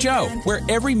in St. Joe, where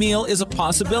every meal is a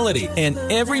possibility and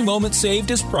every moment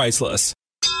saved is priceless.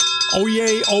 Oh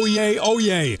yay, oh yay, oh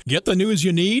yay. Get the news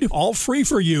you need, all free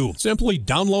for you. Simply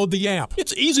download the app.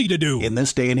 It's easy to do. In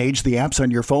this day and age, the apps on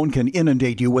your phone can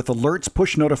inundate you with alerts,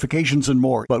 push notifications, and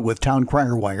more. But with Town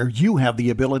Crier Wire, you have the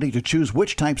ability to choose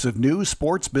which types of news,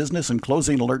 sports, business, and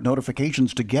closing alert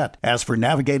notifications to get. As for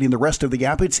navigating the rest of the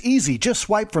app, it's easy. Just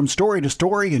swipe from story to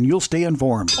story and you'll stay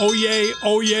informed. Oh yay,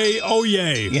 oh yay, oh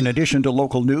yay. In addition to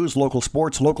local news, local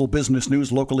sports, local business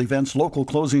news, local events, local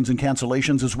closings and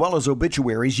cancellations, as well as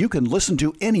obituaries, you can listen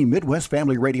to any Midwest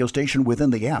family radio station within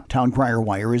the app. Town Crier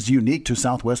Wire is unique to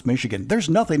Southwest Michigan. There's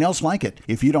nothing else like it.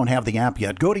 If you don't have the app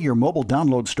yet, go to your mobile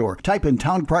download store, type in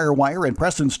Town Crier Wire and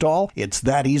press install. It's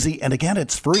that easy, and again,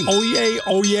 it's free. Oh yay,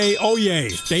 oh yay, oh yay.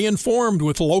 Stay informed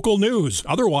with local news.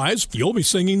 Otherwise, you'll be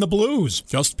singing the blues.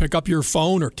 Just pick up your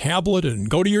phone or tablet and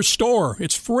go to your store.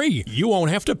 It's free. You won't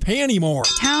have to pay anymore.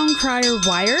 Town Crier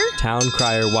Wire? Town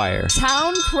Crier Wire.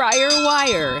 Town Crier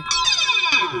Wire.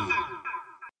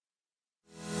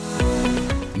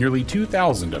 Nearly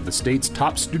 2,000 of the state's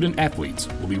top student athletes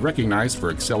will be recognized for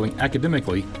excelling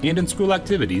academically and in school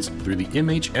activities through the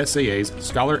MHSAA's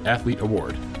Scholar Athlete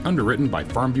Award, underwritten by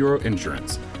Farm Bureau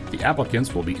Insurance. The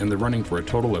applicants will be in the running for a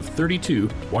total of 32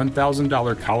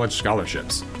 $1,000 college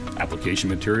scholarships. Application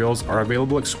materials are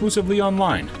available exclusively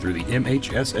online through the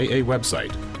MHSAA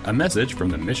website. A message from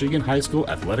the Michigan High School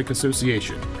Athletic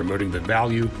Association, promoting the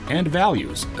value and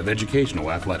values of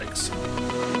educational athletics.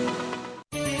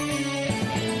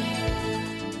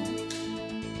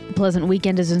 Pleasant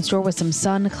weekend is in store with some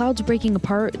sun. Clouds breaking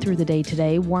apart through the day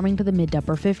today, warming to the mid to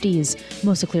upper 50s.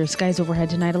 Mostly clear skies overhead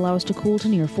tonight allow us to cool to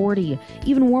near 40.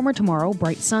 Even warmer tomorrow,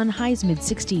 bright sun, highs mid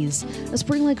 60s. A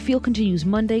spring-like feel continues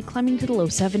Monday, climbing to the low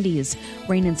 70s.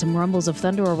 Rain and some rumbles of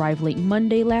thunder arrive late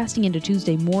Monday, lasting into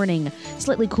Tuesday morning.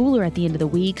 Slightly cooler at the end of the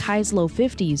week, highs low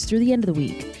 50s through the end of the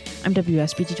week. I'm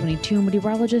WSBT 22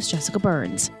 meteorologist Jessica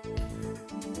Burns.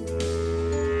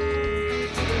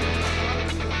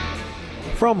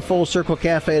 From Full Circle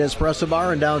Cafe and Espresso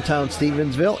Bar in downtown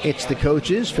Stevensville, it's the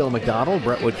coaches, Phil McDonald,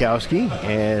 Brett Witkowski,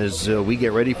 as we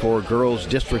get ready for girls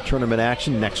district tournament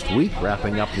action next week,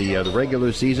 wrapping up the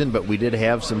regular season. But we did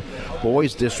have some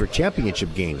boys district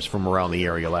championship games from around the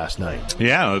area last night.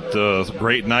 Yeah, it's a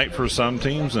great night for some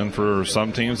teams, and for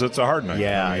some teams it's a hard night.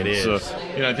 Yeah, it is.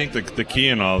 I think the key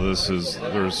in all this is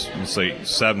there's, let's say,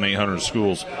 700-800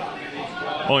 schools.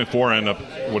 Only 4 end up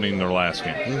winning their last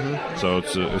game. Mm-hmm. So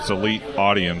it's elite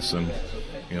audience, and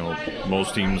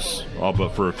most teams, all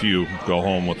but for a few, go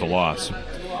home with a loss.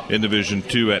 In Division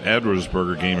 2 at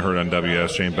Edwardsburg, a game heard on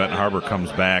WSJ, Benton Harbor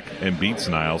comes back and beats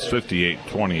Niles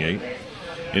 58-28.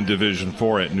 In Division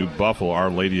 4 at New Buffalo,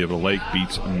 Our Lady of the Lake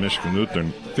beats Michigan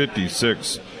Lutheran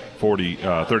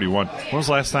 56-31. When was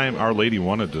the last time Our Lady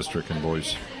won a district in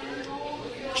boys?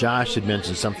 Josh had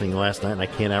mentioned something last night, and I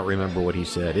cannot remember what he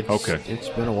said. It's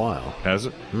been a while. Has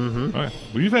it? Mm-hmm. All right.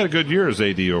 Well, you've had a good year as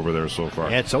AD over there so far.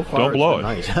 Yeah, so far. Don't blow it.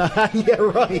 Nice. Yeah,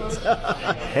 right.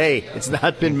 Hey, it's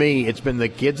not been me. It's been the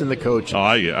kids and the coaches. Oh,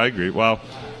 I agree. Well,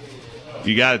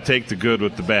 you got to take the good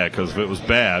with the bad, because if it was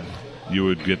bad, you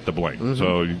would get the blame. Mm-hmm.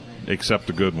 So you accept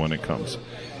the good when it comes.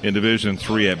 In Division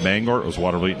 3 at Bangor, it was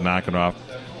Watervliet knocking off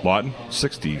Lawton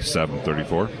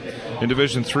 67-34. In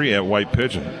Division 3 at White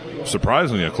Pigeon,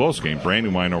 surprisingly a close game,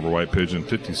 Brandywine over White Pigeon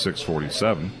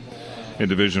 56-47. In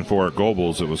Division 4 at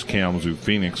Gobles, it was Kalamazoo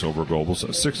Phoenix over Gobles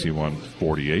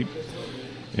 61-48.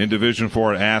 In Division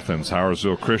 4 at Athens,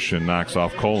 Howersville Christian knocks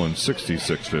off Colon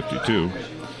 66-52.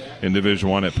 In Division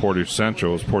 1 at Portage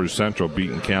Central, it was Portage Central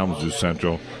beating Kalamazoo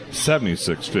Central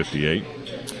 76-58.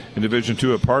 In Division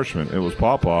 2 at Parchment, it was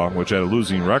Pawpaw, which had a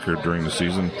losing record during the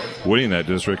season, winning that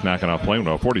district, knocking off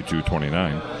Plainville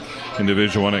 42-29. In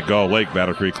Division 1 at Gull Lake,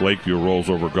 Battle Creek Lakeview rolls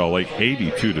over Gull Lake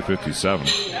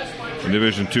 82-57. In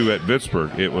Division 2 at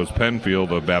Pittsburgh, it was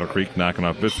Penfield of Battle Creek knocking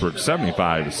off Pittsburgh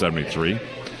 75-73.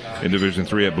 In Division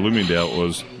 3 at Bloomingdale, it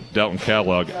was Delton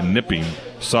Kellogg nipping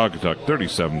Saugatuck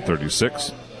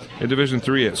 37-36. In Division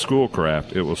 3 at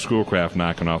Schoolcraft, it was Schoolcraft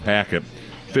knocking off Hackett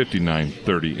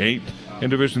 59-38. In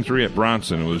Division 3 at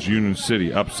Bronson, it was Union City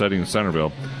upsetting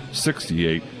Centerville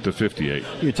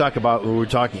 68-58. You talk about, we were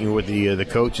talking with the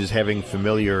coaches having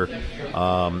familiar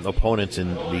opponents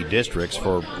in the districts.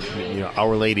 For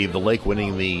Our Lady of the Lake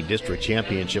winning the district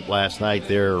championship last night,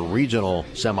 their regional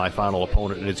semifinal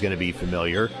opponent is going to be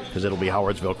familiar because it'll be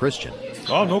Howardsville Christian.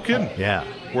 Oh, no kidding. Yeah.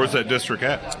 Where's that district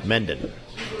at? Mendon.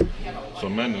 So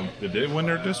Mendon, did they win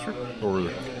their district? Or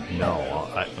no.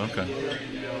 Okay.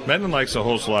 Mendon likes to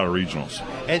host a lot of regionals.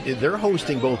 And they're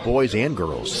hosting both boys and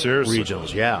girls. Seriously?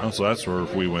 Regionals, yeah. Oh, so that's where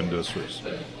if we win districts,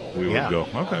 we would go.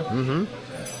 Okay. Mm-hmm.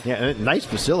 Yeah, nice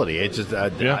facility. It's just,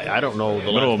 I don't know.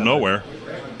 The middle of nowhere.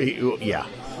 Yeah.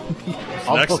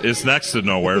 It's next to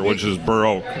nowhere, which is Burr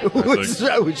Oak.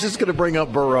 I was just going to bring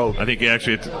up Burr Oak. I think you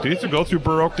actually do you have to go through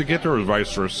Burr Oak to get there, or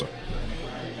vice versa?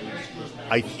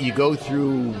 You go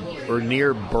through or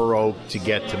near Burr Oak to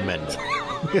get to Mendon.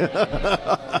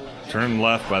 Turn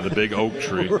left by the big oak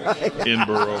tree in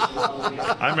Burr Oak.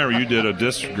 I remember you did a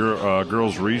district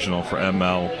girls regional for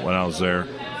ML when I was there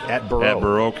at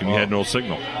Burr Oak, and you had no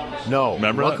signal. No,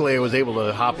 remember luckily I was able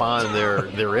to hop on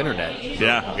their internet.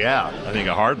 Yeah. I think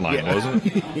a hard line, wasn't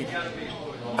it?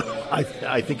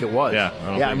 I think it was. Yeah.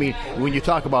 I mean, when you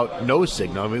talk about no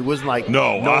signal, I mean, it wasn't like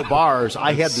no bars.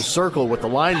 I had the circle with the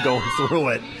line going through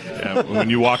it. Yeah, when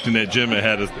you walked in that gym, it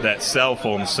had that cell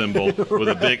phone symbol with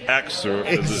a big X or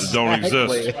that don't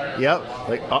exist. Yep.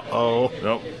 Like, uh-oh.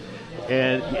 Yep.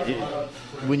 And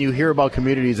when you hear about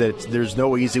communities that there's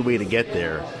no easy way to get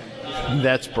there,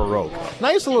 that's Burr Oak.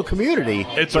 Nice little community.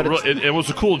 It was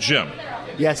a cool gym.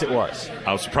 Yes, it was.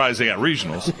 I was surprised they got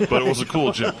regionals, but it was a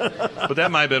cool gym. But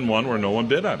that might have been one where no one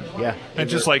bid on it. Yeah. And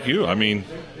just like you, I mean,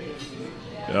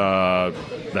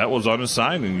 that was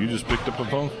unassigned, and you just picked up the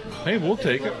phone. Hey, we'll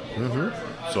take it. Mm-hmm.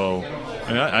 So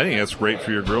I think that's great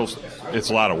for your girls. It's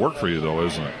a lot of work for you, though,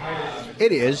 isn't it?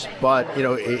 It is, but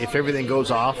if everything goes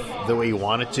off the way you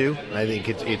want it to, I think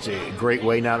it's a great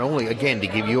way not only, again, to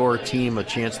give your team a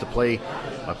chance to play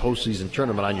a postseason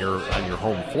tournament on your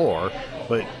home floor,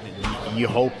 but you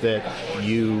hope that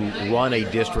you run a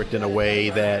district in a way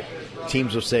that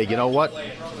teams will say, you know what,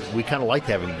 we kind of like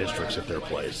having districts at their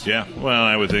place. Yeah, well,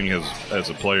 I would think as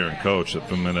a player and coach that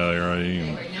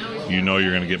familiarity, you know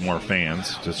you're going to get more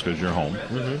fans just because you're home.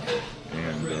 Mm-hmm.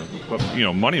 And but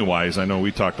money-wise, I know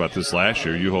we talked about this last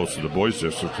year. You hosted the boys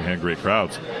district and had great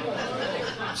crowds.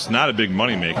 It's not a big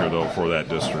moneymaker, though, for that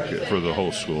district, for the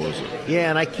whole school, is it? Yeah,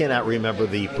 and I cannot remember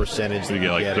the percentage. You get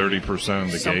like 30% of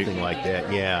the gate? Something like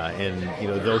that, yeah. And,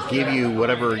 they'll give you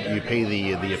whatever you pay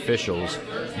the officials.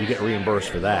 You get reimbursed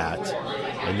for that.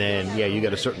 And then, yeah, you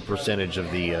get a certain percentage of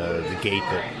the gate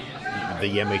that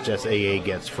the MHSAA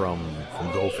gets from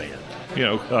GoFan.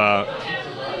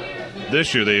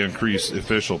 This year they increased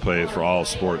official pay for all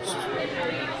sports.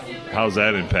 How's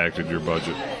that impacted your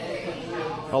budget?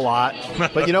 A lot.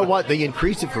 But you know what? They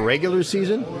increased it for regular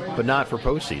season, but not for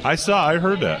postseason. I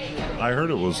heard that. I heard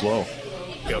it was low.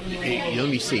 Let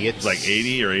me see. It's like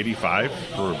 80 or 85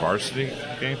 for a varsity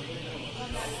game?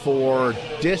 For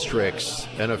districts,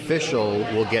 an official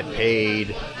will get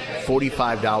paid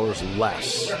 $45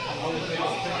 less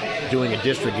doing a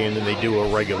district game than they do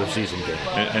a regular season game.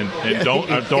 And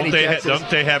don't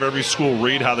they have every school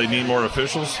read how they need more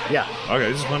officials? Yeah. Okay,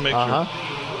 I just want to make sure.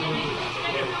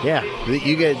 Yeah,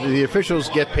 the officials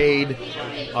get paid.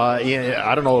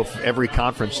 I don't know if every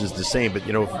conference is the same, but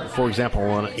for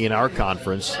example, in our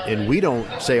conference, and we don't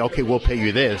say, okay, we'll pay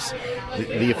you this.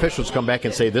 The officials come back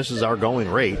and say, this is our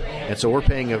going rate, and so we're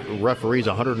paying referees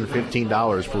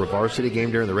 $115 for a varsity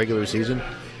game during the regular season.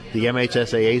 The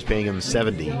MHSAA is paying them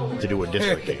 $70 to do a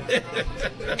district game.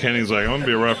 Kenny's like, I'm going to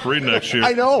be a referee next year.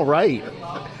 I know, right?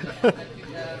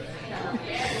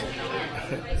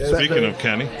 Speaking of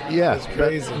Kenny. Yeah,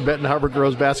 Benton Harbor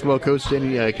girls basketball coach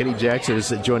Kenny Jackson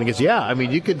is joining us. Yeah, I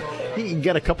mean, you can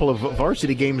get a couple of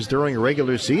varsity games during a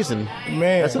regular season.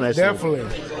 Man, that's a nice definitely.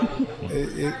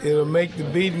 It'll make the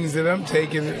beatings that I'm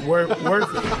taking worth it.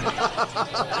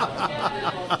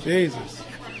 Jesus.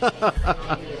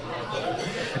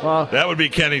 That would be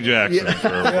Kenny Jackson.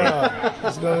 Yeah,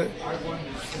 it's gonna.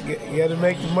 You got to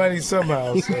make the money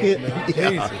somehow. So,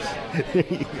 Jesus.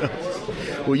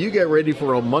 Well, you get ready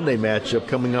for a Monday matchup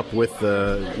coming up with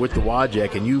the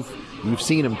Wajek, and you've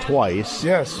seen them twice.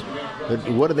 Yes. But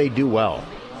what do they do well?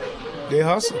 They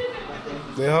hustle.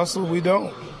 We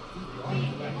don't.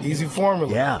 Easy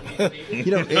formula. Yeah.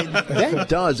 That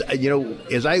does.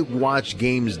 As I watch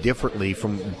games differently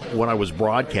from when I was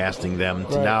broadcasting them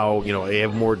to now, I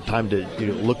have more time to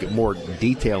look at more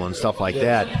detail and stuff like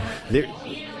that.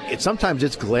 Sometimes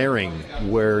it's glaring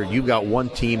where you got one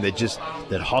team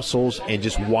that hustles and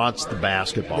just wants the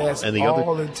basketball. That's and the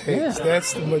all other, it takes. Yeah.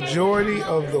 That's the majority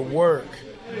of the work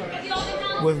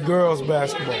with girls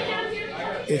basketball.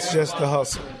 It's just the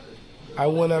hustle. I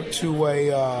went up to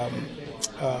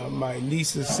my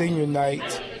niece's senior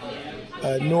night,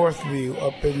 Northview,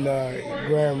 up in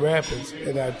Grand Rapids,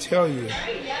 and I tell you,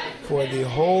 for the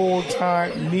whole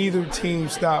time, neither team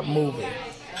stopped moving.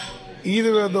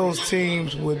 Either of those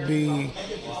teams would be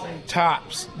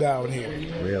tops down here.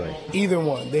 Really? Either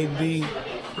one. They beat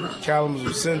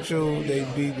Kalamazoo Central. They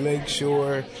beat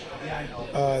Lakeshore.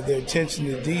 Their attention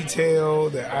to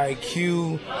detail, their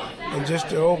IQ, and just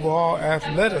their overall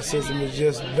athleticism is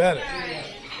just better.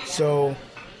 So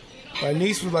my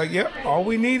niece was like, yep, all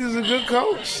we need is a good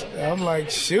coach. And I'm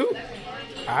like, shoot,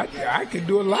 I could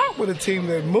do a lot with a team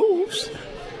that moves.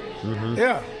 Mm-hmm.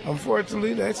 Yeah,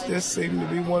 unfortunately, that's just seemed to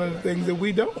be one of the things that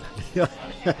we don't.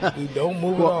 We don't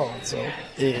move at all. So,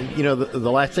 and,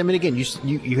 the last time, and again,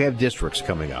 you have districts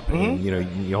coming up. Mm-hmm.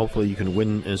 And, hopefully you can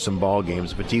win in some ball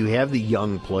games. But do you have the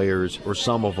young players, or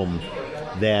some of them,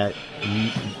 that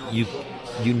you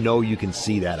can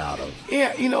see that out of?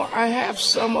 Yeah, I have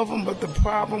some of them, but the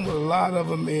problem with a lot of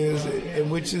them is,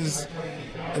 which is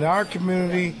in our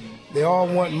community, they all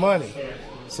want money.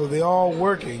 So they're all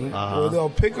working, or they'll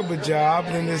pick up a job,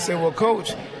 and then they say, well,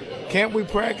 Coach, can't we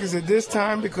practice at this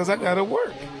time because I got to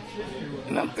work?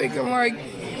 And I'm thinking, like,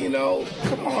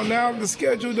 come on now, the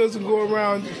schedule doesn't go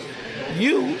around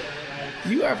you.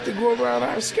 You have to go around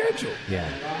our schedule. Yeah.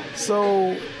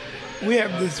 So we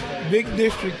have this big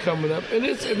district coming up,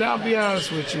 and I'll be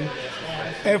honest with you,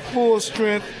 at full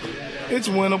strength, it's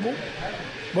winnable.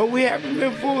 But we haven't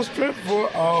been full strength for a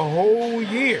whole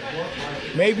year,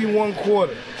 maybe one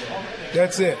quarter.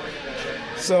 That's it.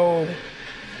 So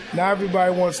now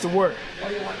everybody wants to work.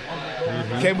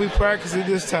 Mm-hmm. Can we practice it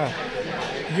this time?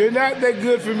 You're not that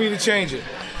good for me to change it.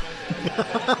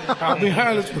 I'll be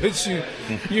honest with you.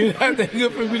 You're not that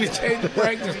good for me to change the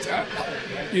practice time.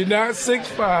 You're not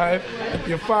 6'5",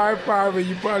 you're 5'5", and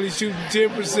you're probably shooting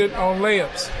 10% on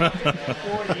layups.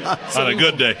 On a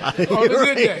good day. On a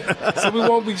good day. So we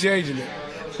won't be changing it.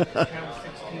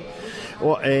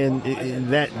 Well, and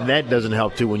that doesn't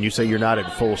help, too, when you say you're not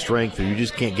at full strength or you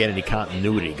just can't get any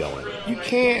continuity going. You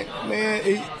can't, man.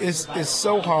 It's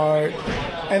so hard.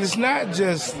 And it's not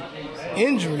just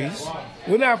injuries.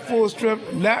 We're not full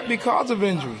strength, not because of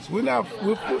injuries. We're not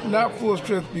full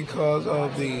strength because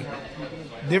of the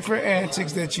different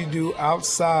antics that you do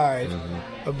outside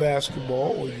of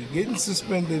basketball, or you're getting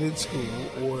suspended at school,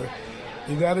 or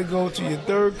you got to go to your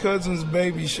third cousin's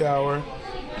baby shower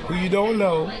who you don't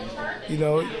know. You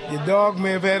know, your dog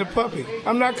may have had a puppy.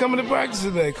 I'm not coming to practice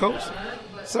today, Coach.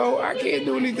 So I can't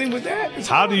do anything with that.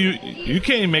 How do you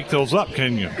can't even make those up,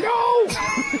 can you? No.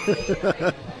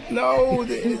 No.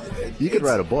 You could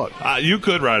write a book. You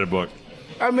could write a book.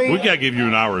 I mean, we got to give you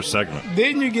an hour segment.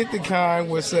 Then you get the kind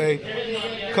where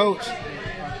say, Coach,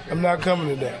 I'm not coming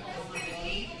today.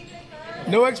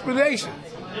 No explanation.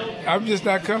 I'm just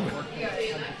not coming.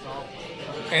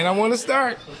 And I want to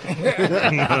start.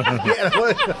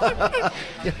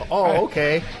 Oh,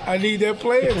 okay. I need that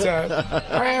playing time.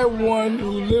 I had one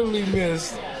who literally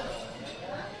missed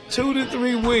 2 to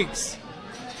 3 weeks.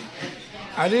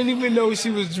 I didn't even know she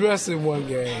was dressed in one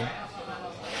game.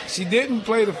 She didn't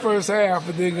play the first half,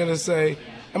 but they're going to say,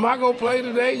 am I going to play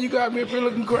today? You got me up here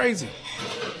looking crazy.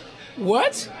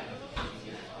 What?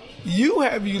 You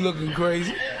have you looking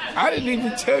crazy. I didn't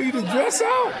even tell you to dress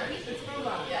out.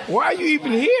 Why are you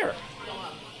even here?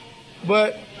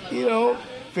 But,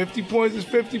 50 points is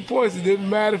 50 points. It didn't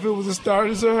matter if it was the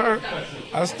starters or her.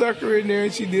 I stuck her in there,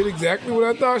 and she did exactly what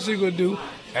I thought she was going to do.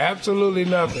 Absolutely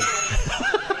nothing.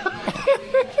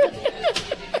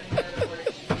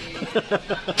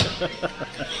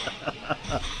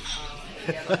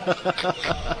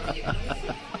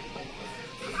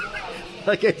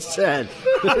 Like I said,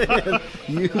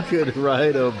 you could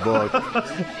write a book.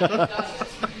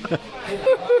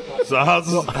 So how's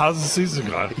the season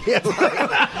gone?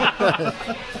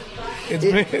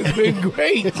 It's been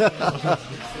great.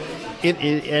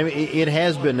 It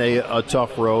has been a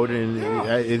tough road, and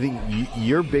I think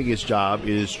your biggest job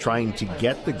is trying to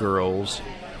get the girls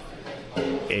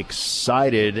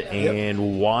excited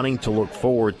and wanting to look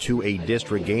forward to a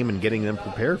district game and getting them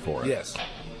prepared for it. Yes.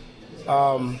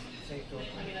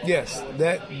 Yes,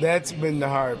 that's been the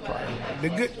hard part. The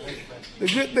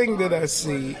good thing that I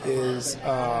see is,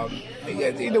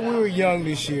 we were young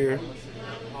this year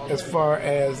as far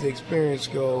as the experience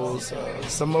goes.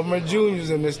 Some of them are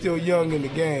juniors and they're still young in the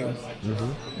game.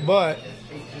 Mm-hmm. But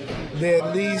they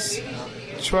at least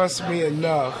trust me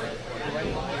enough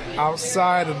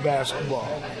outside of basketball,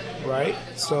 right?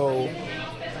 So,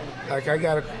 like, I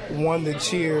got one to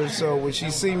cheer. So when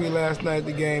she see me last night at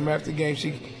the game, after the game,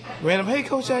 she ran up, hey,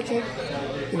 Coach Jackson.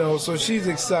 So she's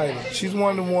excited. She's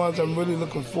one of the ones I'm really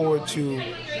looking forward to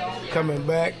coming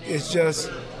back. It's just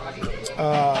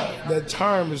that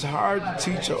term is hard to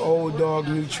teach an old dog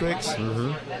new tricks.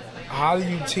 Mm-hmm. How do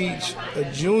you teach a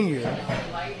junior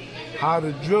how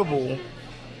to dribble,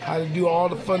 how to do all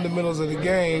the fundamentals of the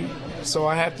game? So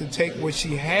I have to take what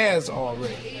she has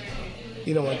already,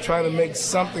 and try to make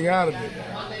something out of it,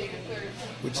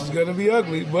 which is going to be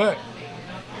ugly, but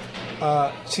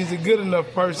she's a good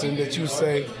enough person that you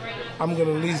say, I'm at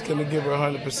least going to give her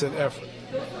 100% effort.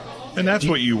 And that's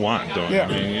what you want, don't yeah.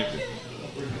 you? I mean,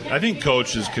 I think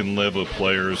coaches can live with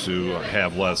players who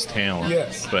have less talent,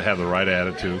 yes, but have the right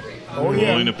attitude,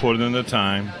 willing to put in the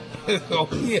time. Oh,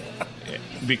 yeah.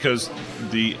 Because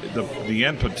the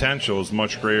end potential is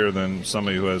much greater than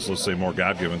somebody who has, let's say, more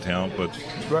God-given talent, but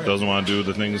doesn't want to do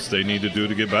the things they need to do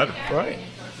to get better. Right.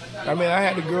 I mean, I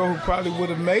had a girl who probably would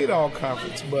have made all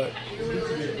conference, but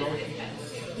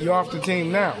you're off the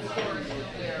team now.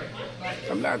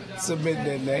 I'm not submitting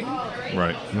that name.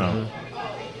 Right. No.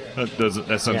 Mm-hmm.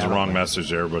 That sends the wrong message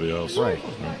to everybody else. Right.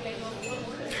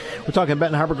 We're talking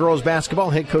Benton Harbor girls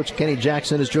basketball. Head coach Kenny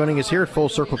Jackson is joining us here at Full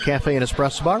Circle Cafe and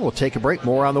Espresso Bar. We'll take a break.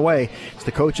 More on the way. It's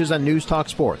the coaches on News Talk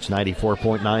Sports,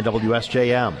 94.9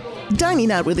 WSJM.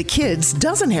 Dining out with the kids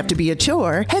doesn't have to be a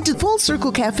chore. Head to Full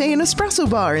Circle Cafe and Espresso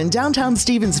Bar in downtown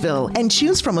Stevensville and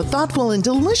choose from a thoughtful and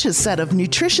delicious set of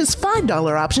nutritious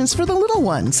 $5 options for the little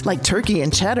ones, like turkey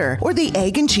and cheddar or the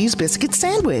egg and cheese biscuit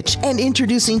sandwich. And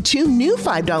introducing 2 new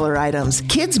 $5 items,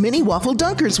 Kids Mini Waffle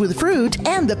Dunkers with fruit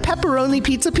and the Pepperoni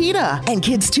Pizza Pita. And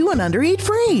kids 2 and under eat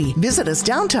free. Visit us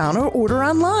downtown or order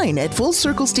online at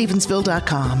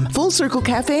FullCircleStevensville.com. Full Circle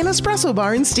Cafe and Espresso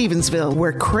Bar in Stevensville,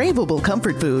 where craveable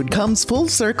comfort food comes full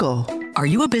circle. Are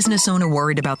you a business owner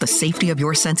worried about the safety of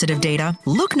your sensitive data?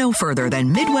 Look no further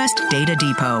than Midwest Data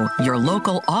Depot, your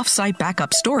local off-site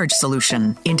backup storage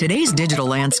solution. In today's digital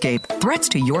landscape, threats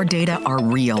to your data are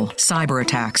real. Cyber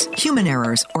attacks, human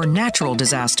errors, or natural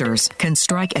disasters can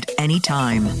strike at any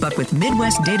time. But with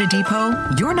Midwest Data Depot,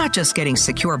 you're not just getting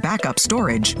secure backup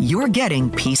storage, you're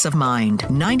getting peace of mind.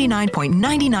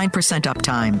 99.99%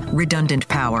 uptime, redundant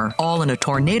power, all in a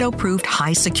tornado-proofed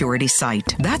high-security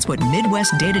site. That's what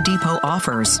Midwest Data Depot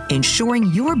offers, ensuring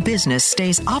your business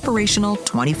stays operational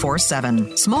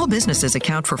 24/7. Small businesses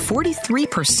account for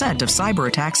 43% of cyber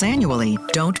attacks annually.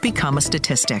 Don't become a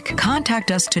statistic. Contact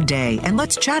us today and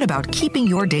let's chat about keeping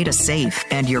your data safe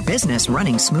and your business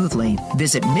running smoothly.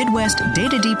 Visit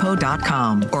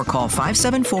MidwestDataDepot.com or call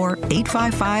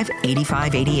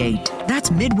 574-855-8588. That's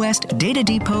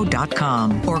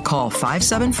MidwestDataDepot.com or call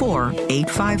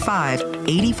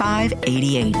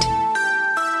 574-855-8588.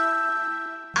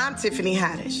 I'm Tiffany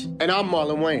Haddish. And I'm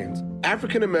Marlon Wayans.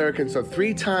 African Americans are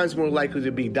 3 times more likely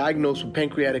to be diagnosed with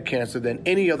pancreatic cancer than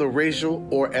any other racial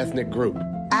or ethnic group.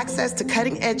 Access to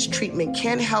cutting-edge treatment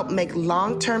can help make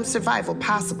long-term survival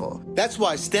possible. That's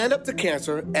why Stand Up to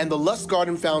Cancer and the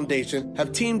Lustgarten Foundation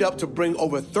have teamed up to bring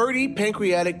over 30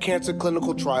 pancreatic cancer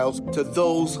clinical trials to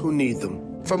those who need them.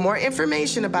 For more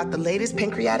information about the latest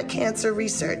pancreatic cancer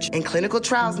research and clinical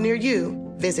trials near you,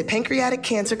 visit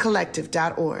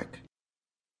pancreaticcancercollective.org.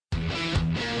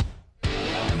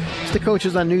 The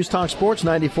coaches on News Talk Sports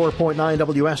 94.9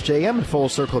 WSJM and Full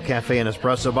Circle Cafe and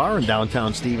Espresso Bar in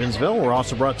downtown Stevensville. We're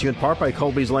also brought to you in part by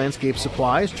Colby's Landscape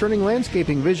Supplies, turning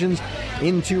landscaping visions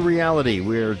into reality.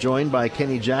 We're joined by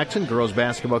Kenny Jackson, girls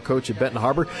basketball coach at Benton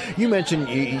Harbor. You mentioned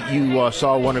you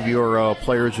saw one of your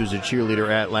players who's a cheerleader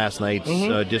at last night's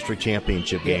district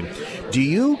championship game. Do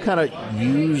you kind of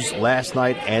use last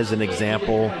night as an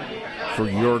example for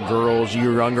your girls,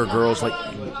 your younger girls? Like,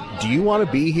 do you want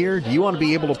to be here? Do you want to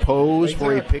be able to pose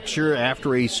for a picture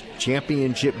after a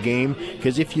championship game?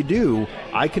 Because if you do,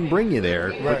 I can bring you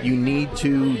there, but you need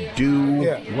to do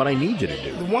what I need you to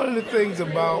do. One of the things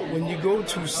about when you go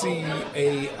to see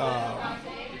a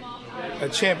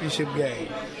championship game,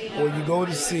 or you go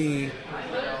to see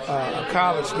a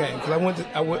college game, because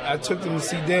I took them to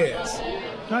see Dez.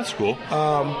 That's cool.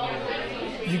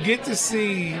 You get to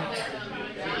see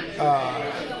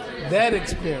that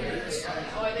experience.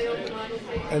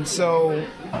 And so,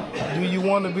 do you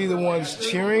want to be the ones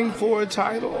cheering for a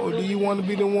title, or do you want to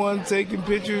be the one taking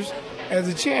pictures as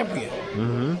a champion?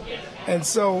 Mm-hmm. And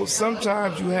so,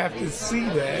 sometimes you have to see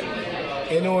that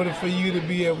in order for you to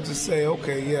be able to say,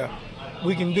 okay, yeah,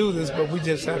 we can do this, but we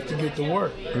just have to get to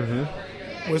work. Mm-hmm.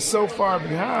 We're so far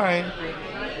behind,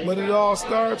 but it all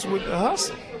starts with the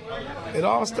hustle. It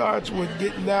all starts with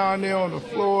getting down there on the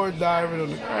floor, diving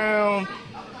on the ground,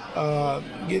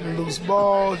 getting loose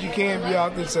balls. You can't be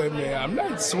out there saying, man, I'm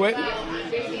not sweating.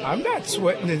 I'm not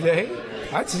sweating today.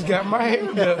 I just got my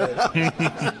hair done.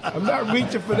 I'm not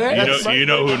reaching for that. You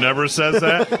know who never says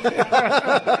that?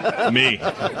 Me.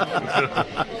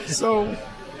 So,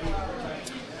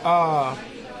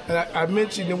 and I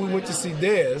mentioned that we went to see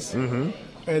Dez,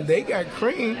 and they got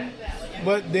creamed,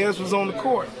 but Dez was on the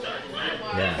court.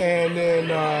 Yeah. And then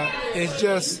there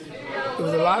was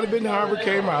a lot of Benton Harbor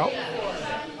came out.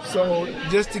 So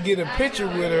just to get a picture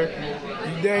with her,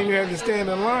 you dang near had to stand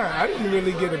in line. I didn't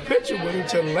really get a picture with her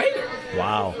until later.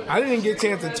 Wow. I didn't get a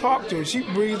chance to talk to her. She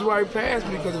breezed right past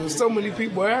me because there was so many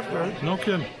people after her. No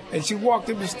kidding. And she walked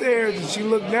up the stairs and she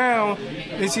looked down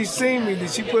and she seen me. Then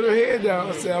she put her head down.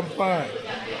 I said, I'm fine.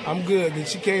 I'm good. Then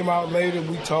she came out later.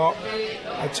 We talked.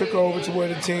 I took her over to where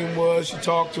the team was. She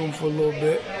talked to them for a little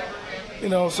bit. You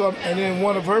know, and then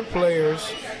one of her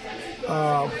players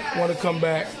want to come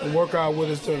back and work out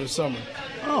with us during the summer.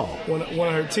 Oh. One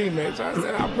of her teammates. I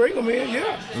said, I'll bring them in,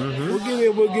 yeah. Mm-hmm. We'll get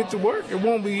in, we'll get to work. It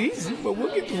won't be easy, but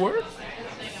we'll get to work.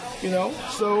 You know,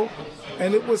 so,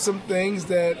 and it was some things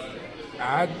that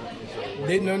I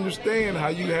didn't understand, how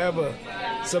you have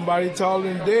somebody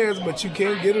taller than Dez, but you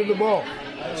can't get her the ball.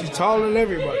 She's taller than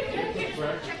everybody.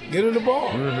 Get her the ball.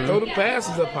 Mm-hmm. Throw the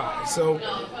passes up high. So,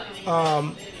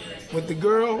 with the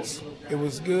girls, it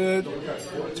was good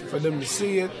for them to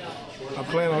see it. I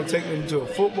plan on taking them to a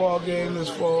football game this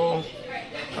fall.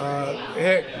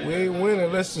 Heck, we ain't winning.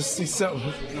 Let's just see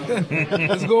something.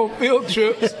 Let's go on field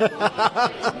trips.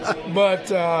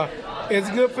 But it's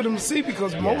good for them to see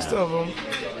because most of them,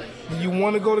 you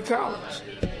want to go to college.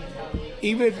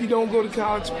 Even if you don't go to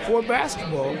college for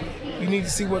basketball, you need to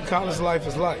see what college life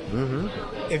is like. Mm-hmm.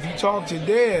 If you talk to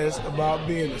Dez about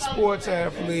being a sports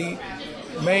athlete,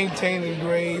 maintaining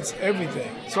grades,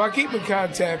 everything. So I keep in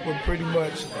contact with pretty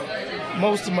much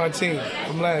most of my team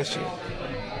from last year.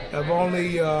 I've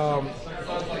only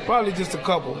Probably just a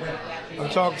couple. I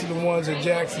talked to the ones at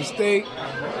Jackson State,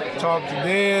 talked to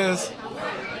Dez,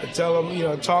 I tell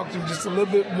them, talk to them just a little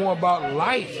bit more about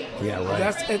life. Yeah, right.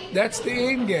 That's the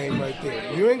end game right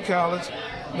there. You're in college,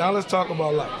 now let's talk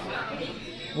about life.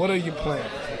 What are you planning?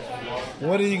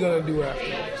 What are you going to do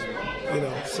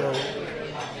afterwards? So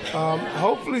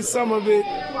hopefully some of it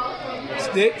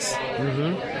sticks,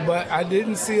 but I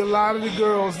didn't see a lot of the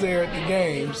girls there at the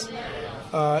games.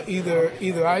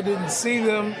 Either I didn't see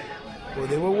them or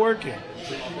they were working.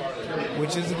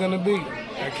 Which is it going to be?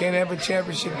 I can't have a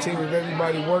championship team if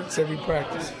everybody works every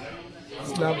practice.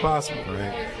 It's not possible.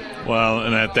 Right. Well,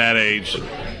 and at that age,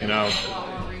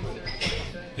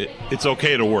 it's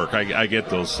okay to work. I get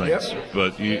those things. Yep.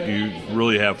 But you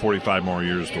really have 45 more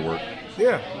years to work.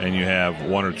 Yeah. And you have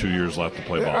 1 or 2 years left to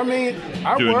play ball. I mean,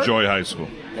 I to work. Enjoy high school.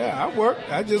 Yeah, I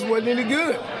worked. I just wasn't any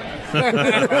good.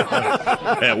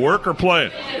 At work or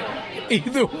playing?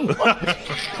 Either one.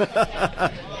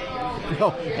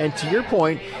 No, and to your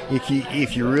point,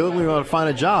 if you really want to find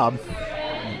a job,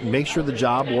 make sure the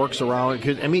job works around.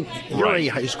 Because you're a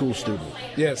high school student.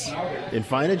 Yes. And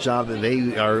find a job that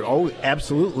they are. Oh,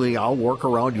 absolutely! I'll work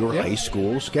around your high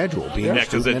school schedule, being a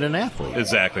student and an athlete.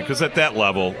 Exactly, because at that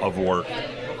level of work,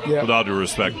 with all due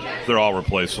respect, they're all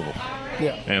replaceable.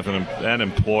 Yeah. And if an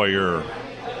employer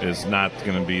is not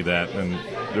going to be that, and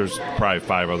there's probably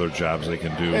 5 other jobs they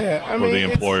can do where the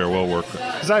employer will work.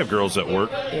 Because I have girls that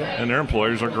work, and their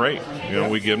employers are great.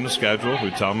 We give them the schedule, we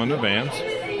tell them in advance,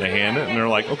 they hand it, and they're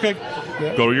like, okay,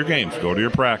 go to your games, go to your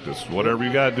practice, whatever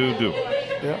you got to do, do.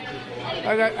 Yeah.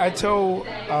 I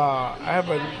have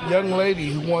a young lady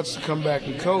who wants to come back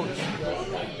and coach,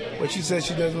 but she says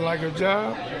she doesn't like her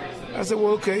job. I said,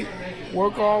 well, okay,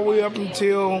 work all the way up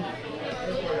until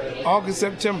August,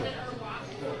 September.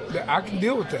 I can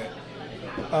deal with that.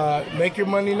 Make your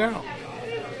money now,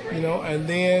 and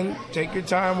then take your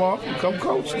time off and come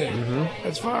coach then.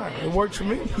 That's fine. It works for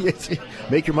me. Yes.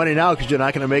 Make your money now because you're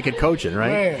not going to make it coaching,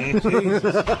 right? Man,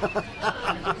 Jesus.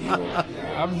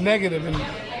 I'm negative as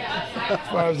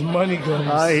far as money goes.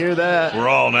 I hear that. We're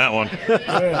all on that one.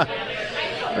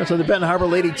 So the Benton Harbor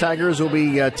Lady Tigers will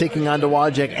be taking on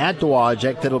Dowagiac at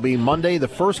Dowagiac. That'll be Monday, the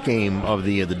first game of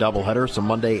the doubleheader, so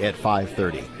Monday at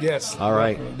 5:30. Yes. All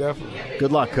right. Definitely.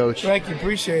 Good luck, Coach. Thank you.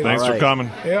 Appreciate it. Thanks for coming.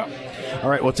 Yeah. All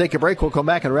right, we'll take a break. We'll come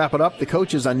back and wrap it up. The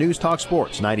Coaches on News Talk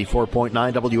Sports,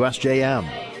 94.9 WSJM.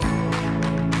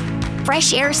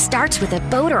 Fresh air starts with a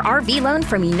boat or RV loan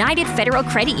from United Federal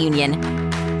Credit Union.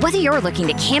 Whether you're looking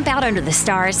to camp out under the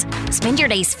stars, spend your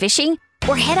days fishing,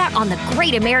 or head out on the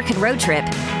Great American Road Trip,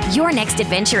 your next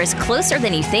adventure is closer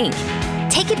than you think.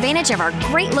 Take advantage of our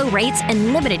great low rates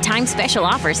and limited time special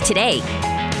offers today.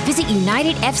 Visit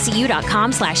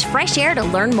unitedfcu.com/freshair to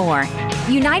learn more.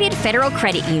 United Federal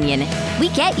Credit Union. We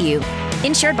get you.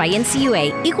 Insured by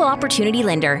NCUA, Equal Opportunity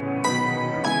Lender.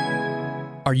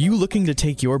 Are you looking to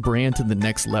take your brand to the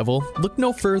next level? Look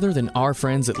no further than our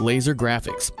friends at Laser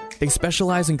Graphics. They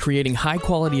specialize in creating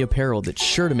high-quality apparel that's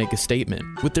sure to make a statement.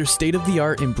 With their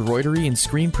state-of-the-art embroidery and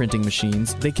screen printing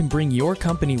machines, they can bring your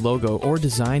company logo or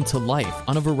design to life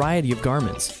on a variety of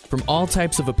garments. From all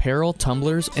types of apparel,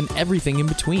 tumblers, and everything in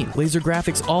between. Laser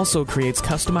Graphics also creates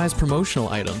customized promotional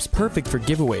items perfect for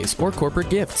giveaways or corporate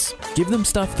gifts. Give them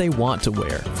stuff they want to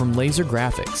wear from Laser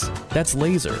Graphics. That's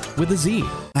Laser with a Z.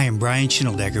 I am Brian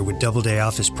Schindeldecker with Doubleday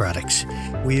Office Products.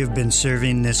 We have been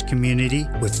serving this community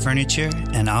with furniture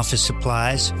and office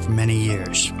supplies for many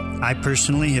years. I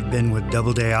personally have been with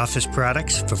Doubleday Office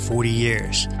Products for 40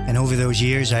 years, and over those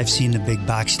years I've seen the big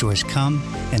box stores come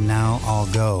and now all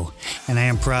go. And I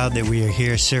am proud that we are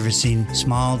here servicing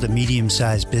small to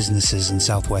medium-sized businesses in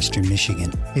southwestern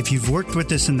Michigan. If you've worked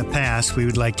with us in the past, we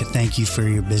would like to thank you for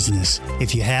your business.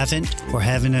 If you haven't or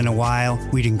haven't in a while,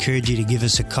 we'd encourage you to give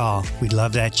us a call. We'd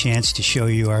love that chance to show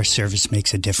you our service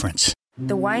makes a difference.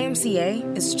 The YMCA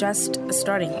is just a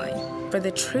starting line. For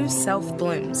the true self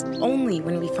blooms only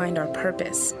when we find our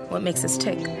purpose, what makes us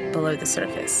tick below the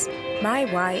surface. My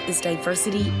why is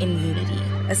diversity in unity,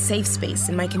 a safe space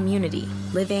in my community,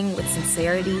 living with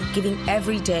sincerity, giving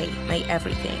every day my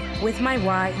everything. With my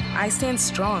why, I stand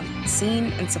strong,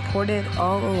 seen and supported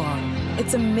all along.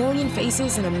 It's a million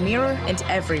faces in a mirror and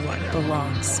everyone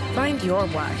belongs. Find your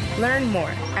why. Learn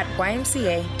more at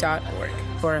ymca.org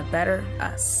for a better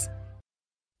us.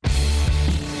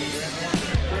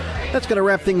 That's going to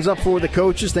wrap things up for the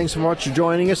coaches. Thanks so much for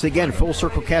joining us. Again, Full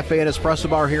Circle Cafe and Espresso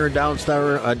Bar here in downtown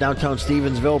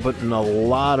Stevensville, putting a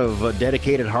lot of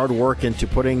dedicated hard work into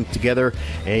putting together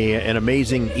an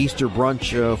amazing Easter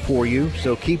brunch for you.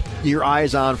 So keep your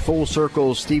eyes on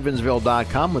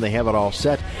FullCircleStevensville.com when they have it all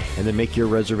set, and then make your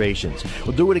reservations.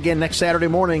 We'll do it again next Saturday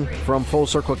morning from Full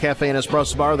Circle Cafe and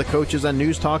Espresso Bar. The coaches on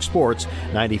News Talk Sports,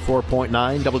 94.9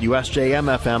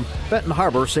 WSJM FM, Benton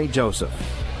Harbor, St. Joseph.